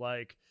yourself,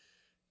 like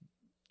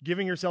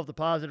giving yourself the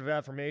positive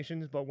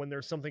affirmations, but when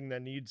there's something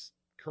that needs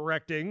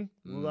correcting,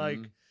 like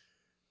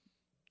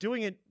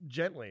doing it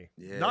gently,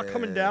 not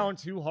coming down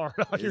too hard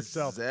on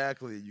yourself.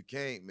 Exactly. You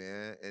can't,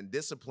 man. And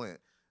discipline.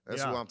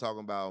 That's what I'm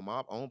talking about on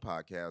my own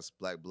podcast,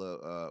 Black Blood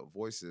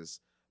Voices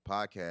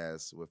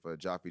podcast with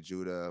Jaffe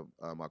Judah,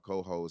 my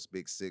co-host,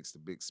 Big Six, the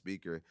big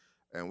speaker.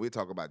 And we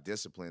talk about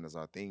discipline as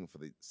our theme for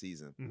the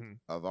season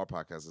of our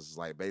podcast. This is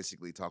like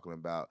basically talking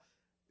about,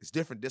 it's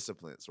different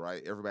disciplines,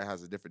 right? Everybody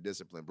has a different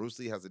discipline. Bruce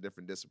Lee has a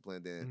different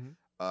discipline than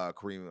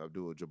Kareem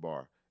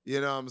Abdul-Jabbar.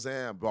 You know what I'm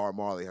saying? Bar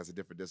Marley has a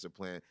different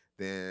discipline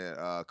than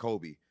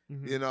Kobe.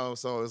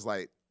 So it's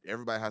like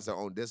everybody has their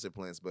own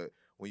disciplines. But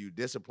when you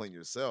discipline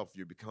yourself,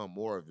 you become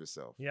more of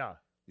yourself. Yeah.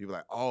 You be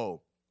like,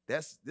 oh,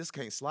 this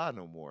can't slide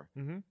no more.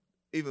 Mm-hmm.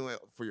 Even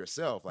for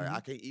yourself, like Mhm. I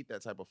can't eat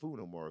that type of food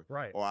no more,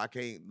 Right. or I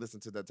can't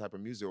listen to that type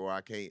of music, or I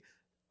can't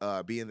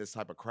be in this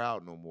type of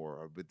crowd no more,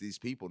 or with these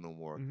people no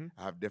more. Mhm.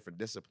 I have different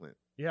discipline.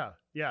 Yeah.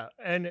 Yeah.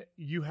 And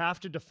you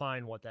have to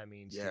define what that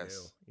means to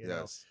you. You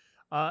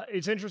know?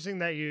 It's interesting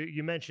that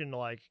you mentioned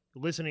like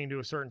listening to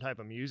a certain type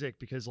of music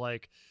because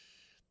like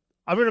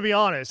I'm gonna be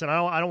honest, and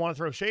I don't want to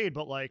throw shade,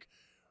 but like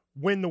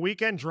when The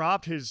Weeknd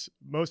dropped his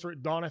most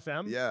Dawn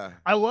FM, Yeah,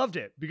 I loved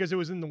it because it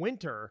was in the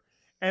winter.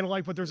 And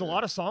like, but there's a Yeah.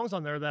 lot of songs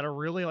on there that are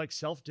really like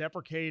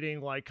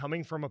self-deprecating, like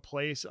coming from a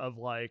place of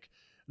like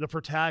the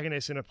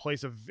protagonist in a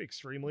place of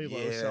extremely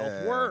low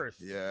self-worth.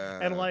 Yeah,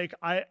 And like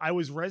I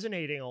was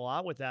resonating a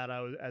lot with that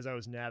as I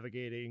was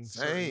navigating.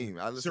 same.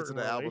 I listened to certain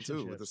the album too with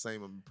the relationships.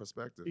 same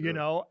perspective. You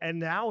know, and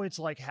now it's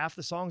like half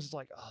the songs, it's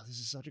like, oh, this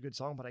is such a good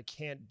song, but I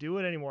can't do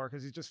it anymore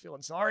because he's just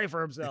feeling sorry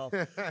for himself.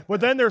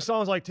 But then there's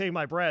songs like Take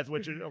My Breath,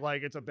 which is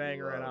like, it's a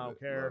banger and I don't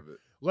care.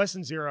 Less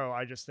Than Zero,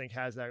 I just think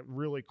has that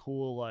really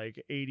cool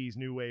like 80s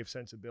new wave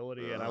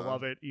sensibility. And I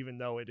love it, even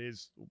though it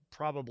is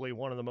probably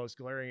one of the most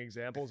glaring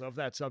examples of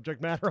that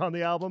subject matter on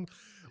the album.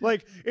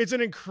 Like, it's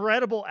an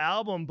incredible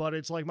album, but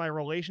it's like my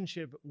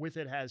relationship with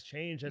it has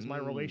changed as my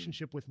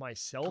relationship with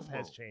myself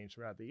has changed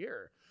throughout the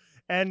year.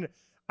 And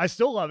I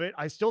still love it.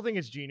 I still think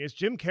it's genius.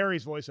 Jim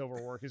Carrey's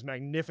voiceover work is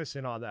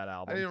magnificent on that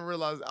album. I didn't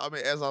realize, I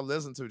mean, as I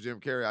listen to Jim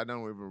Carrey, I don't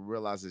even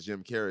realize it's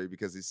Jim Carrey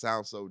because he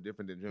sounds so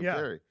different than Jim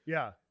Carrey.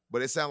 Yeah.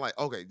 But it sounds like,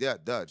 okay, yeah,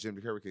 Jim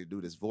Carrey could do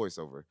this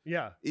voiceover.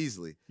 Yeah.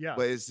 Easily. Yeah.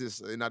 But it's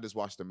just, and I just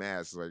watched The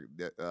Mask like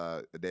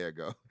a day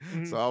ago.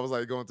 Mhm. So I was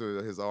like going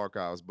through his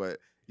archives. But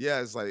yeah,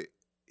 it's like,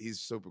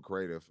 he's super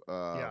creative.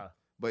 Yeah.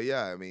 But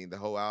yeah, I mean, the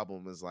whole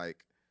album is like,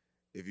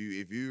 if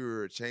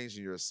you're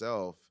changing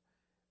yourself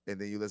and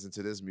then you listen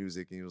to this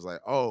music and you was like,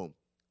 oh,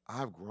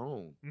 I've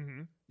grown.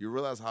 Mm-hmm. You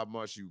realize how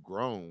much you've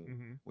grown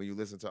Mm-hmm. when you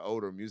listen to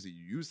older music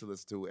you used to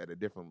listen to at a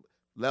different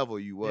level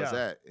you was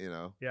at, you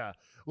know? Yeah.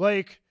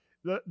 Like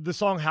the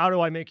song How Do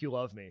I Make You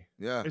Love Me?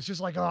 Yeah. It's just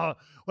like, oh,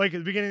 like at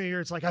the beginning of the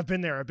year, it's like, I've been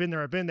there.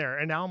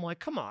 And now I'm like,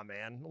 come on,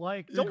 man.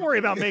 Like, don't worry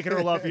about making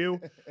her love you.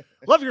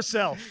 Love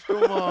yourself.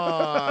 Come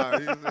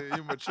on.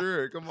 You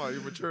matured. Come on. You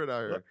matured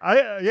out here.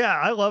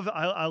 I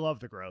love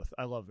the growth.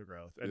 I love the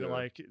growth. And Yeah.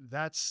 like,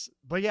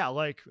 but yeah,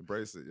 like,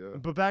 Embrace it. Yeah.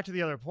 but back to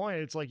the other point,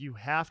 it's like, you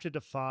have to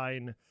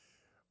define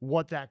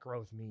what that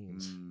growth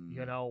means,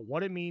 you know,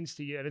 what it means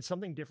to you. And it's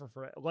something different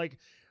for like,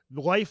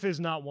 life is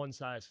not one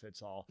size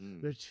fits all.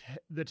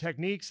 The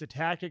techniques, the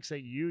tactics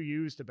that you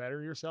use to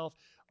better yourself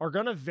are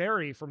going to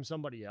vary from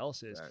somebody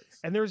else's. Thanks.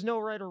 And there's no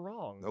right or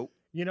wrong. Nope.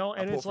 You know,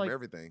 and it's like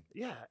everything.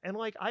 Yeah. And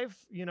like, I've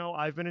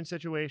been in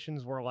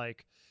situations where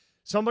like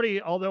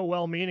somebody, although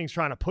well-meaning, is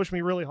trying to push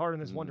me really hard in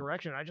this one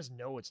direction. I just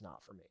know it's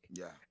not for me.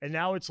 Yeah. And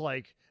now it's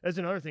like, that's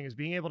another thing, is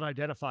being able to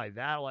identify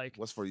that, like,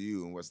 what's for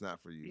you and what's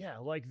not for you. Yeah.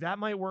 Like, that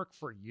might work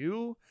for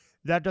you.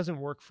 That doesn't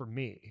work for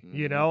me,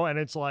 you know? And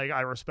it's like,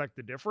 I respect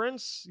the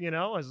difference,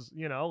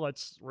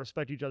 let's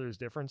respect each other's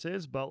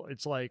differences, but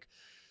it's like,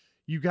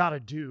 you got to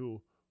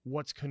do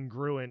what's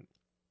congruent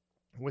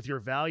with your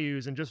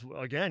values. And just,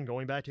 again,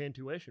 going back to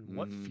intuition,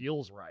 what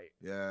feels right.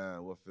 Yeah.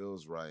 What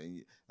feels right.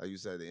 And like you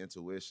said, the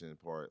intuition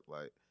part,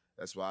 like,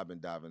 that's why I've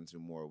been diving into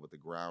more with the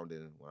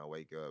grounding. When I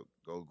wake up,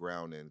 go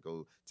grounding,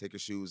 go take your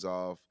shoes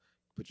off,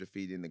 put your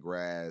feet in the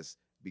grass,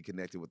 be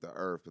connected with the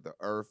earth. But the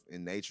earth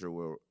and nature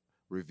will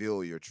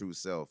reveal your true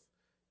self.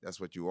 That's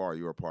what you are.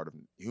 You're a part of,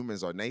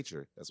 humans are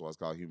nature. That's why it's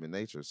called human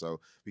nature. So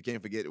we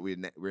can't forget that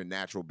we're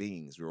natural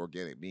beings. We're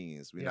organic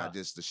beings. We're not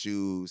just the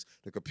shoes,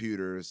 the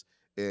computers,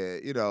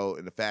 and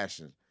the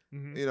fashion.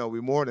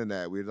 We're more than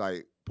that. We're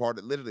like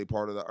literally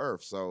part of the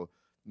earth. So,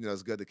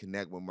 it's good to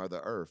connect with Mother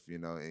Earth,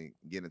 and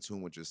get in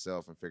tune with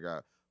yourself and figure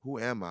out, who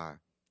am I?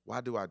 Why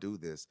do I do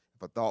this?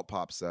 If a thought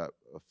pops up,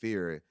 a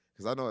fear,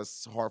 because I know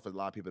it's hard for a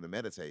lot of people to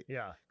meditate.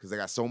 Yeah. Because they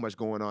got so much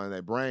going on in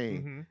their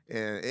brain.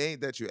 And it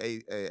ain't that you're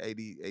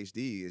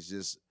ADHD. It's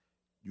just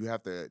you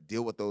have to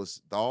deal with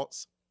those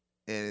thoughts.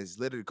 And it's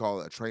literally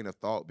called a train of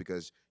thought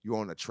because you're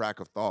on a track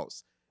of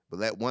thoughts. But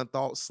let one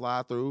thought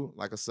slide through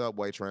like a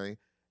subway train.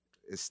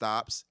 It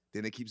stops.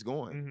 Then it keeps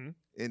going.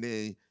 And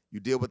then you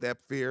deal with that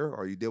fear,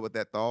 or you deal with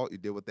that thought. You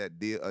deal with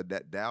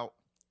that doubt.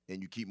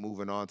 And you keep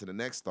moving on to the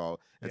next thought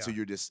until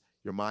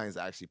your mind's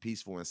actually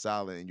peaceful and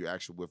silent, and you're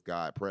actually with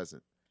God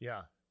present.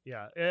 Yeah.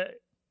 Yeah.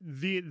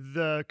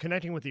 The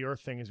connecting with the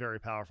earth thing is very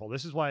powerful.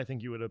 This is why I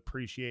think you would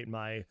appreciate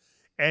my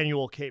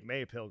annual Cape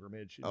May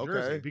pilgrimage in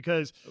Jersey,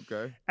 because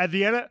at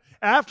the end,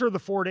 after the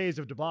 4 days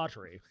of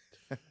debauchery,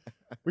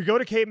 we go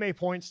to Cape May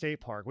Point State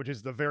Park, which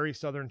is the very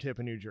southern tip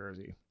of New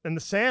Jersey, and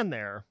the sand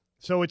there.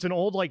 So it's an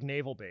old like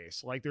naval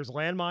base. Like there's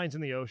landmines in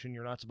the ocean.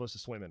 You're not supposed to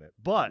swim in it.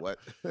 But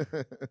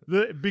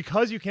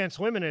because you can't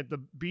swim in it, the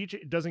beach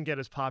doesn't get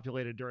as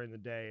populated during the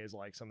day as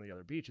like some of the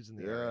other beaches in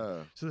the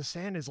area. So the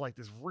sand is like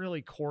this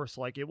really coarse,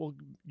 like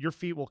your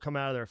feet will come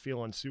out of there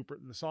feeling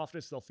the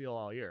softest they'll feel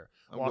all year.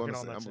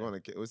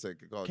 What's it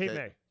called? Cape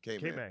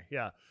May.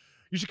 Yeah.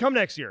 You should come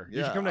next year. You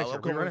Yeah, should come next I'll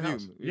year. come We rent a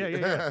with house. you.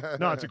 Yeah.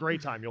 No, it's a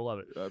great time. You'll love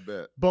it. I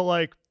bet. But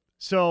like,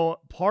 so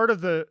part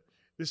of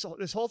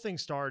this whole thing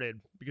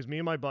started because me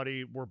and my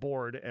buddy were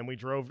bored and we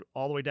drove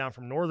all the way down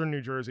from northern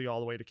New Jersey all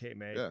the way to Cape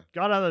May. Yeah.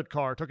 Got out of the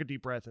car, took a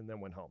deep breath, and then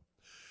went home.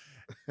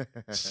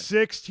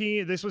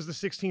 16. This was the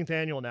 16th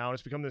annual now, and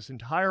it's become this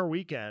entire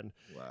weekend.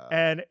 Wow.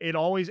 And it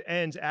always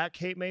ends at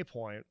Cape May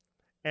Point.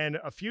 And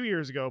a few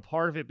years ago,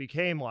 part of it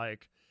became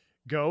like,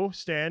 go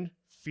stand,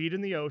 feet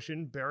in the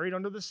ocean, buried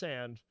under the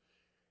sand,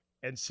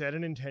 and set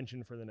an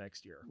intention for the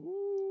next year.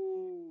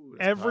 Ooh,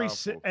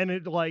 And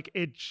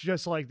it's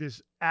just like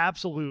this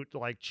absolute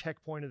like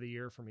checkpoint of the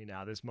year for me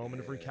now, this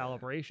moment of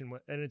recalibration.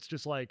 And it's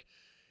just like,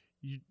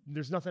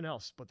 there's nothing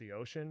else but the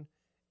ocean.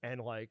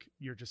 And like,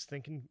 you're just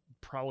thinking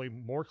probably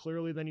more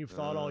clearly than you've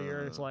thought all year.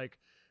 And it's like,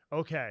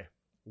 okay,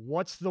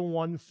 what's the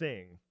one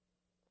thing?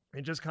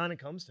 It just kind of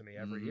comes to me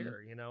every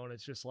year, you know, and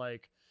it's just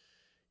like,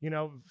 you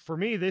know, for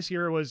me this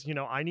year was, you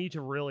know, I need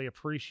to really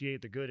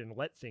appreciate the good and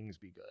let things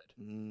be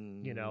good,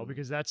 you know,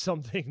 because that's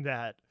something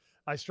that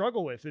I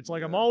struggle with. It's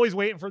like, I'm always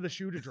waiting for the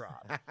shoe to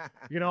drop.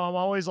 You know, I'm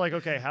always like,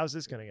 okay, how's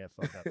this going to get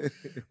fucked up?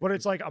 But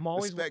it's like, I'm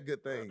always expect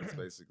good things,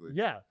 basically.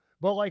 Yeah.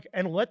 But like,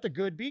 and let the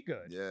good be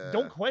good. Yeah.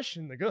 Don't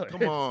question the good.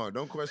 Come on.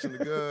 Don't question the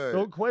good.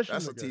 Don't question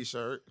That's the a good.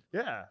 t-shirt.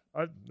 Yeah.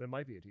 That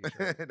might be a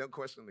t-shirt. Don't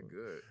question the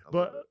good.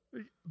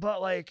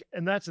 But like,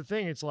 and that's the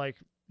thing. It's like,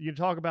 you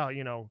talk about,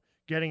 you know,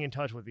 getting in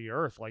touch with the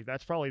earth. Like,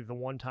 that's probably the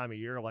one time a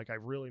year, like, I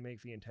really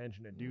make the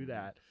intention to do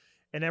that.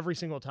 And every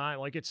single time,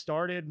 like, it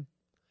started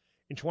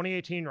in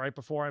 2018, right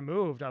before I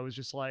moved, I was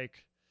just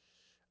like,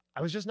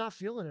 I was just not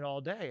feeling it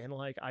all day. And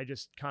like, I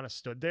just kind of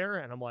stood there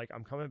and I'm like,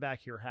 I'm coming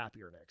back here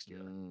happier next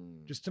year,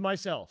 just to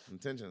myself.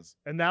 Intentions.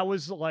 And that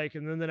was like,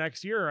 and then the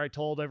next year I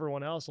told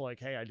everyone else, like,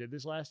 hey, I did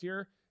this last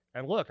year.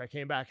 And look, I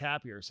came back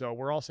happier. So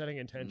we're all setting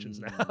intentions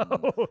now.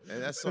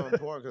 And that's so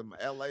important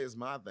because LA is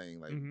my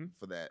thing. Like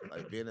for that,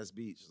 like Venice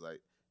Beach,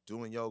 like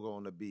doing yoga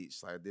on the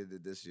beach. Like I did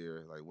it this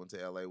year. Like went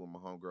to LA with my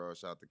homegirl,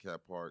 shout out to Cat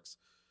Parks.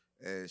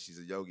 And she's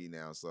a yogi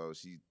now. So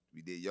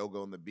we did yoga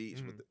on the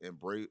beach and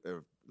breathe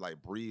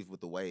with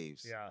the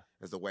waves. Yeah.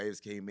 As the waves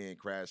came in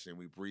crashing,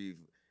 we breathe,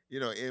 you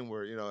know,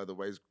 inward, you know, the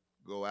waves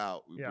go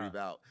out, we breathe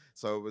out.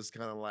 So it was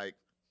kind of like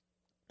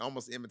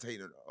almost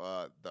imitating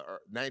the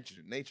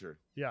nature.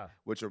 Yeah.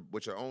 With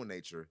your own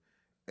nature.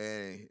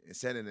 And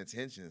setting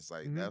intentions,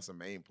 like that's a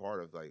main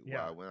part of like why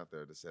I went out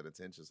there, to set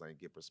intentions, like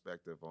get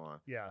perspective on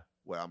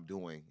what I'm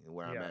doing and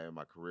where I'm at in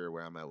my career,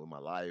 where I'm at with my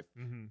life,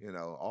 you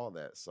know, all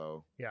that.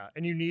 So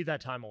and you need that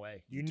time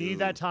away. You need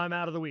that time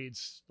out of the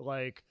weeds.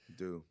 Like,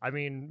 I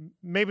mean,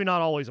 maybe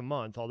not always a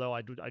month, although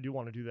I do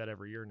want to do that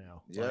every year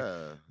now.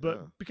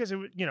 Because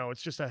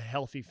it's just a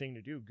healthy thing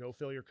to do. Go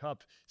fill your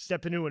cup,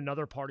 step into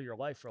another part of your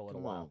life for a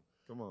little while.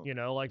 Come on. You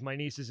know, like my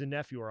nieces and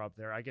nephew are up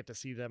there. I get to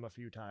see them a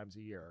few times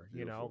a year. Beautiful.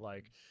 You know,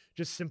 like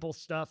just simple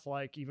stuff,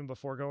 like even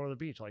before going to the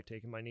beach, like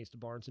taking my niece to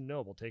Barnes and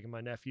Noble, taking my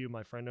nephew.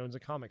 My friend owns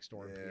a comic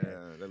store. Yeah,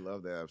 they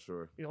love that, I'm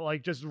sure. You know,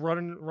 like just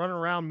running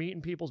around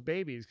meeting people's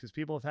babies, because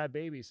people have had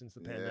babies since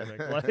the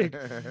pandemic. Like,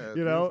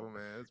 you know, beautiful,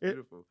 man. It's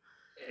beautiful.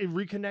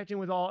 Reconnecting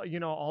with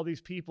all these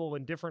people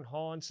in different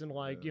haunts, and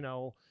like, you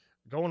know,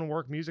 going to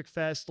work Music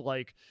Fest,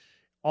 like.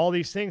 All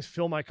these things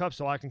fill my cup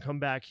so I can come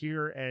back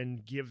here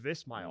and give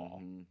this my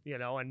all, you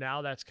know? And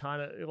now that's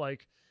kind of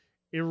like,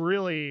 it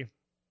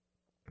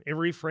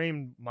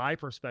reframed my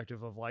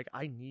perspective of like,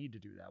 I need to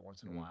do that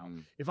once in a while.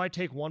 If I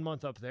take 1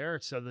 month up there,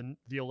 so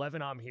the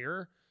 11 I'm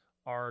here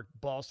are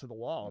balls to the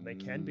wall, and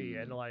they can be.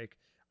 And like,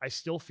 I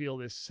still feel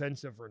this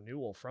sense of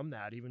renewal from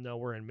that, even though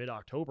we're in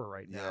mid-October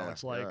right now.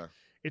 It's like,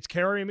 it's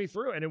carrying me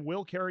through, and it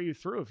will carry you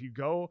through if you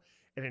go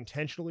and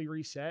intentionally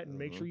reset and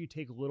make sure you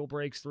take little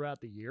breaks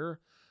throughout the year.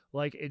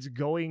 Like it's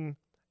going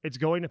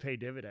to pay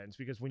dividends,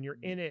 because when you're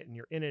in it and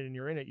you're in it and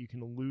you're in it, you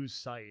can lose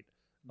sight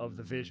of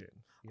the vision.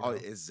 You know? Oh,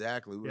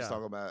 exactly. We were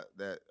talking about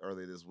that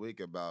earlier this week,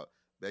 about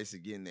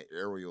basically getting the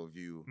aerial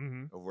view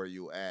of where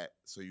you're at,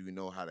 so you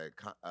know how to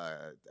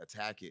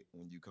attack it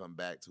when you come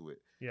back to it.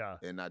 Yeah.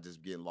 And not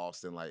just getting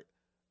lost in like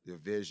your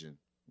vision.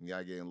 You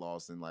got getting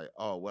lost in like,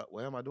 oh,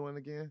 what am I doing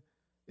again?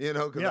 You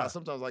know, because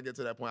sometimes I get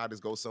to that point, I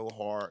just go so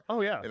hard.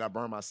 Oh yeah. And I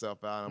burn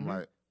myself out. And I'm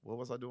like, what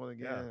was I doing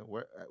again?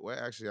 Yeah.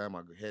 Where actually am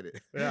I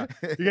headed? Yeah,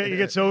 you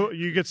get so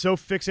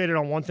fixated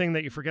on one thing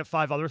that you forget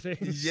 5 other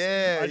things.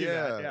 Yeah,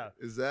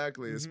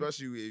 exactly.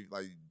 Especially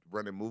like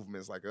running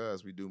movements like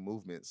us, we do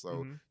movements.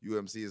 So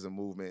UMC is a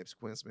movement.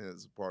 Quinspin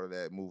is a part of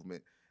that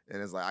movement,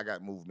 and it's like I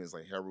got movements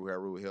like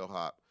Heru, Hill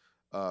Hop,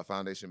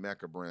 Foundation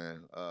Mecca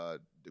brand, the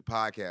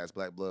podcast,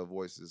 Black Blood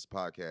Voices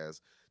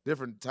podcast,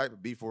 different type of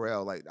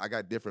B4L. Like I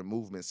got different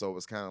movements, so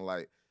it's kind of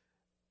like.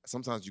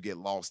 Sometimes you get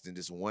lost in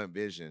just one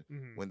vision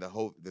when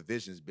the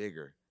vision's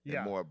bigger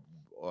and more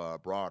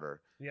broader.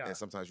 Yeah. And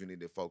sometimes you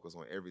need to focus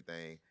on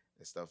everything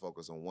instead of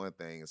focus on one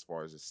thing as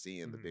far as just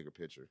seeing the bigger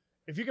picture.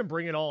 If you can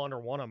bring it all under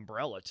one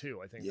umbrella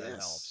too, I think that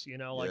helps. You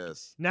know, like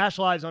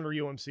National Live's under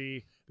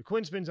UMC, the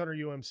Quinspin's under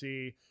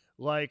UMC,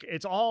 like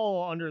it's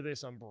all under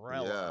this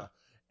umbrella.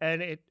 Yeah.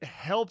 And it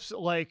helps,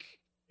 like,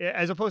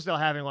 as opposed to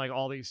having like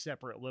all these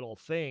separate little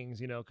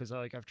things, you know, because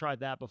like I've tried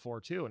that before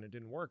too, and it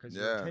didn't work because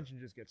your attention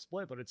just gets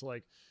split. But it's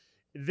like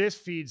this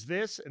feeds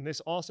this, and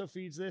this also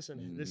feeds this,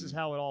 and this is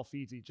how it all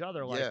feeds each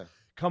other. Like,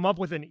 come up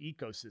with an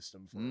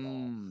ecosystem for it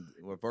all.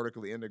 We'll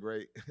vertically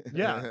integrate.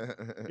 Yeah,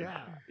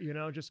 you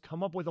know, just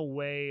come up with a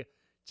way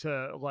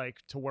to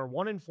where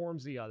one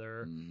informs the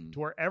other, to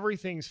where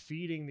everything's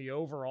feeding the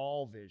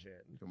overall vision.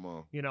 Come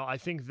on. You know, I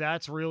think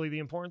that's really the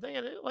important thing.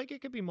 And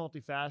it could be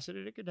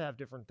multifaceted. It could have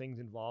different things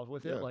involved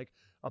with it, like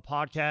a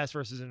podcast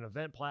versus an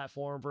event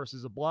platform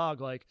versus a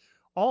blog. Like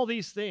all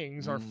these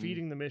things are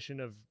feeding the mission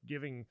of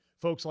giving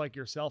folks like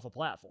yourself a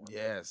platform.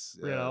 Yes.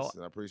 You know?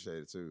 I appreciate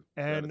it too.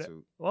 And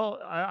Gratitude. well,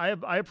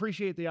 I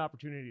appreciate the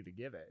opportunity to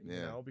give it,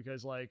 you know,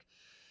 because like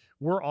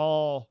we're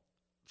all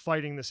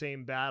fighting the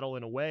same battle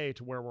in a way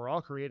to where we're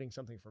all creating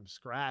something from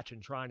scratch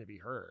and trying to be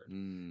heard,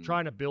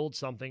 trying to build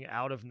something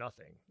out of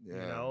nothing, you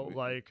know,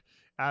 like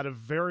out of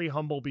very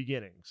humble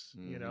beginnings,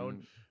 you know.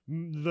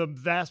 The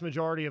vast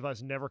majority of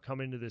us never come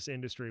into this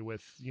industry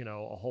with, you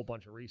know, a whole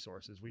bunch of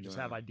resources. We just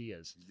have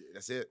ideas.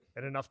 That's it.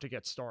 And enough to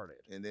get started.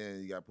 And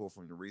then you got to pull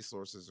from the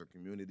resources or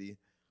community.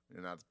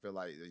 And I feel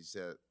like you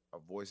said our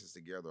voices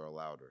together are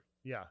louder.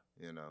 Yeah.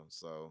 You know,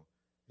 so,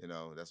 you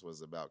know, that's what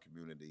it's about,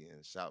 community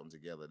and shouting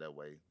together. That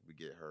way we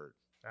get heard.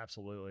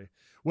 Absolutely.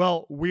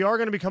 Well, we are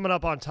going to be coming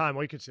up on time.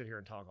 We could sit here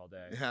and talk all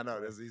day. Yeah, I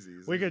know that's easy.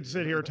 We could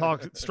sit here and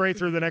talk straight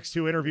through the next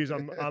two interviews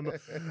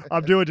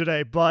I'm doing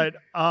today. But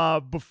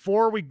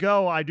before we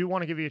go, I do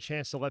want to give you a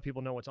chance to let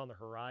people know what's on the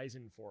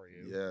horizon for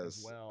you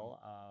as well.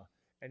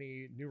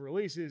 Any new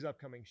releases,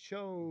 upcoming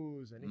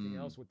shows, anything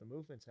else with the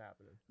movements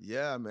happening?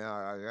 Yeah, man.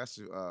 I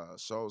got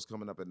shows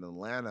coming up in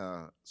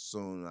Atlanta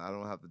soon. I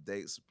don't have the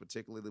dates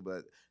particularly,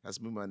 but that's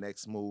my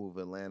next move.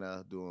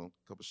 Atlanta, doing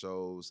a couple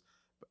shows.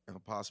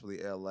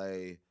 Possibly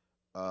LA.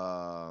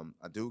 I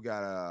do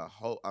got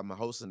I'm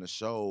hosting a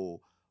show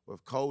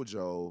with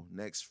Kojo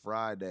next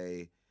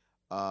Friday.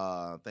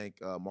 I think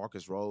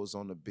Marcus Rose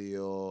on the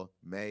bill,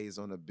 May's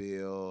on the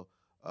bill,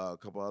 a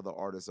couple other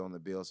artists on the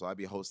bill. So I'll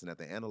be hosting at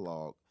the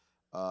Analog.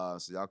 So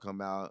y'all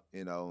come out,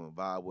 you know, and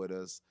vibe with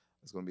us.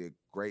 It's gonna be a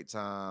great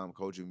time.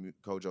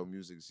 Kojo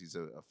Music, she's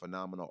a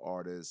phenomenal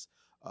artist.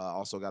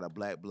 Also got a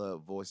Black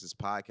Blood Voices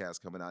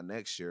podcast coming out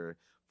next year,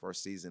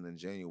 first season in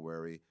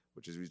January,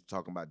 which is we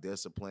talking about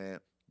discipline,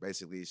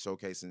 basically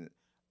showcasing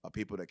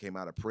people that came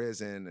out of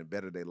prison and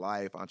bettered their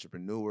life,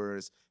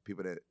 entrepreneurs,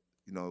 people that,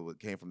 you know,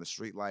 came from the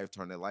street life,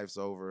 turned their lives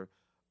over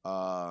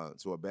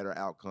to a better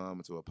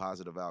outcome, to a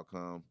positive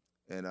outcome.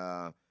 And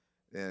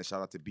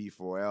shout out to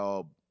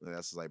B4L,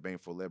 that's like Bang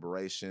for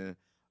Liberation.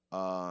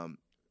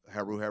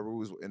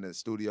 Haru's in the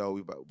studio,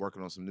 we're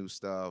working on some new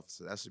stuff,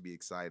 so that should be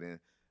exciting.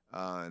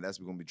 And that's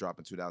going to be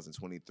dropping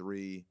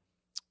 2023.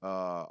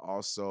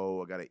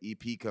 Also, I got an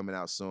EP coming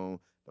out soon.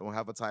 Don't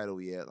have a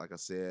title yet, like I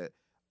said.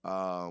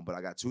 But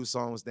I got 2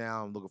 songs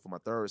down. I'm looking for my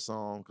 3rd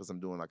song because I'm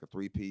doing like a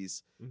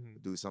 3-piece.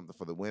 Do something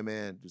for the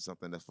women, do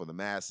something that's for the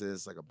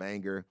masses, like a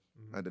banger,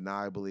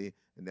 undeniably.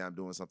 And then I'm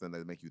doing something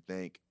that make you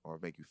think or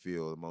make you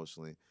feel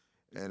emotionally.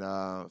 And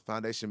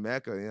Foundation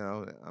Mecca, you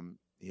know, I'm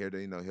here to,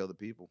 you know, heal the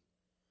people.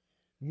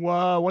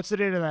 What's the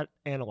date of that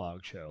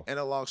Analog show?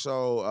 Analog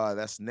show,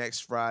 that's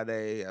next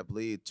Friday, I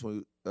believe,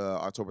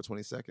 October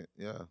 22nd.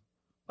 Yeah.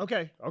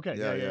 Okay.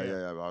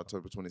 Yeah.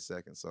 October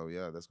 22nd. So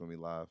yeah, that's gonna be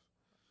live.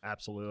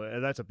 Absolutely,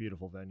 and that's a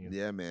beautiful venue.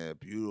 Yeah, man,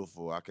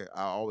 beautiful. I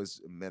always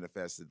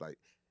manifested like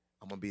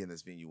I'm gonna be in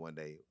this venue one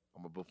day.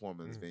 I'm gonna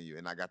perform in this venue,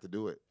 and I got to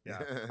do it.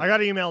 Yeah, I got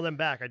to email them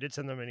back. I did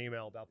send them an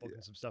email about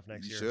booking some stuff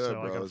next you year. Should, so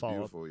bro. I got to it's follow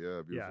beautiful. up.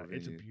 Yeah, beautiful. Yeah,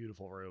 it's a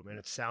beautiful room, and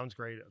it sounds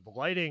great. The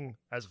lighting,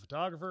 as a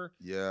photographer,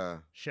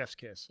 chef's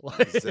kiss.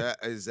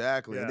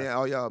 Exactly. Yeah.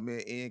 And then me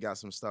and Ian got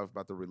some stuff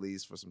about to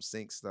release for some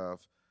sync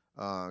stuff.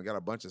 Got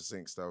a bunch of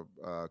sync stuff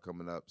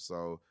coming up.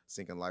 So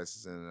sync and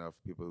licensing for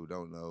people who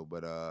don't know,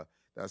 but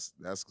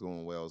that's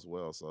going well as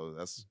well. So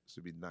that's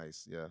should be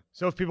nice. Yeah.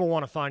 So if people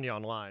want to find you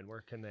online,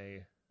 where can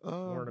they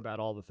learn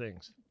about all the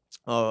things?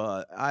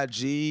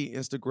 IG,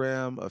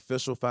 Instagram,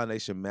 official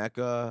Foundation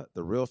Mecca,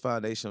 the real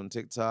Foundation on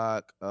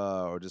TikTok,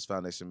 or just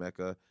Foundation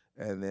Mecca,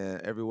 and then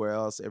everywhere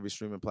else, every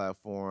streaming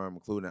platform,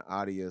 including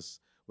Audius,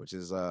 which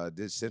is a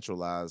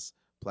decentralized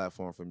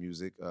platform for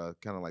music,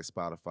 kind of like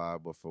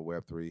Spotify but for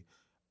Web3.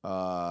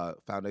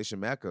 Foundation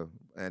Mecca,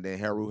 and then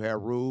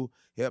Heru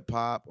hip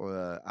hop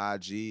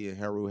IG, and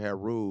Heru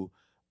Heru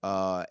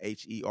on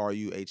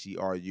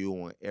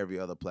every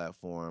other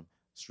platform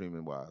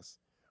streaming wise.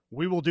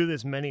 We will do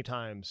this many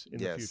times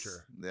in the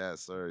future.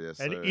 Yes, sir.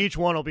 Yes, and sir. Each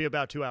one will be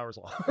about 2 hours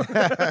long.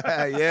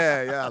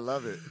 yeah, I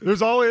love it.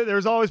 There's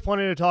always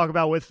plenty to talk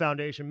about with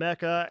Foundation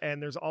Mecca,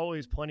 and there's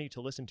always plenty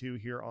to listen to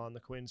here on the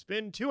Quinn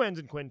Spin. 2 N's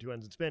in Quinn, 2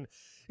 N's in Spin.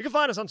 You can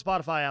find us on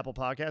Spotify, Apple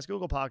Podcasts,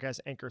 Google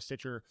Podcasts, Anchor,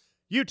 Stitcher,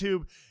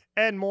 YouTube,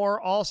 and more.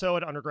 Also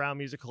at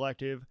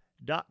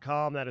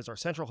undergroundmusiccollective.com. That is our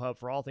central hub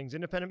for all things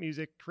independent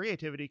music,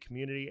 creativity,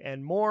 community,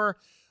 and more.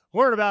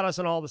 Learn about us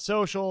on all the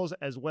socials,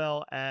 as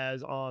well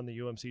as on the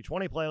UMC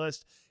 20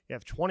 playlist. You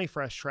have 20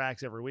 fresh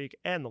tracks every week,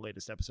 and the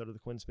latest episode of the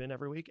Quinn Spin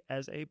every week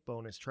as a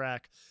bonus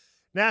track.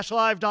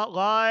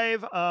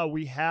 NashLive.live.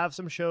 We have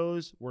some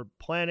shows we're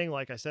planning,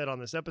 like I said on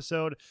this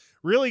episode,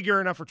 really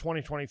gearing up for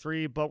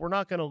 2023, but we're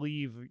not going to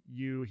leave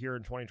you here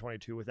in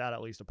 2022 without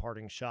at least a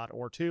parting shot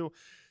or two.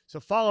 So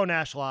follow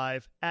Nash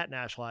Live at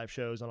Nash Live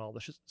shows on all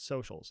the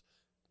socials,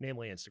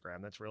 namely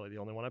Instagram. That's really the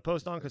only one I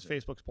post on because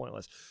Facebook's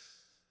pointless.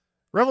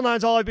 Revel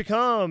 9's All I've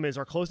Become is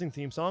our closing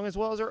theme song, as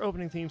well as our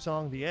opening theme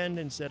song, The End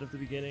instead of the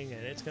beginning,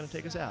 and it's going to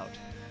take us out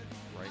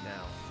right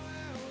now.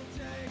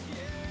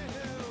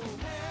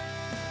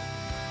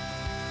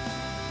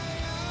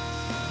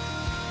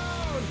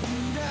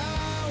 Now